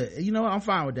 okay. Good. You know what? I'm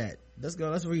fine with that. Let's go.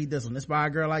 Let's read this one. It's by a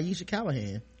girl Aisha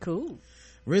Callahan. Cool.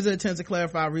 RZA attempts to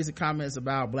clarify recent comments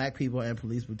about black people and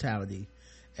police brutality.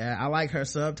 I like her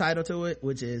subtitle to it,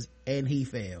 which is, and he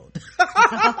failed.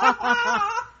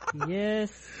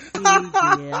 Yes, he did.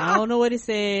 I don't know what he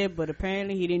said, but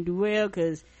apparently he didn't do well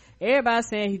because everybody's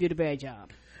saying he did a bad job.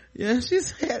 Yeah, she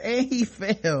said, and he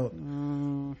failed.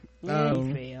 He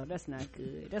failed. That's not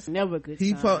good. That's never a good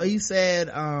sign. He said,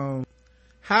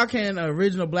 how can an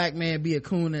original black man be a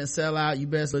coon and sell out? You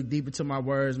best look deep into my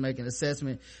words, make an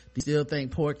assessment. Do you still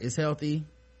think pork is healthy?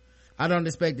 I don't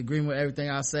expect agreement with everything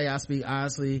I say. I speak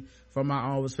honestly from my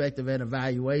own perspective and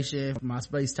evaluation. My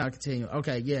space time continuum.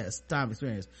 Okay, yes, time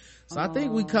experience. So I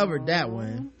think we covered that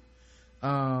one.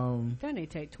 Then they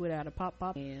take Twitter out of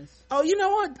pop hands. Oh, you know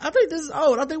what? I think this is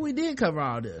old. I think we did cover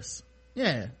all this.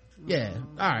 Yeah. All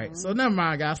right. So never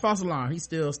mind, guys. False alarm. He's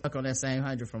still stuck on that same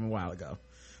 100 from a while ago.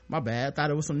 My bad. I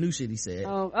thought it was some new shit he said.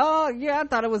 Oh yeah, I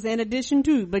thought it was in addition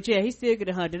too. But yeah, he still get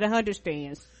 100. 100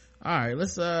 stands. All right,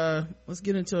 let's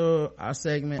get into our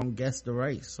segment on Guess the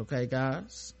Race. Okay,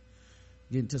 guys?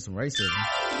 Get into some racism.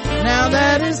 Now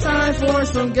that it's time for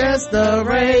some Guess the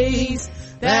Race.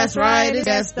 That's right, it's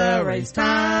Guess the Race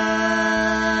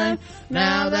time.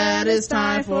 Now that it's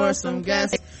time for some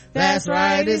Guess. That's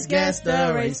right, it's Guess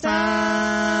the Race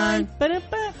time.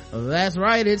 That's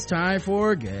right, it's time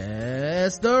for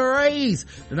Guess the Race,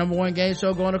 the number one game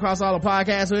show going across all the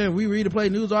podcasts where we read and play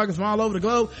news articles from all over the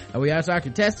globe, and we ask our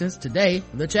contestants today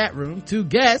in the chat room to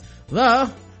guess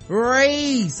the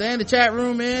race. And the chat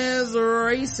room is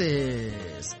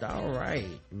racist. All right,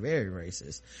 very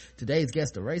racist. Today's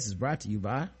Guess the Race is brought to you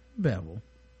by Bevel.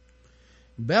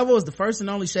 Bevel is the first and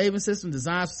only shaving system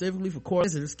designed specifically for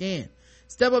coarse sensitive skin.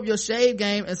 Step up your shave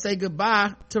game and say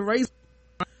goodbye to race.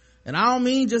 And I don't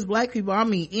mean just black people, I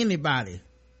mean anybody.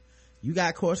 You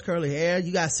got coarse curly hair,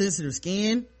 you got sensitive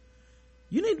skin,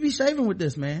 you need to be shaving with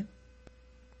this, man.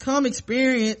 Come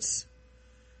experience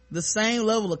the same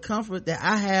level of comfort that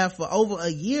I have for over a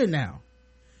year now.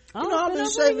 Oh, you know, I've been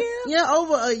shaving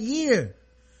over a year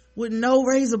with no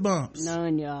razor bumps.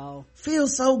 None, y'all.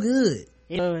 Feels so good.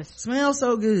 It does. Smells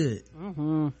so good.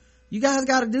 Mm-hmm. You guys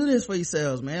got to do this for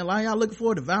yourselves, man. Like y'all looking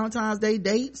forward to Valentine's Day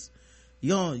dates,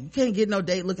 you can't get no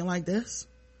date looking like this.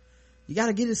 You got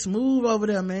to get it smooth over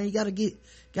there, man. You got to get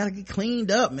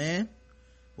cleaned up, man.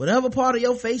 Whatever part of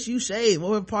your face you shave,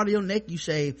 whatever part of your neck you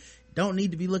shave, don't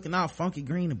need to be looking all funky,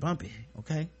 green, and bumpy.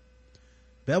 Okay.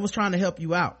 Bevel's trying to help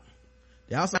you out.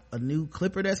 They also have a new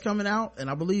clipper that's coming out, and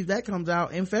I believe that comes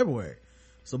out in February.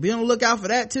 So be on the lookout for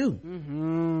that too.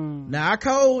 Mm-hmm. Now our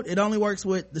code, it only works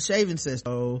with the shaving system.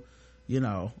 So,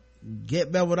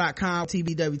 getbevel.com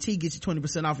TBWT gets you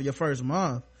 20% off of your first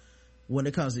month when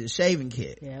it comes to the shaving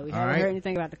kit. Yeah, we haven't heard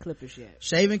anything about the clippers yet.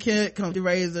 Shaving kit comes with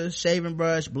razor, shaving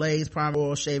brush, blades, primer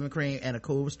oil, shaving cream, and a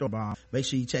cool restore balm. Make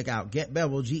sure you check out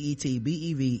GetBevel,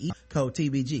 GetBevel, code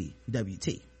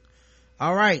TBGWT.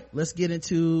 All right, let's get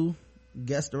into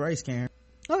Guess the Race, Karen.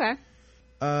 Okay.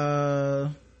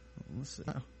 Let's see.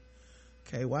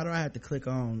 Okay, why do I have to click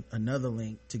on another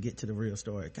link to get to the real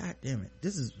story? God damn it,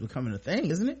 this is becoming a thing,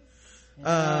 isn't it?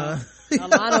 A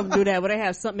lot of them do that where they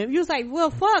have something. You was like, well,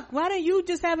 fuck, why don't you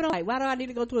just have it on? Like, why do I need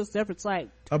to go to a separate site?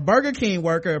 A Burger King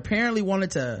worker apparently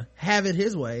wanted to have it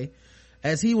his way,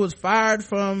 as he was fired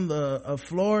from the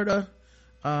Florida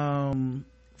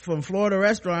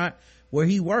restaurant where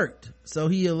he worked. So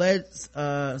he allegedly,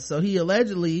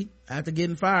 after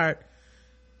getting fired,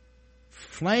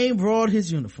 flame broiled his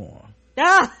uniform.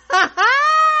 Damn.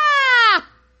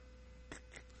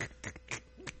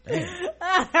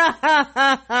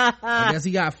 I guess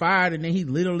he got fired and then he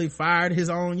literally fired his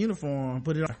own uniform,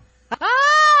 put it on.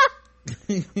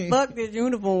 Fuck this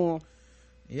uniform.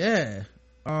 Yeah.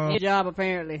 Good job,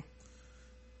 apparently.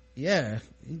 Yeah.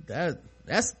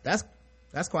 That's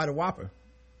quite a whopper.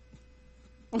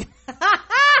 Yes,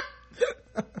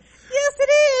 it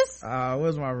is.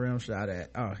 Where's my rim shot at?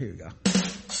 Oh, here we go.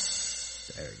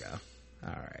 There we go.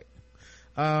 All right.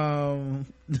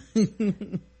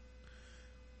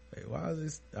 Wait, why is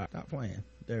this? Stop playing.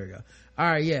 There we go. All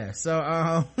right. Yeah.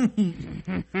 So,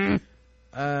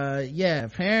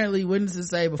 apparently witnesses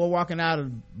say before walking out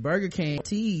of Burger King,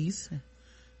 Ortiz,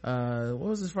 what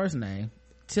was his first name?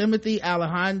 Timothy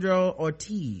Alejandro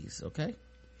Ortiz. Okay.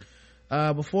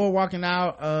 Before walking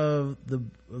out of the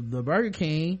Burger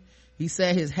King, he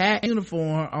set his hat and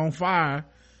uniform on fire.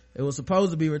 It was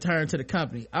supposed to be returned to the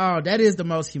company. Oh, that is the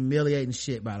most humiliating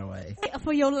shit, by the way.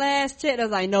 For your last check, I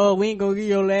was like, no, we ain't gonna get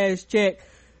your last check,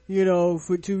 till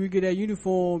we get that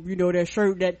uniform, that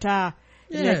shirt, that tie,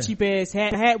 and that cheap ass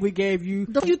hat we gave you.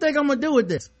 What do you think I'm gonna do with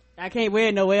this? I can't wear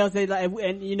it nowhere else. They like,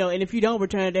 and if you don't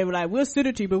return it, they were like, we'll send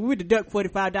it to you, but we deduct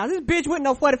 $45. This bitch wouldn't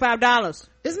know $45.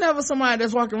 It's never somebody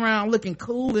that's walking around looking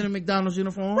cool in a McDonald's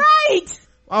uniform. Right.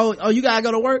 Oh, you gotta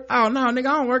go to work? Oh, no, nigga,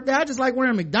 I don't work there. I just like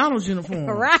wearing McDonald's uniform.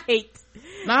 Right.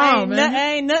 No, man.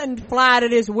 Ain't nothing fly to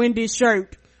this Wendy's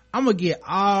shirt. I'm gonna get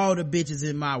all the bitches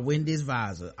in my Wendy's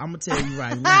visor. I'm gonna tell you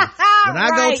right now. When I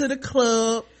go to the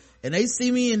club and they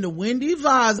see me in the Wendy's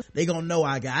visor, they gonna know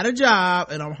I got a job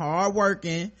and I'm hard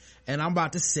working and I'm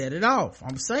about to set it off.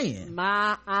 I'm saying.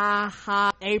 My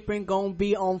hot apron gonna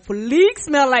be on fleek,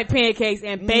 smell like pancakes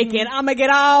and bacon. I'm gonna get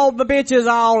all the bitches,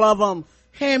 all of them.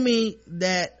 Hand me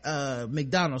that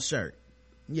McDonald's shirt.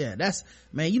 Yeah,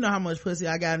 man, you know how much pussy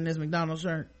I got in this McDonald's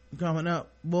shirt coming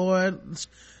up, boy.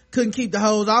 Couldn't keep the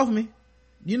hoes off me.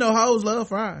 Hoes love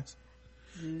fries.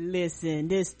 Listen,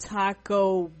 this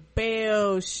Taco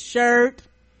Bell shirt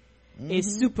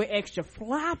is super extra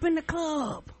flop in the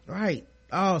club. Right.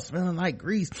 Oh, smelling like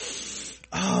grease.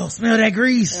 Oh, smell that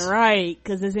grease. Right,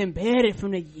 because it's embedded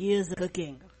from the years of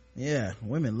cooking. Yeah,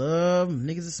 women love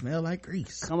niggas that smell like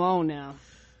grease. Come on now.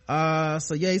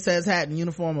 So yeah, he says hat and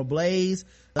uniform ablaze.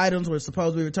 The items were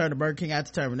supposed to be returned to Burger King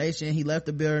after termination. He left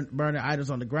the burning items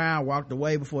on the ground, walked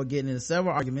away before getting into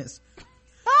several arguments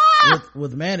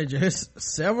with managers.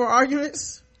 Several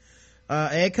arguments?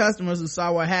 And customers who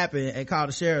saw what happened and called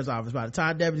the sheriff's office. By the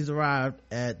time deputies arrived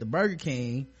at the Burger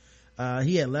King,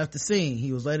 he had left the scene.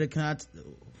 He was later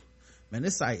man,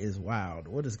 this site is wild.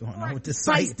 What is going on with this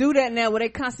site? Sites do that now where they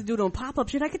constantly do them pop-up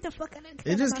shit. I get the fuck out of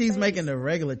it. Just keeps making the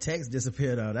regular text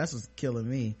disappear though. That's what's killing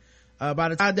me. By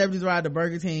the time deputies arrived at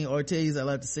Burger King, Ortiz that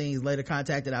left the scene was later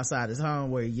contacted outside his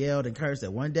home where he yelled and cursed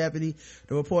at one deputy.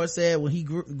 The report said when he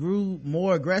grew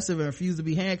more aggressive and refused to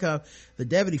be handcuffed, the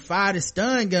deputy fired his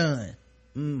stun gun.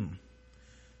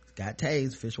 Got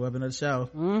tased, fish weapon of the show.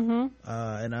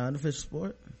 And unofficial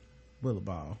sport, bullet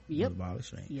ball. Yep. Bullet ball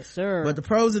extreme. Yes, sir. But the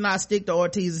pros did not stick to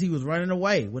Ortiz as he was running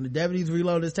away. When the deputies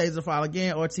reloaded his taser file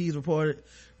again, Ortiz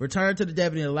returned to the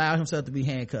deputy and allowed himself to be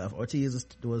handcuffed. Ortiz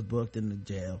was booked in the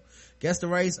jail. Guess the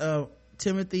race of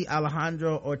Timothy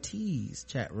Alejandro Ortiz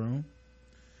chat room.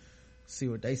 See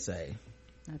what they say.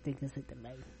 I think it's a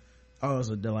delay. Oh, it's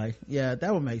a delay. Yeah,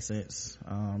 that would make sense.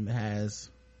 It has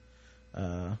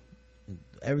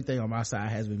everything on my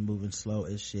side has been moving slow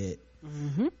as shit.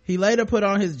 He later put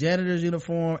on his janitor's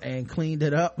uniform and cleaned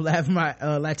it up.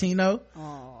 Latino.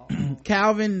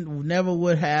 Calvin never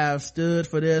would have stood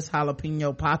for this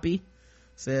jalapeno poppy,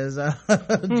 says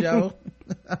Joe.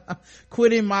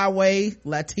 Quitting my way,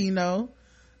 Latino.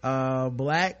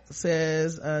 Black,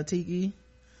 says Tiki.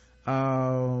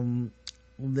 Then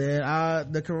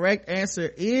the correct answer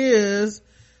is,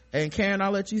 and Karen,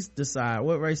 I'll let you decide,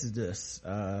 what race is this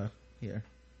here?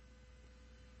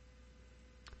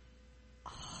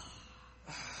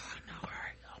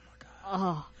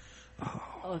 Oh,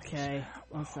 okay.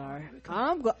 I'm sorry.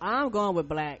 I'm going with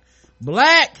black.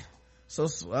 So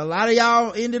a lot of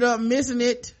y'all ended up missing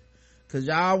it because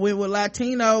y'all went with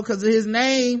Latino because of his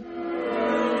name.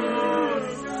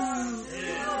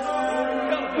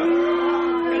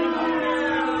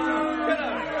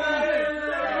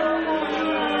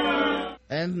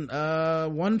 And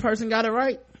one person got it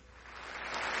right.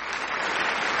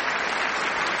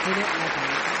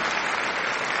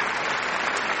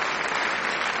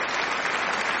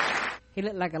 He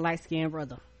looked like a light-skinned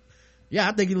brother. Yeah,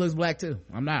 I think he looks black too.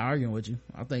 I'm not arguing with you.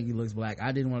 I think he looks black.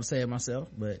 I didn't want to say it myself,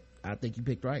 but I think you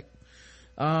picked right.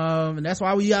 And that's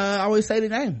why we always say the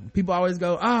name. People always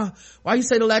go, why you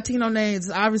say the Latino names?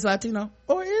 It's obviously Latino.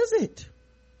 Or is it?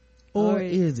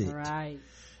 Right.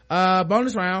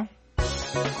 Bonus round.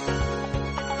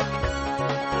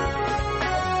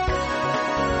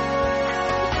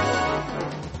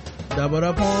 Double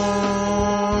the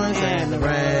points and the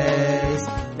race.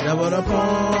 Double the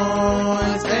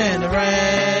points and the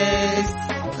race.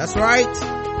 That's right.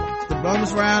 The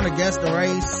bonus round against the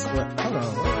race. Hold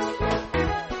on.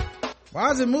 Why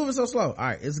is it moving so slow? All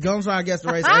right, it's bonus round against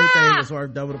the race. Everything is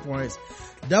worth double the points.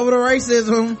 Double the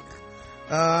racism.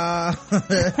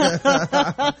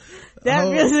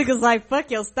 That music is like, fuck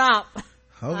your stop.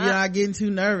 Hope you're not getting too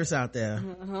nervous out there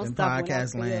in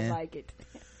podcast land. Like it.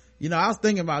 You know, I was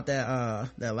thinking about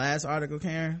that last article,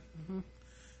 Karen.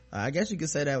 I guess you could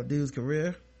say that dude's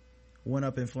career went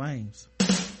up in flames.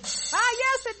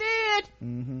 Yes it did.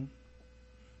 You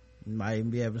might even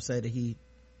be able to say that he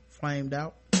flamed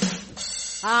out.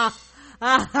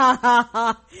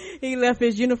 He left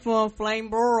his uniform flame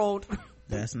broiled.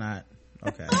 That's not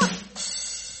okay.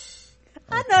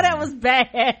 I know that was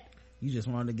bad. You just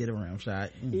wanted to get a rim shot.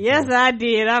 Yes, I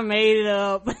did. I made it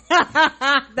up.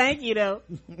 Thank you, though.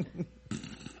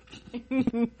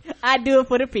 I do it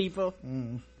for the people.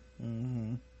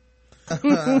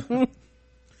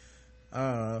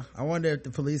 I wonder if the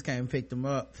police came and picked him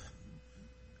up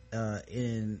hold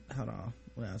on.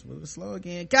 Well, I was moving slow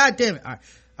again. God damn it. All right.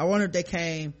 I wonder if they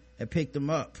came and picked him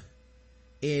up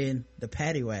in the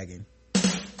paddy wagon.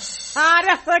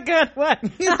 That's a good one.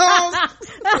 You know?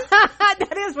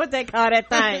 That is what they call that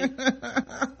thing.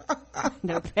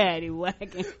 The paddy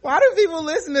wagon. Why do people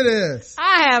listen to this?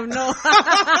 I have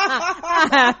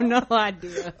no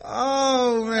idea.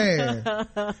 Oh man.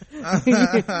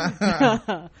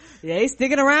 Yeah, he's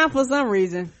sticking around for some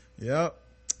reason. Yep.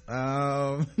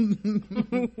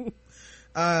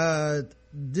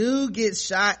 Dude gets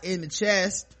shot in the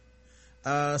chest,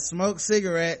 smoked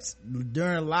cigarettes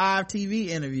during a live TV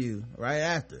interview right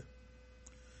after.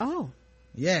 Oh.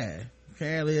 Yeah.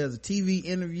 Apparently there's a TV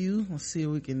interview. Let's see if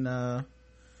we can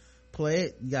play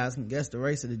it. You guys can guess the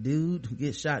race of the dude who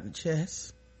gets shot in the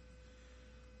chest.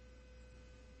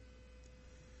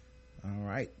 All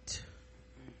right.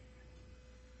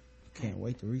 Can't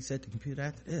wait to reset the computer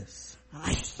after this.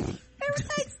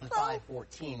 Everything's slow.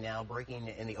 5:14 now, breaking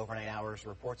in the overnight hours,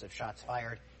 reports of shots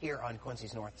fired here on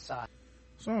Quincy's north side.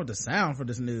 What's wrong with the sound for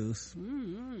this news?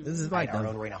 This is like our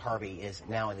own Raina Harvey is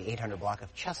now in the 800 block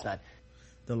of Chestnut.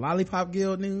 The Lollipop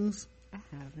Guild news. I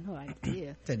have no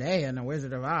idea. Today in the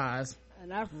Wizard of Oz.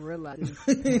 And I've realized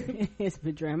it's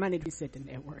been dragging. I need to set the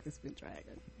network. It's been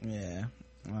dragging. Yeah.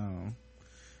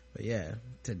 But yeah,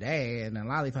 today in the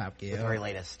Lollipop Guild. The very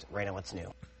latest. Raina, what's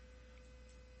new?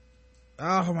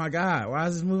 Oh my God! Why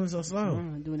is this moving so slow?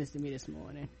 Doing this to me this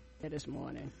morning. This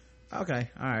morning. Okay,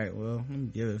 all right. Well, let me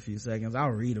give it a few seconds. I'll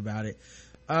read about it.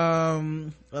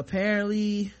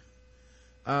 Apparently,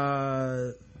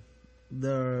 so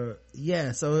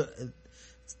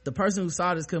the person who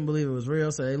saw this couldn't believe it was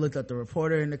real, so they looked up the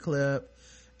reporter in the clip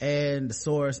and the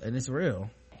source, and it's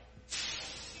real.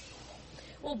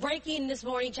 Well, breaking this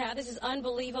morning, Chad, this is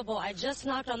unbelievable. I just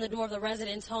knocked on the door of the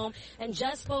resident's home and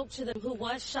just spoke to them who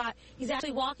was shot. He's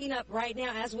actually walking up right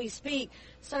now as we speak.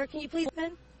 Sir, can you please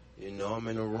open? You know, I'm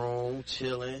in the room,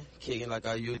 chilling, kicking like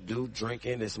I used to do,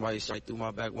 drinking, and somebody shot through my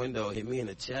back window, hit me in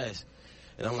the chest.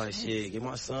 And I'm like, shit, get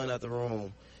my son out the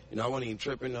room. You know, I wasn't even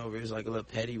tripping over it. It's like a little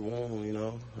petty wound, you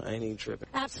know. I ain't even tripping.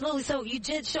 Absolutely. So you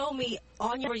did show me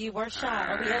on where you were shot.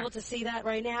 Are we able to see that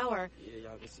right now? Or? Yeah,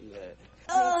 y'all can see that.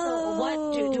 So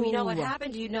what do we know what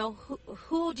happened? Do you know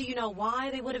who do you know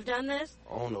why they would have done this?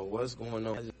 I don't know what's going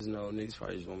on. I just know niggas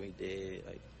probably just want me dead,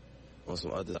 like on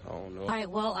some other. I don't know. All right,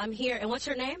 well, I'm here. And what's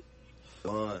your name?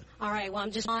 Fun. All right, well,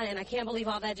 I'm just on, and I can't believe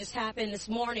all that just happened this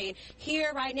morning.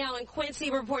 Here right now in Quincy,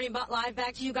 reporting live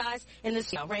back to you guys in the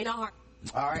studio. Raina Harvey.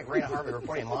 All right, Raina Harvey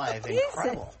reporting live.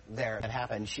 Incredible there that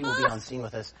happened. She will be on scene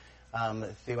with us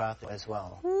throughout as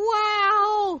well.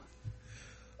 Wow.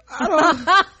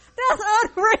 That's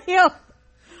unreal.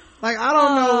 Like, I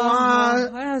don't know why.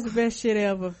 That's the best shit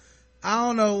ever. I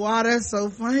don't know why that's so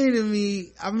funny to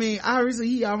me. I mean, obviously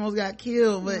he almost got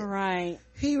killed, but right.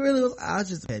 He really was. I was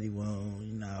just petty wound,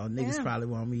 you know. Niggas probably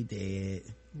want me dead.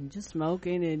 Just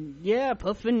smoking and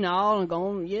puffing and all and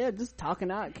going, just talking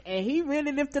out. And he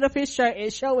really lifted up his shirt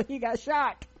and showed when he got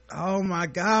shot. Oh my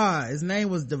God. His name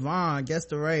was Devon. Guess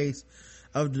the race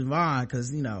of Devon,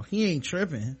 cause you know, he ain't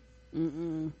tripping.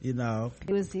 You know.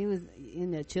 He was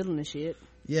in there chilling and shit.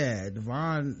 Yeah,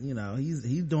 Devon, you know, he's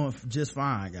doing just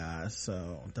fine, guys.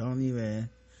 So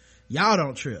y'all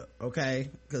don't trip, okay?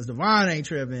 Cause Devon ain't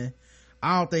tripping.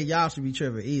 I don't think y'all should be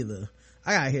tripping either.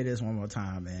 I gotta hear this one more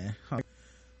time, man.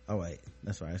 Oh wait,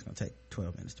 that's right. It's gonna take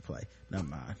 12 minutes to play. Never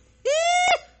mind.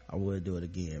 I would do it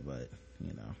again, but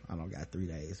you know, I don't got 3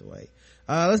 days to wait.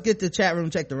 Let's get to the chat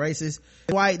room. Check the races.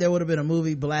 White, there would have been a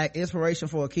movie. Black, inspiration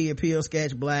for a Key and Peele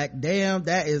sketch. Black, damn,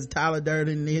 that is Tyler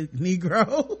Durden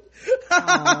Negro.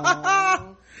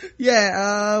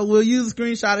 Yeah, we'll use a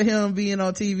screenshot of him being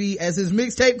on TV as his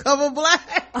mixtape cover.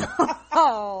 Black.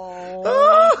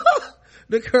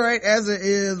 The correct answer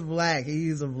is black.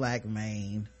 He's a black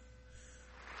man.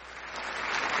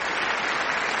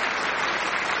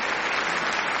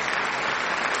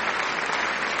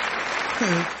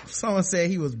 Someone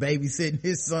said he was babysitting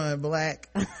his son Black.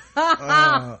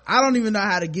 I don't even know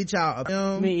how to get y'all a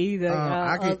film. Me either.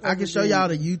 I can show y'all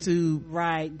the YouTube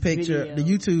picture, video. the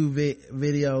YouTube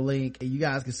video link, and you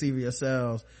guys can see for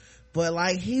yourselves. But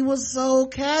like, he was so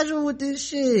casual with this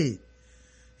shit.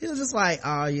 He was just like,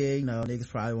 oh yeah, you know, niggas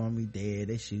probably want me dead.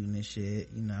 They shooting this shit.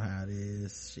 You know how it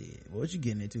is. Shit. What you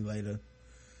getting into later?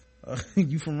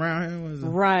 You from around here?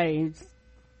 Right.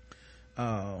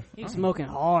 Oh. He's smoking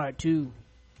hard too.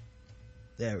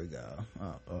 There we go.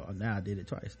 Oh, now I did it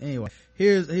twice. Anyway,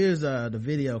 here's the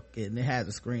video, and it has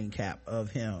a screen cap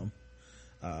of him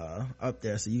up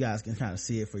there, so you guys can kind of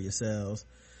see it for yourselves.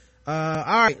 All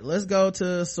right, let's go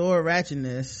to sword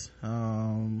ratchetness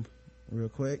real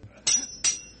quick.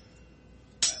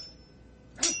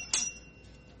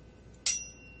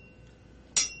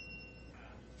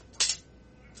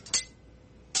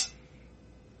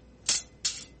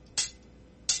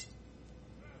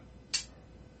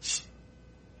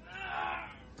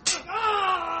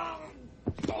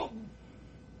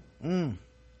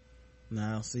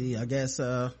 Now see, I guess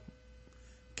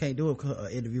can't do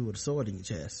an interview with a sword in your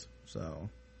chest, so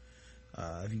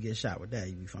if you get shot with that,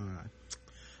 you'll be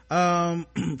fine.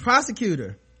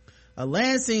 Prosecutor, a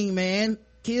Lansing man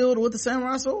killed with a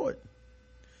samurai sword.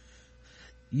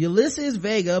 Ulysses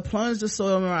Vega plunged a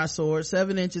samurai sword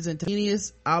 7 inches into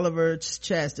Phineas Oliver's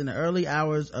chest in the early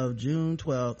hours of June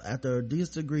 12th after a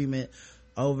disagreement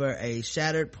over a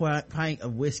shattered pint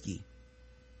of whiskey.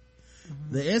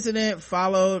 The incident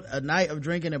followed a night of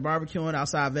drinking and barbecuing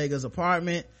outside Vega's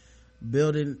apartment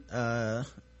building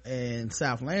in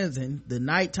South Lansing. The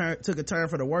night took a turn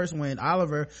for the worse when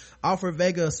Oliver offered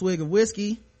Vega a swig of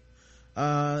whiskey.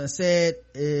 said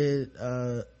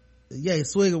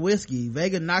swig of whiskey.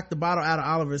 Vega knocked the bottle out of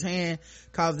Oliver's hand,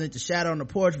 causing it to shatter on the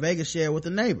porch Vega shared with a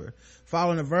neighbor.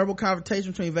 Following a verbal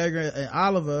confrontation between Vega and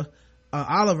Oliver,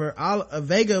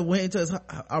 Vega went into his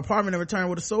apartment and returned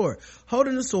with a sword.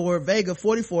 Holding the sword, Vega,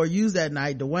 44, used that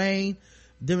night. Dwayne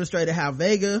demonstrated how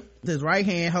Vega, with his right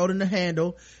hand holding the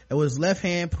handle and with his left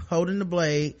hand holding the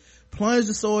blade, plunged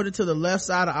the sword into the left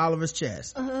side of Oliver's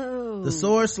chest. Oh. The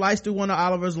sword sliced through one of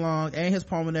Oliver's lungs and his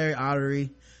pulmonary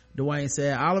artery. Dwayne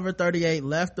said Oliver, 38,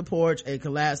 left the porch and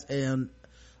collapsed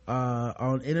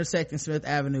on intersecting Smith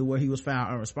Avenue, where he was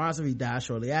found unresponsive. He died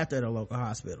shortly after at a local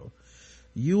hospital.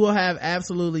 You will have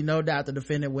absolutely no doubt the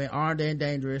defendant went armed and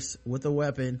dangerous with a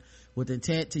weapon with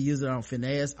intent to use it on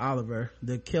Phineas Oliver.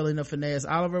 The killing of Phineas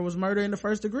Oliver was murder in the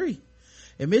first degree.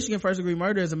 In Michigan, first degree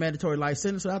murder is a mandatory life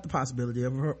sentence without the possibility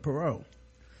of parole.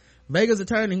 Vega's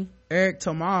attorney, Eric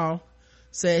Tomal,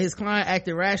 said his client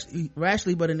acted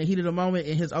rashly, but in the heat of the moment,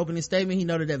 in his opening statement, he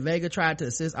noted that Vega tried to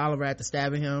assist Oliver after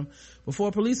stabbing him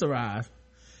before police arrived.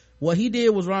 What he did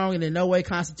was wrong and in no way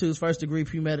constitutes first degree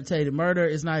premeditated murder.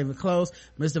 It's not even close.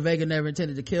 Mr. Vega never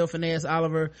intended to kill Phineas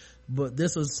Oliver, but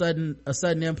this was a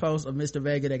sudden impulse of Mr.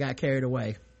 Vega that got carried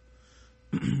away.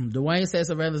 Dwayne said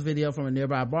surveillance video from a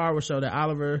nearby bar would show that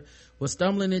Oliver was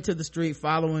stumbling into the street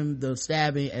following the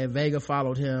stabbing and Vega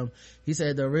followed him. He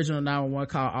said the original 911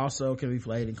 call also can be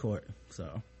played in court.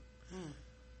 So,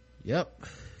 Yep.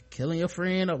 Killing your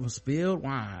friend over spilled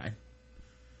wine.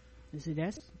 You see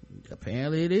that?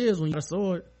 Apparently it is when you got a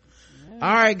sword. Yeah.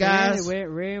 All right, guys.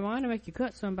 Red wine to make you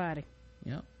cut somebody.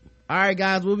 Yep. All right,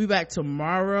 guys. We'll be back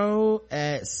tomorrow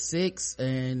at 6,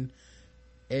 and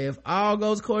if all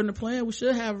goes according to plan, we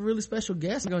should have a really special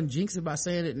guest. I'm gonna jinx it by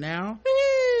saying it now.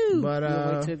 Woo! But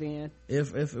we'll wait till the end.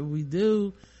 If we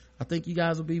do, I think you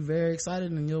guys will be very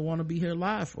excited and you'll want to be here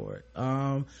live for it.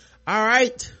 All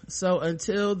right. So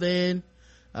until then,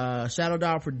 Shadow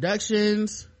Dog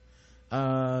Productions,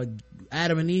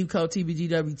 Adam and Eve code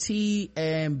TBGWT,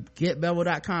 and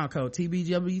getbevel.com code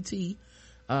TBGWT.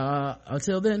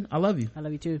 Until then, I love you. I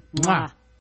love you too. Mwah.